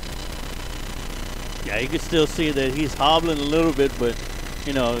 Yeah, you can still see that he's hobbling a little bit, but,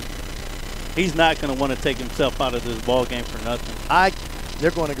 you know, he's not going to want to take himself out of this ball game for nothing.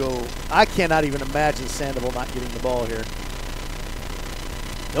 They're going to go. I cannot even imagine Sandoval not getting the ball here.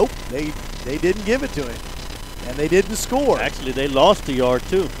 Nope, they didn't give it to him, and they didn't score. Actually, they lost a yard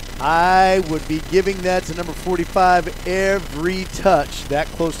too. I would be giving that to number 45 every touch that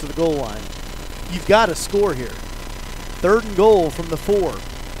close to the goal line. You've got to score here. 3rd and goal from the 4.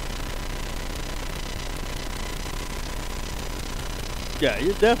 Yeah,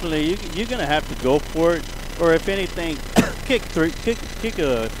 you're gonna have to go for it, or if anything, kick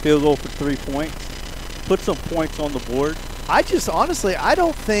a field goal for 3 points, put some points on the board. Honestly, I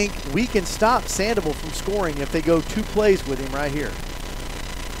don't think we can stop Sandoval from scoring if they go 2 plays with him right here.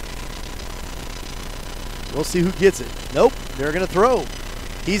 We'll see who gets it. Nope, they're gonna throw.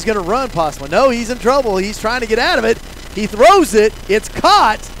 He's gonna run possibly. No, he's in trouble. He's trying to get out of it. He throws it. It's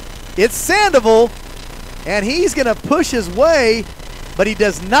caught. It's Sandoval, and he's gonna push his way, but he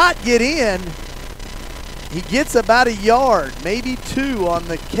does not get in. He gets about a yard, maybe 2 on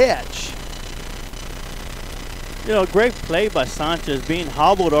the catch. You know, great play by Sanchez, being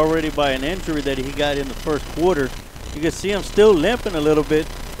hobbled already by an injury that he got in the 1st quarter. You can see him still limping a little bit,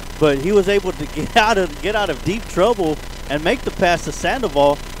 but he was able to get out of deep trouble and make the pass to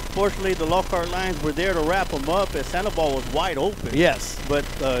Sandoval. Fortunately, the Lockhart Lions were there to wrap him up as Sandoval was wide open. Yes. But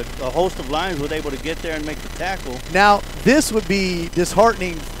a host of Lions were able to get there and make the tackle. Now, this would be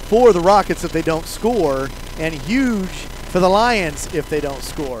disheartening for the Rockets if they don't score, and huge for the Lions if they don't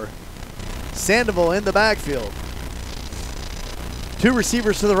score. Sandoval in the backfield. 2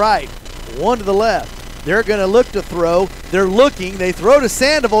 receivers to the right, 1 to the left. They're going to look to throw. They're looking. They throw to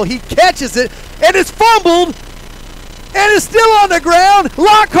Sandoval. He catches it, and it's fumbled, and it's still on the ground.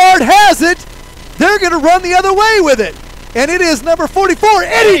 Lockhart has it. They're going to run the other way with it. And it is number 44,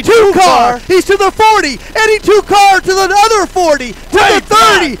 Eddie Two-Car. He's to the 40. Eddie Two-Car to the other 40, to the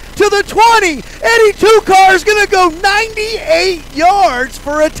 30, to the 20. Eddie Two-Car is going to go 98 yards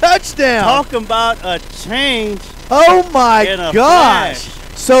for a touchdown. Talking about a change. Oh, my gosh.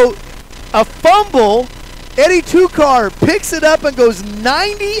 Flash. So a fumble, Eddie Two-Car picks it up and goes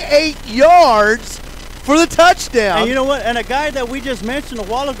 98 yards for the touchdown. And you know what? And a guy that we just mentioned a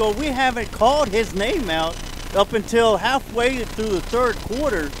while ago, we haven't called his name out up until halfway through the 3rd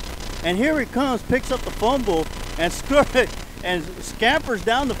quarter. And here he comes, picks up the fumble and and scampers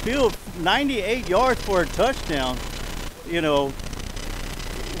down the field 98 yards for a touchdown. You know,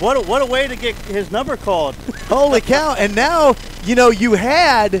 what a way to get his number called. Holy cow. And now, you know, you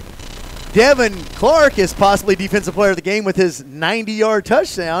had Devin Clark as possibly defensive player of the game with his 90-yard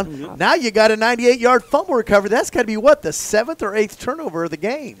touchdown. Mm-hmm. Now you got a 98-yard fumble recovery. That's got to be, what, the 7th or 8th turnover of the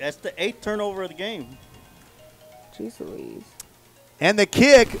game? That's the 8th turnover of the game. Jeez Louise. And the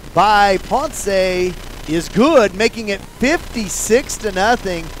kick by Ponce is good, making it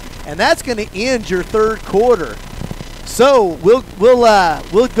 56-0, and that's going to end your 3rd quarter. So we'll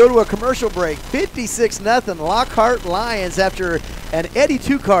go to a commercial break. 56-0 Lockhart Lions after an Eddie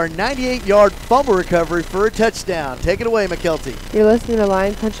Two-Car 98-yard fumble recovery for a touchdown. Take it away, McKelty. You're listening to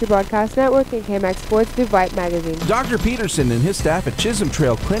Lion Country Broadcast Network and KMX Sports through Vype magazine. Dr. Peterson and his staff at Chisholm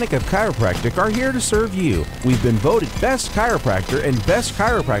Trail Clinic of Chiropractic are here to serve you. We've been voted Best Chiropractor and Best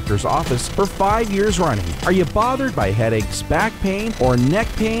Chiropractor's Office for 5 years running. Are you bothered by headaches, back pain, or neck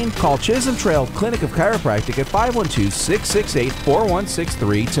pain? Call Chisholm Trail Clinic of Chiropractic at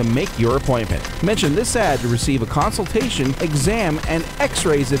 512-668-4163 to make your appointment. Mention this ad to receive a consultation, exam, and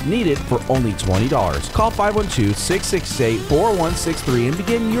x-rays if needed for only $20. Call 512-668-4163 and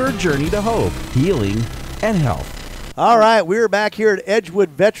begin your journey to hope, healing, and health. All right, we're back here at Edgewood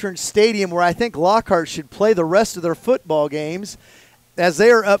Veterans Stadium where I think Lockhart should play the rest of their football games as they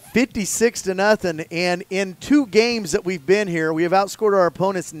are up 56-0. And in 2 games that we've been here, we have outscored our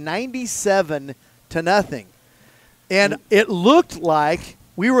opponents 97-0. And it looked like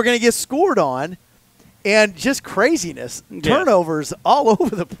we were going to get scored on. and just craziness, turnovers all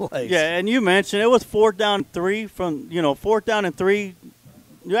over the place. Yeah, and you mentioned it was 4th down and 3 from, 4th down and 3.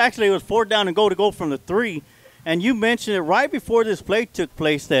 Actually, it was 4th down and go from the 3. And you mentioned it right before this play took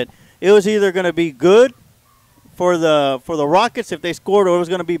place that it was either going to be good for the Rockets if they scored, or it was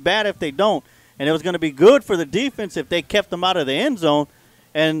going to be bad if they don't. And it was going to be good for the defense if they kept them out of the end zone.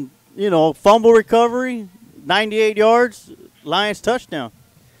 And, fumble recovery, 98 yards, Lions touchdown.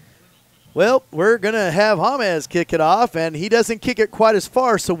 Well, we're going to have James kick it off, and he doesn't kick it quite as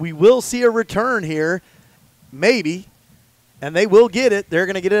far, so we will see a return here, maybe, and they will get it. They're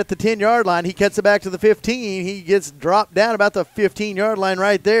going to get it at the 10-yard line. He gets it back to the 15. He gets dropped down about the 15-yard line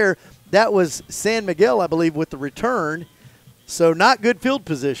right there. That was San Miguel, I believe, with the return, so not good field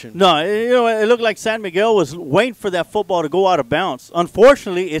position. No, it looked like San Miguel was waiting for that football to go out of bounds.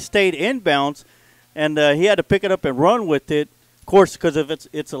 Unfortunately, it stayed in bounds, and he had to pick it up and run with it. Of course, because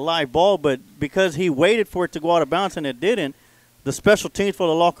it's a live ball, but because he waited for it to go out of bounds and it didn't, the special teams for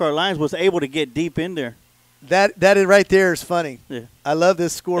the Lockhart Lions was able to get deep in there. That right there is funny. Yeah. I love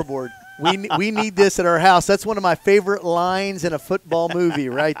this scoreboard. We need this at our house. That's one of my favorite lines in a football movie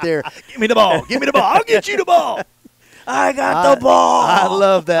right there. Give me the ball. Give me the ball. I'll get you the ball. I got the ball. I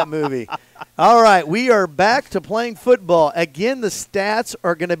love that movie. All right, we are back to playing football. Again, the stats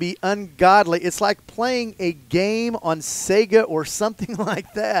are going to be ungodly. It's like playing a game on Sega or something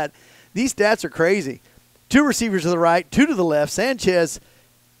like that. These stats are crazy. 2 receivers to the right, 2 to the left. Sanchez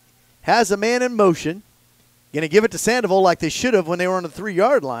has a man in motion. Going to give it to Sandoval like they should have when they were on the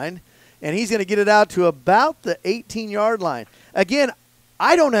 3-yard line. And he's going to get it out to about the 18-yard line. Again,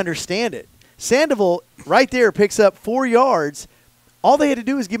 I don't understand it. Sandoval right there picks up 4 yards. All they had to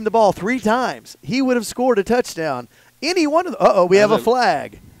do was give him the ball 3 times. He would have scored a touchdown. Any one of the – we have a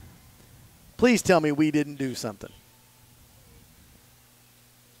flag. Please tell me we didn't do something.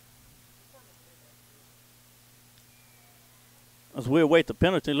 As we await the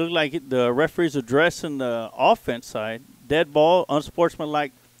penalty, it looked like the referee's addressing the offense side. Dead ball,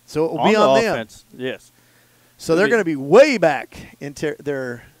 unsportsmanlike. So it will be on them. Offense. Yes. So they're going to be way back into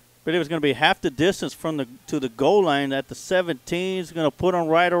their – but it was going to be half the distance to the goal line at the 17. He's going to put them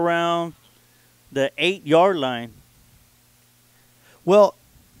right around the 8-yard line. Well,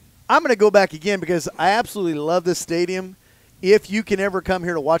 I'm going to go back again because I absolutely love this stadium. If you can ever come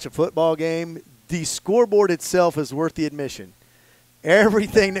here to watch a football game, the scoreboard itself is worth the admission.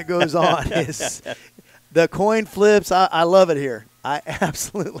 Everything that goes on is the coin flips. I love it here. I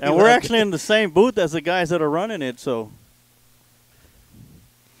absolutely and love we're actually in the same booth as the guys that are running it, so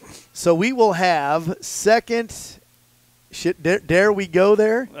we will have second. Dare we go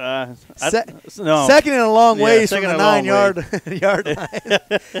there? No. Second and a long ways from the 9-yard yard line.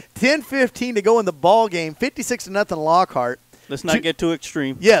 10:15 to go in the ball game. 56-0 Lockhart. Let's not get too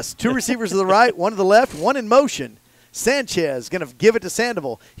extreme. Yes, 2 receivers to the right, 1 to the left, 1 in motion. Sanchez going to give it to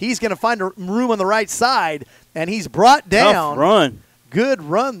Sandoval. He's going to find a room on the right side, and he's brought down. Tough run. Good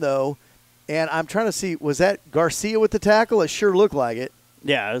run, though. And I'm trying to see, was that Garcia with the tackle? It sure looked like it.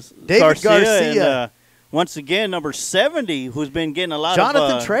 Yeah, David Garcia. And, once again, number 70, who's been getting a lot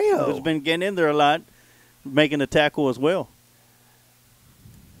Jonathan Trejo. Who's been getting in there a lot, making the tackle as well.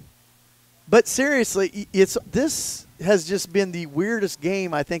 But seriously, this has just been the weirdest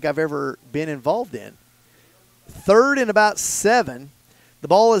game I think I've ever been involved in. 3rd and about 7. The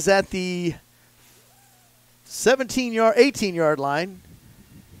ball is at the 18-yard line.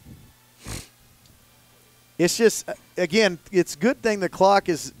 It's just, again, it's a good thing the clock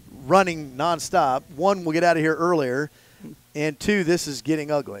is running nonstop. 1, we'll get out of here earlier. And 2, this is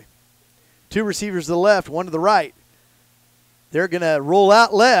getting ugly. 2 receivers to the left, 1 to the right. They're going to roll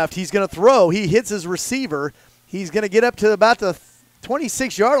out left. He's going to throw. He hits his receiver. He's going to get up to about the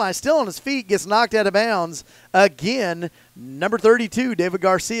 26-yard line, still on his feet, gets knocked out of bounds. Again, number 32, David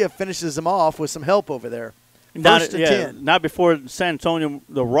Garcia, finishes him off with some help over there. First and 10. Not before San Antonio,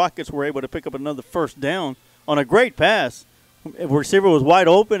 the Rockets were able to pick up another first down on a great pass. The receiver was wide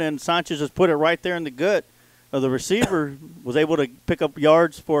open, and Sanchez just put it right there in the gut of the receiver, was able to pick up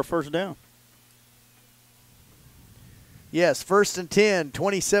yards for a first down. Yes, 1st and 10,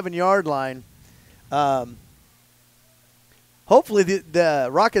 27-yard line. Hopefully the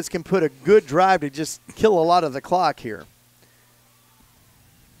Rockets can put a good drive to just kill a lot of the clock here.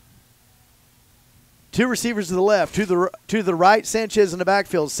 2 receivers to the left, to the right, Sanchez in the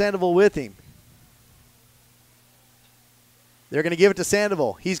backfield, Sandoval with him. They're going to give it to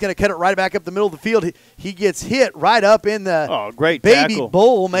Sandoval. He's going to cut it right back up the middle of the field. He gets hit right up in the great baby tackle.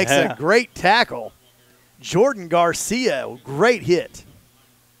 bowl, makes a great tackle. Jordan Garcia, great hit.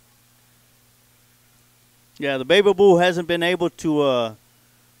 Yeah, the Baby Bull hasn't been able to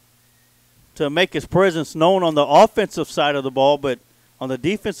to make his presence known on the offensive side of the ball, but on the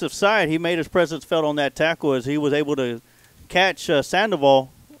defensive side, he made his presence felt on that tackle as he was able to catch Sandoval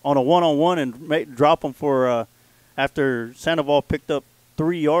on a one-on-one and drop him for after Sandoval picked up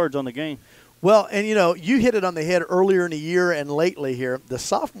 3 yards on the game. Well, and, you know, you hit it on the head earlier in the year and lately here. The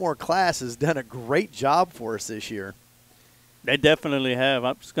sophomore class has done a great job for us this year. They definitely have.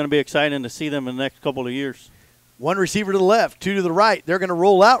 It's going to be exciting to see them in the next couple of years. One receiver to the left, two to the right. They're going to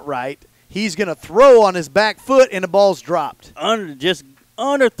roll out right. He's going to throw on his back foot, and the ball's dropped. Just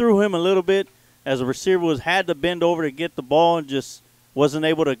underthrew him a little bit as the receiver had to bend over to get the ball and just wasn't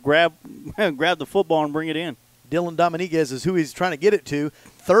able to grab the football and bring it in. Dylan Dominguez is who he's trying to get it to.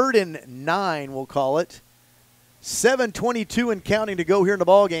 3rd and 9, we'll call it. 7:22 and counting to go here in the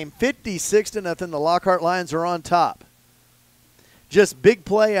ball game. 56-0. The Lockhart Lions are on top. Just big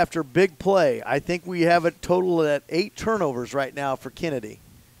play after big play. I think we have a total at 8 turnovers right now for Kennedy.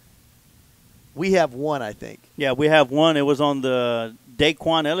 We have 1, I think. Yeah, we have 1. It was on the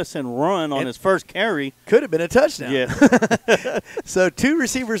Daquan Ellison run on his first carry. Could have been a touchdown. Yeah. So 2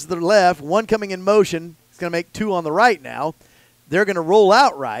 receivers to the left, 1 coming in motion. It's going to make 2 on the right now. They're going to roll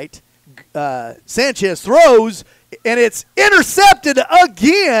out right. Sanchez throws, and it's intercepted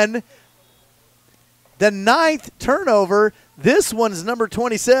again. The 9th turnover. This one's number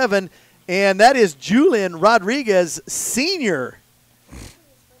 27, and that is Julian Rodriguez, senior.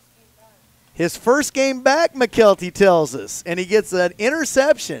 His first game back, McKelty tells us, and he gets an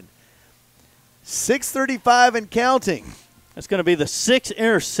interception. 6:35 and counting. That's going to be the 6th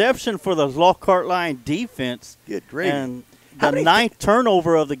interception for the Lockhart Lion defense. Good gravy. And the 9th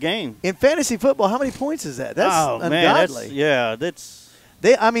turnover of the game. In fantasy football, how many points is that? That's ungodly.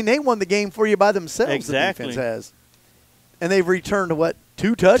 Man, they won the game for you by themselves. Exactly. The defense has. And they've returned, what,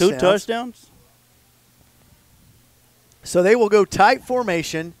 2 touchdowns? 2 touchdowns. So they will go tight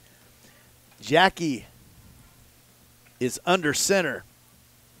formation. Jackie is under center.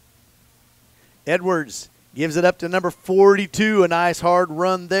 Edwards gives it up to number 42. A nice hard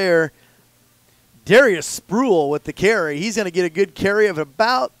run there. Darius Spruill with the carry. He's going to get a good carry of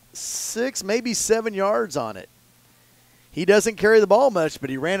about 6, maybe 7 yards on it. He doesn't carry the ball much,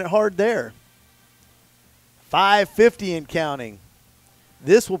 but he ran it hard there. 5:50 and counting.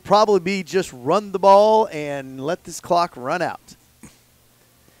 This will probably be just run the ball and let this clock run out.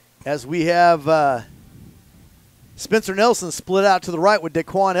 As we have Spencer Nelson split out to the right with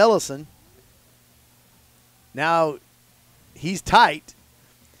Daquan Ellison. Now he's tight.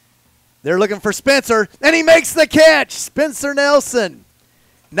 They're looking for Spencer, and he makes the catch. Spencer Nelson.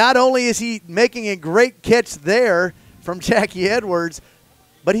 Not only is he making a great catch there from Jackie Edwards,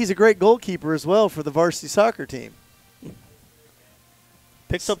 but he's a great goalkeeper as well for the varsity soccer team.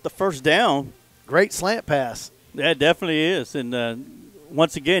 Picks up the first down. Great slant pass. That definitely is. And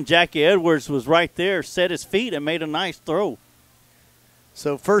once again, Jackie Edwards was right there, set his feet, and made a nice throw.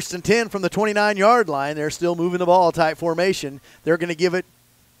 So 1st and 10 from the 29-yard line. They're still moving the ball, tight formation. They're going to give it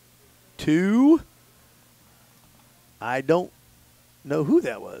to, I don't know who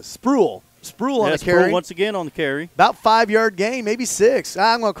that was. Spruill on the carry. Spruill once again on the carry. About 5-yard gain, maybe 6.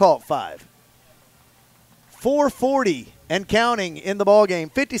 I'm going to call it 5. 4:40 and counting in the ball game.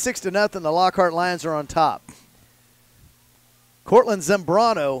 56-0. The Lockhart Lions are on top. Cortland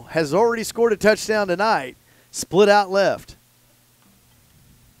Zambrano has already scored a touchdown tonight. Split out left.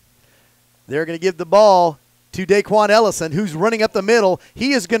 They're going to give the ball to Daquan Ellison, who's running up the middle.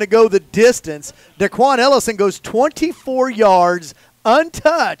 He is going to go the distance. Daquan Ellison goes 24 yards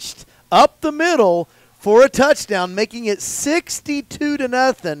untouched up the middle for a touchdown, making it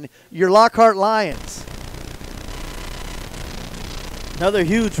 62-0, your Lockhart Lions. Another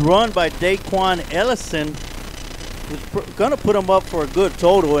huge run by Daquan Ellison. Going to put him up for a good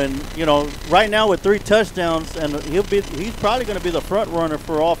total, and you know, right now with 3 touchdowns, and he's probably going to be the front runner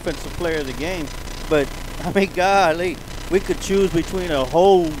for offensive player of the game. But I mean, golly, we could choose between a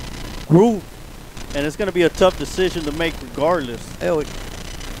whole group, and it's going to be a tough decision to make regardless. It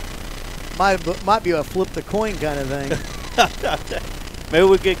might be a flip the coin kind of thing. Maybe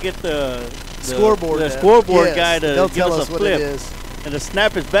we could get the scoreboard guy to give us a flip. It is. And to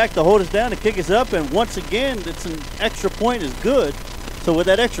snap us back, to hold us down, to kick us up, and once again, it's an extra point is good. So with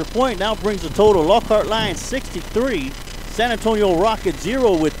that extra point, now brings the total. Lockhart Lions 63, San Antonio Rockets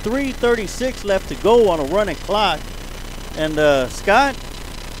 0 with 3:36 left to go on a running clock. And Scott,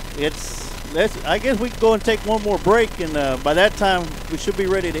 I guess we can go and take one more break, and by that time, we should be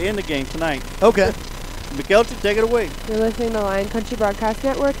ready to end the game tonight. Okay. McKelty, take it away. You're listening to Lion Country Broadcast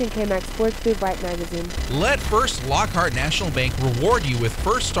Network and KMAX Sports through Vype Magazine. Let First Lockhart National Bank reward you with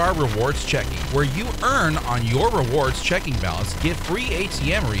First Star Rewards Checking, where you earn on your rewards checking balance, get free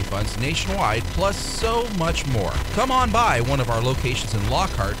ATM refunds nationwide, plus so much more. Come on by one of our locations in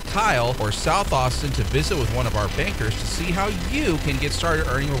Lockhart, Kyle, or South Austin to visit with one of our bankers to see how you can get started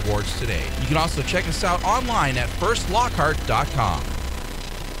earning rewards today. You can also check us out online at firstlockhart.com.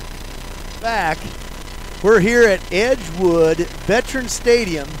 Back. We're here at Edgewood Veterans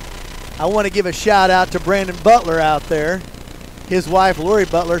Stadium. I want to give a shout out to Brandon Butler out there. His wife, Lori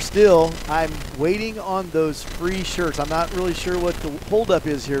Butler, still, I'm waiting on those free shirts. I'm not really sure what the holdup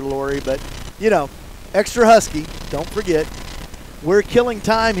is here, Lori, but, you know, extra husky, don't forget. We're killing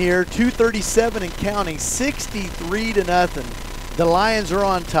time here, 2:37 and counting, 63-0. The Lions are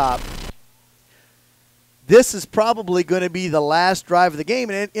on top. This is probably going to be the last drive of the game.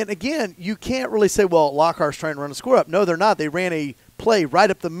 And again, you can't really say, well, Lockhart's trying to run a score up. No, they're not. They ran a play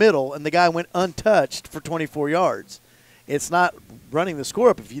right up the middle, and the guy went untouched for 24 yards. It's not running the score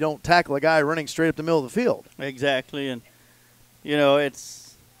up if you don't tackle a guy running straight up the middle of the field. Exactly. And, you know,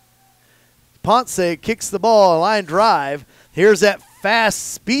 it's Ponce kicks the ball, a line drive. Here's that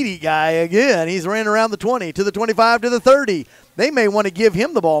fast, speedy guy again. He's ran around the 20 to the 25 to the 30. They may want to give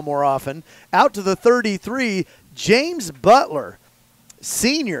him the ball more often. Out to the 33, James Butler,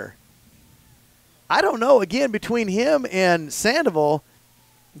 senior. I don't know. Again, between him and Sandoval,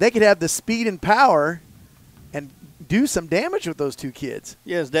 they could have the speed and power and do some damage with those two kids.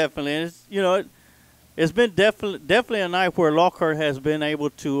 Yes, definitely. And it's, you know, it's been definitely a night where Lockhart has been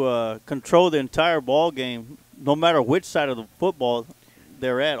able to control the entire ball game, no matter which side of the football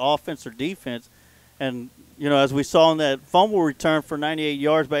they're at, offense or defense. And you know, as we saw in that fumble return for 98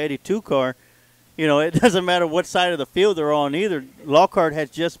 yards by Eddie Tukar, you know, it doesn't matter what side of the field they're on either. Lockhart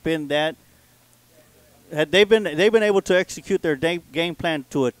has just been that. They've been able to execute their game plan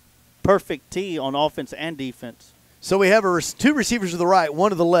to a perfect tee on offense and defense. So we have two receivers to the right,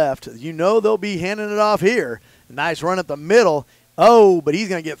 one to the left. You know they'll be handing it off here. Nice run up the middle. Oh, but he's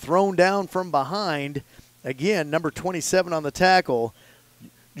going to get thrown down from behind. Again, number 27 on the tackle,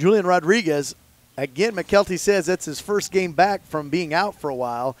 Julian Rodriguez. Again, McKelty says that's his first game back from being out for a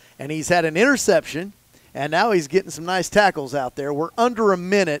while, and he's had an interception, and now he's getting some nice tackles out there. We're under a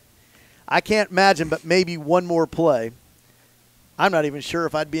minute. I can't imagine, but maybe one more play. I'm not even sure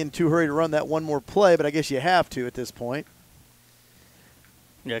if I'd be in too hurry to run that one more play, but I guess you have to at this point.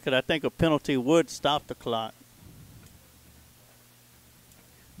 Yeah, because I think a penalty would stop the clock.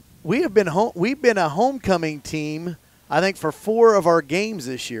 We've been a homecoming team, I think, for 4 of our games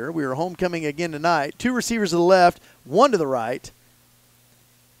this year. We were homecoming again tonight. 2 receivers to the left, 1 to the right.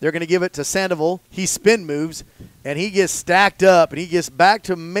 They're going to give it to Sandoval. He spin moves, and he gets stacked up, and he gets back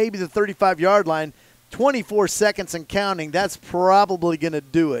to maybe the 35-yard line. 24 seconds and counting. That's probably going to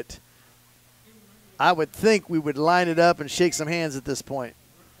do it. I would think we would line it up and shake some hands at this point.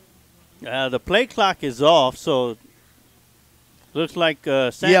 The play clock is off, so looks like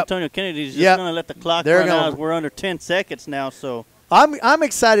San Antonio Kennedy is just going to let the clock run out. We're under 10 seconds now. So I'm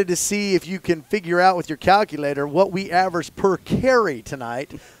excited to see if you can figure out with your calculator what we averaged per carry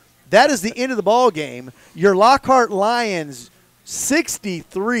tonight. That is the end of the ball game. Your Lockhart Lions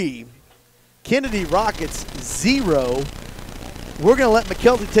 63, Kennedy Rockets 0. We're going to let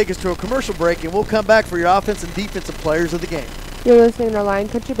McKelty take us to a commercial break, and we'll come back for your offensive and defensive players of the game. You're listening to Lion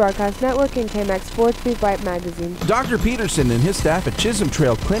Country Broadcast Network and KMAX Sports through Vype Magazine. Dr. Peterson and his staff at Chisholm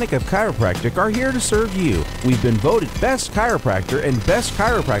Trail Clinic of Chiropractic are here to serve you. We've been voted Best Chiropractor and Best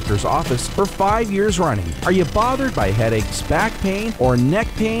Chiropractor's Office for 5 years running. Are you bothered by headaches, back pain, or neck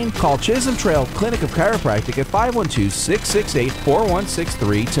pain? Call Chisholm Trail Clinic of Chiropractic at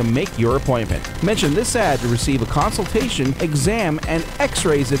 512-668-4163 to make your appointment. Mention this ad to receive a consultation, exam, and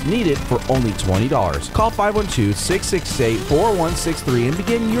x-rays if needed for only $20. Call 512-668-4163 and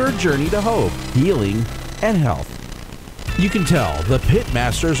begin your journey to hope, healing, and health. You can tell the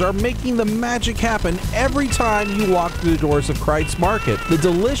Pitmasters are making the magic happen every time you walk through the doors of Kreitz Market. The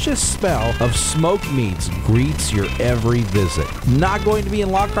delicious smell of smoked meats greets your every visit. Not going to be in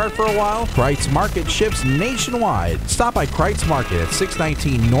Lockhart for a while? Kreitz Market ships nationwide. Stop by Kreitz Market at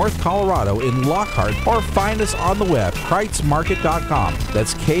 619 North Colorado in Lockhart or find us on the web, KreitzMarket.com.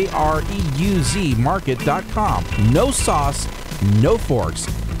 That's KREUZ Market.com. No sauce, no forks,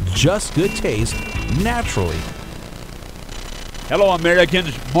 just good taste, naturally. Hello,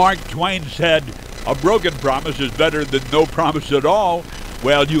 Americans. Mark Twain said, a broken promise is better than no promise at all.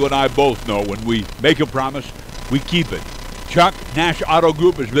 Well, you and I both know when we make a promise, we keep it. Chuck Nash Auto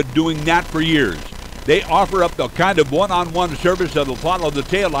Group has been doing that for years. They offer up the kind of one-on-one service that'll follow the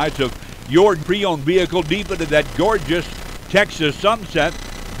taillights of your pre-owned vehicle deep into that gorgeous Texas sunset.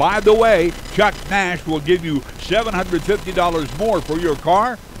 By the way, Chuck Nash will give you $750 more for your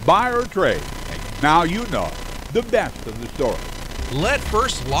car, buy or trade. And now you know the best of the story. Let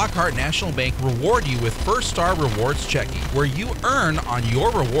First Lockhart National Bank reward you with First Star Rewards Checking, where you earn on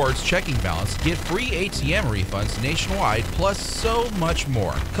your rewards checking balance, get free ATM refunds nationwide, plus so much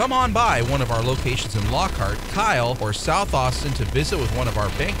more. Come on by one of our locations in Lockhart, Kyle, or South Austin to visit with one of our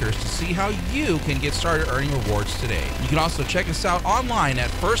bankers to see how you can get started earning rewards today. You can also check us out online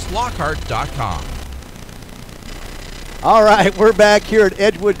at firstlockhart.com. All right, we're back here at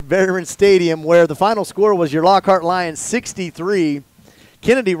Edgewood Veterans Stadium, where the final score was your Lockhart Lions 63,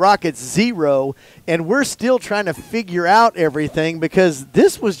 Kennedy Rockets 0, and we're still trying to figure out everything because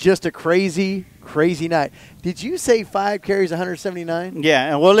this was just a crazy, crazy night. Did you say 5 carries, 179? Yeah,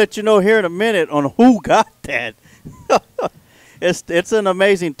 and we'll let you know here in a minute on who got that. It's an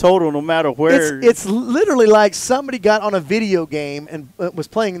amazing total no matter where. It's literally like somebody got on a video game and was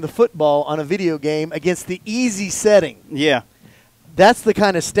playing the football on a video game against the easy setting. Yeah. That's the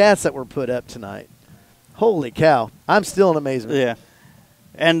kind of stats that were put up tonight. Holy cow. I'm still in amazement. Yeah.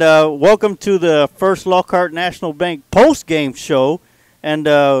 And welcome to the First Lockhart National Bank post-game show. And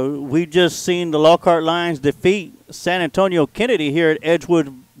we just seen the Lockhart Lions defeat San Antonio Kennedy here at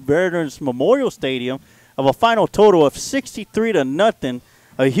Edgewood Veterans Memorial Stadium of a final total of 63-0.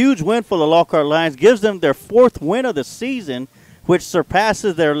 A huge win for the Lockhart Lions. Gives them their 4th win of the season, which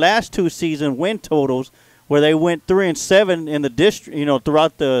surpasses their last 2 season win totals, where they went 3-7 in the district,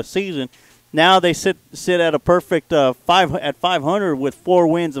 throughout the season. Now they sit at a perfect 500 with 4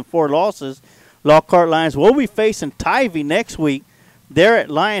 wins and 4 losses. Lockhart Lions will be facing Tivy next week there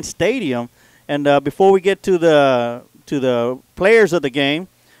at Lions Stadium. And before we get to the players of the game,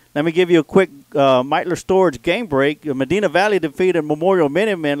 let me give you a quick Meitler Storage game break. Medina Valley defeated Memorial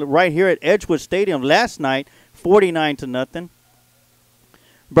Minutemen right here at Edgewood Stadium last night, 49-0.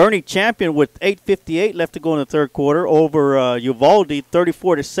 Bernie Champion with 8:58 left to go in the third quarter over Uvalde,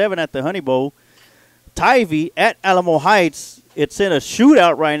 34-7 at the Honey Bowl. Tivy at Alamo Heights, it's in a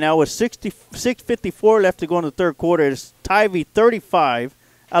shootout right now with 6:54 left to go in the third quarter. It's Tivy 35,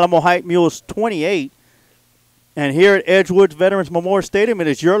 Alamo Heights Mules 28. And here at Edgewood Veterans Memorial Stadium, it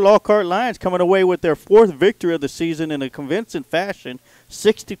is your Lockhart Lions coming away with their 4th victory of the season in a convincing fashion,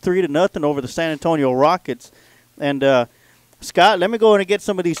 63-0 over the San Antonio Rockets. And Scott, let me go in and get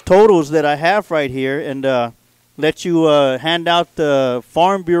some of these totals that I have right here and let you hand out the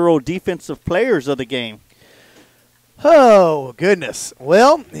Farm Bureau defensive players of the game. Oh, goodness.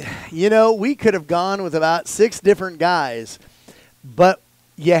 Well, we could have gone with about 6 different guys, but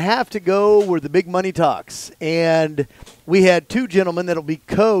you have to go where the big money talks. And we had 2 gentlemen that will be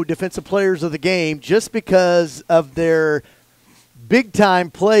co-defensive players of the game just because of their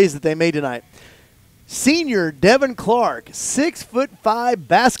big-time plays that they made tonight. Senior Devin Clark, 6'5"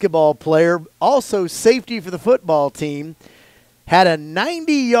 basketball player, also safety for the football team, had a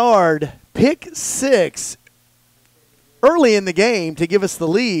 90-yard pick 6 early in the game to give us the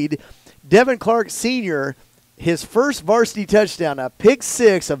lead. Devin Clark Sr., his first varsity touchdown, a pick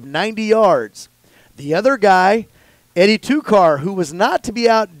 6 of 90 yards. The other guy, Eddie Tukar, who was not to be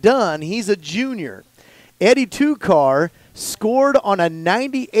outdone, he's a junior. Eddie Tukar scored on a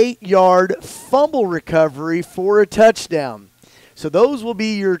 98-yard fumble recovery for a touchdown. So those will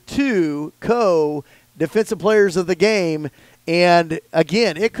be your 2 co-defensive players of the game. And,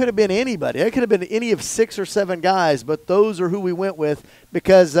 again, it could have been anybody. It could have been any of 6 or 7 guys, but those are who we went with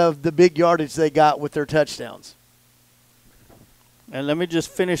because of the big yardage they got with their touchdowns. And let me just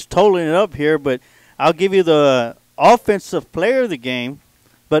finish totaling it up here, but I'll give you the offensive player of the game.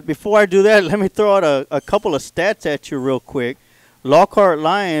 But before I do that, let me throw out a couple of stats at you real quick. Lockhart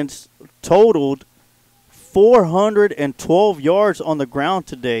Lions totaled 412 yards on the ground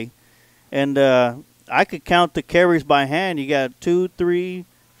today. And I could count the carries by hand. You got 2, 3,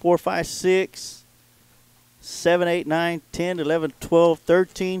 4, 5, 6, 7, 8, 9, 10, 11, 12,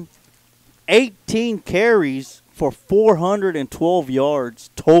 13, 18 carries for 412 yards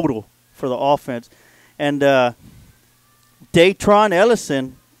total for the offense. And Daytron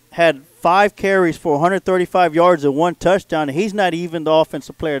Ellison had 5 carries for 135 yards and 1 touchdown, and he's not even the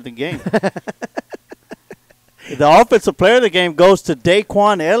offensive player of the game. The offensive player of the game goes to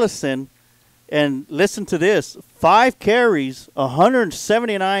Daquan Ellison, and listen to this, 5 carries,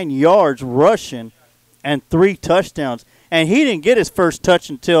 179 yards rushing, and 3 touchdowns. And he didn't get his first touch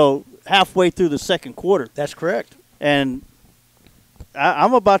until halfway through the second quarter. That's correct. And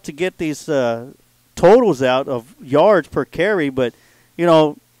I'm about to get these totals out of yards per carry, but,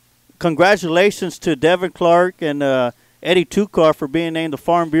 congratulations to Devin Clark and Eddie Tukar for being named the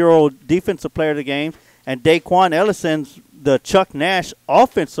Farm Bureau Defensive Player of the Game, and Daquan Ellison's the Chuck Nash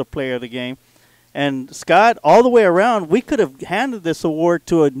Offensive Player of the Game. And, Scott, all the way around, we could have handed this award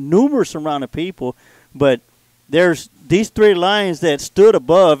to a numerous amount of people, but there's these three Lions that stood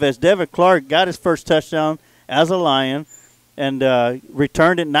above as Devin Clark got his first touchdown as a Lion and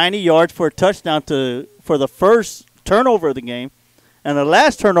returned it 90 yards for a touchdown for the first turnover of the game. And the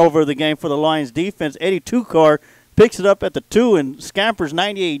last turnover of the game for the Lions defense, Eddie Tukar picks it up at the 2 and scampers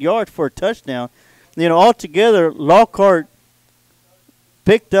 98 yards for a touchdown. You know, altogether, Lockhart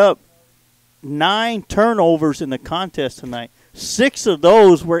picked up 9 turnovers in the contest tonight. 6 of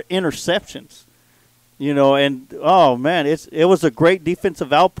those were interceptions. You know, and, oh, man, it was a great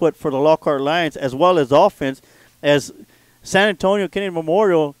defensive output for the Lockhart Lions as well as offense, as San Antonio Kennedy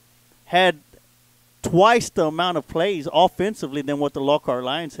Memorial had twice the amount of plays offensively than what the Lockhart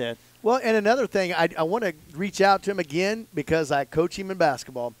Lions had. Well, and another thing, I want to reach out to him again because I coach him in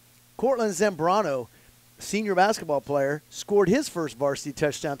basketball. Cortland Zambrano, senior basketball player, scored his first varsity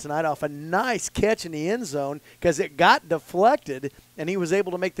touchdown tonight off a nice catch in the end zone because it got deflected, and he was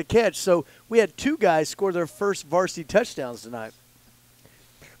able to make the catch. So we had 2 guys score their first varsity touchdowns tonight.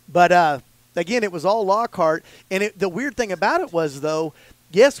 But, again, it was all Lockhart. And the weird thing about it was, though,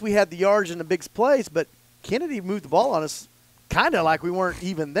 yes, we had the yards and the big plays, but Kennedy moved the ball on us kind of like we weren't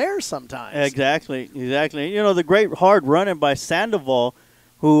even there sometimes. Exactly. You know, the great hard running by Sandoval,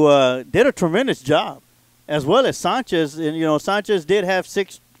 who did a tremendous job, as well as Sanchez. And, you know, Sanchez did have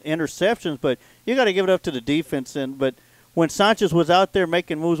 6 interceptions, but you got to give it up to the defense. But when Sanchez was out there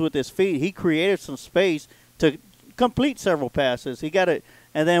making moves with his feet, he created some space to complete several passes. He got it.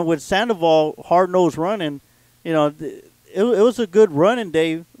 And then with Sandoval hard-nosed running, you know, it was a good running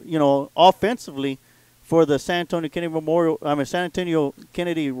day, you know, offensively for the San Antonio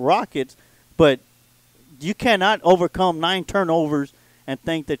Kennedy Rockets, but you cannot overcome 9 turnovers and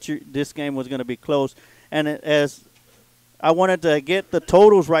think that this game was going to be close. And as I wanted to get the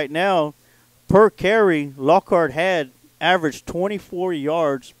totals right now, per carry, Lockhart had averaged 24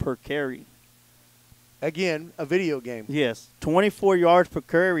 yards per carry. Again, a video game. Yes, 24 yards per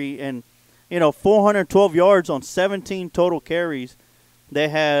carry, and, you know, 412 yards on 17 total carries. They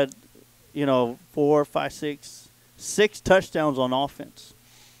had, you know, 6 touchdowns on offense.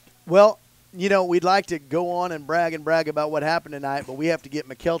 Well, you know, we'd like to go on and brag about what happened tonight, but we have to get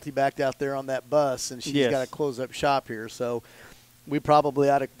McKelty back out there on that bus, and she's got to close up shop here. So we probably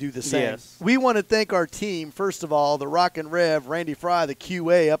ought to do the same. Yes. We want to thank our team, first of all, the Rock and Rev, Randy Fry, the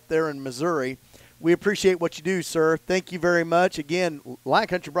QA up there in Missouri. We appreciate what you do, sir. Thank you very much. Again, Lion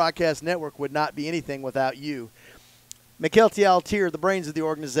Country Broadcast Network would not be anything without you. McKelty Altier, the brains of the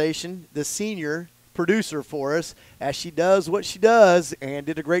organization, the senior producer for us, as she does what she does and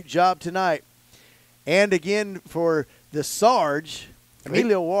did a great job tonight. And again, for the Sarge,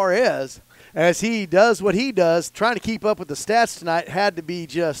 Emilio Juarez, as he does what he does, trying to keep up with the stats tonight had to be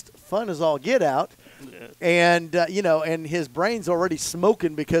just fun as all get out. And, you know, and his brain's already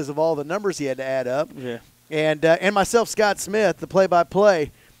smoking because of all the numbers he had to add up. Yeah. And myself, Scott Smith, the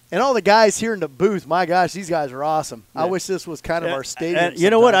play-by-play. And all the guys here in the booth, my gosh, these guys are awesome. Yeah. I wish this was kind of our stadium. And you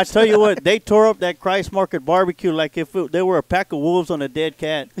know what? I tell you what, they tore up that Christ Market barbecue like if they were a pack of wolves on a dead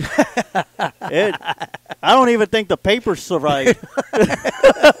cat. I don't even think the paper survived.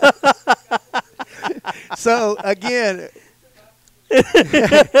 So, again,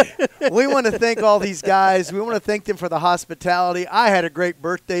 we want to thank all these guys. We want to thank them for the hospitality. I had a great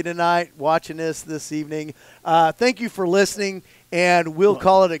birthday tonight watching this evening. Thank you for listening, and we'll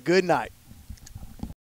call it a good night.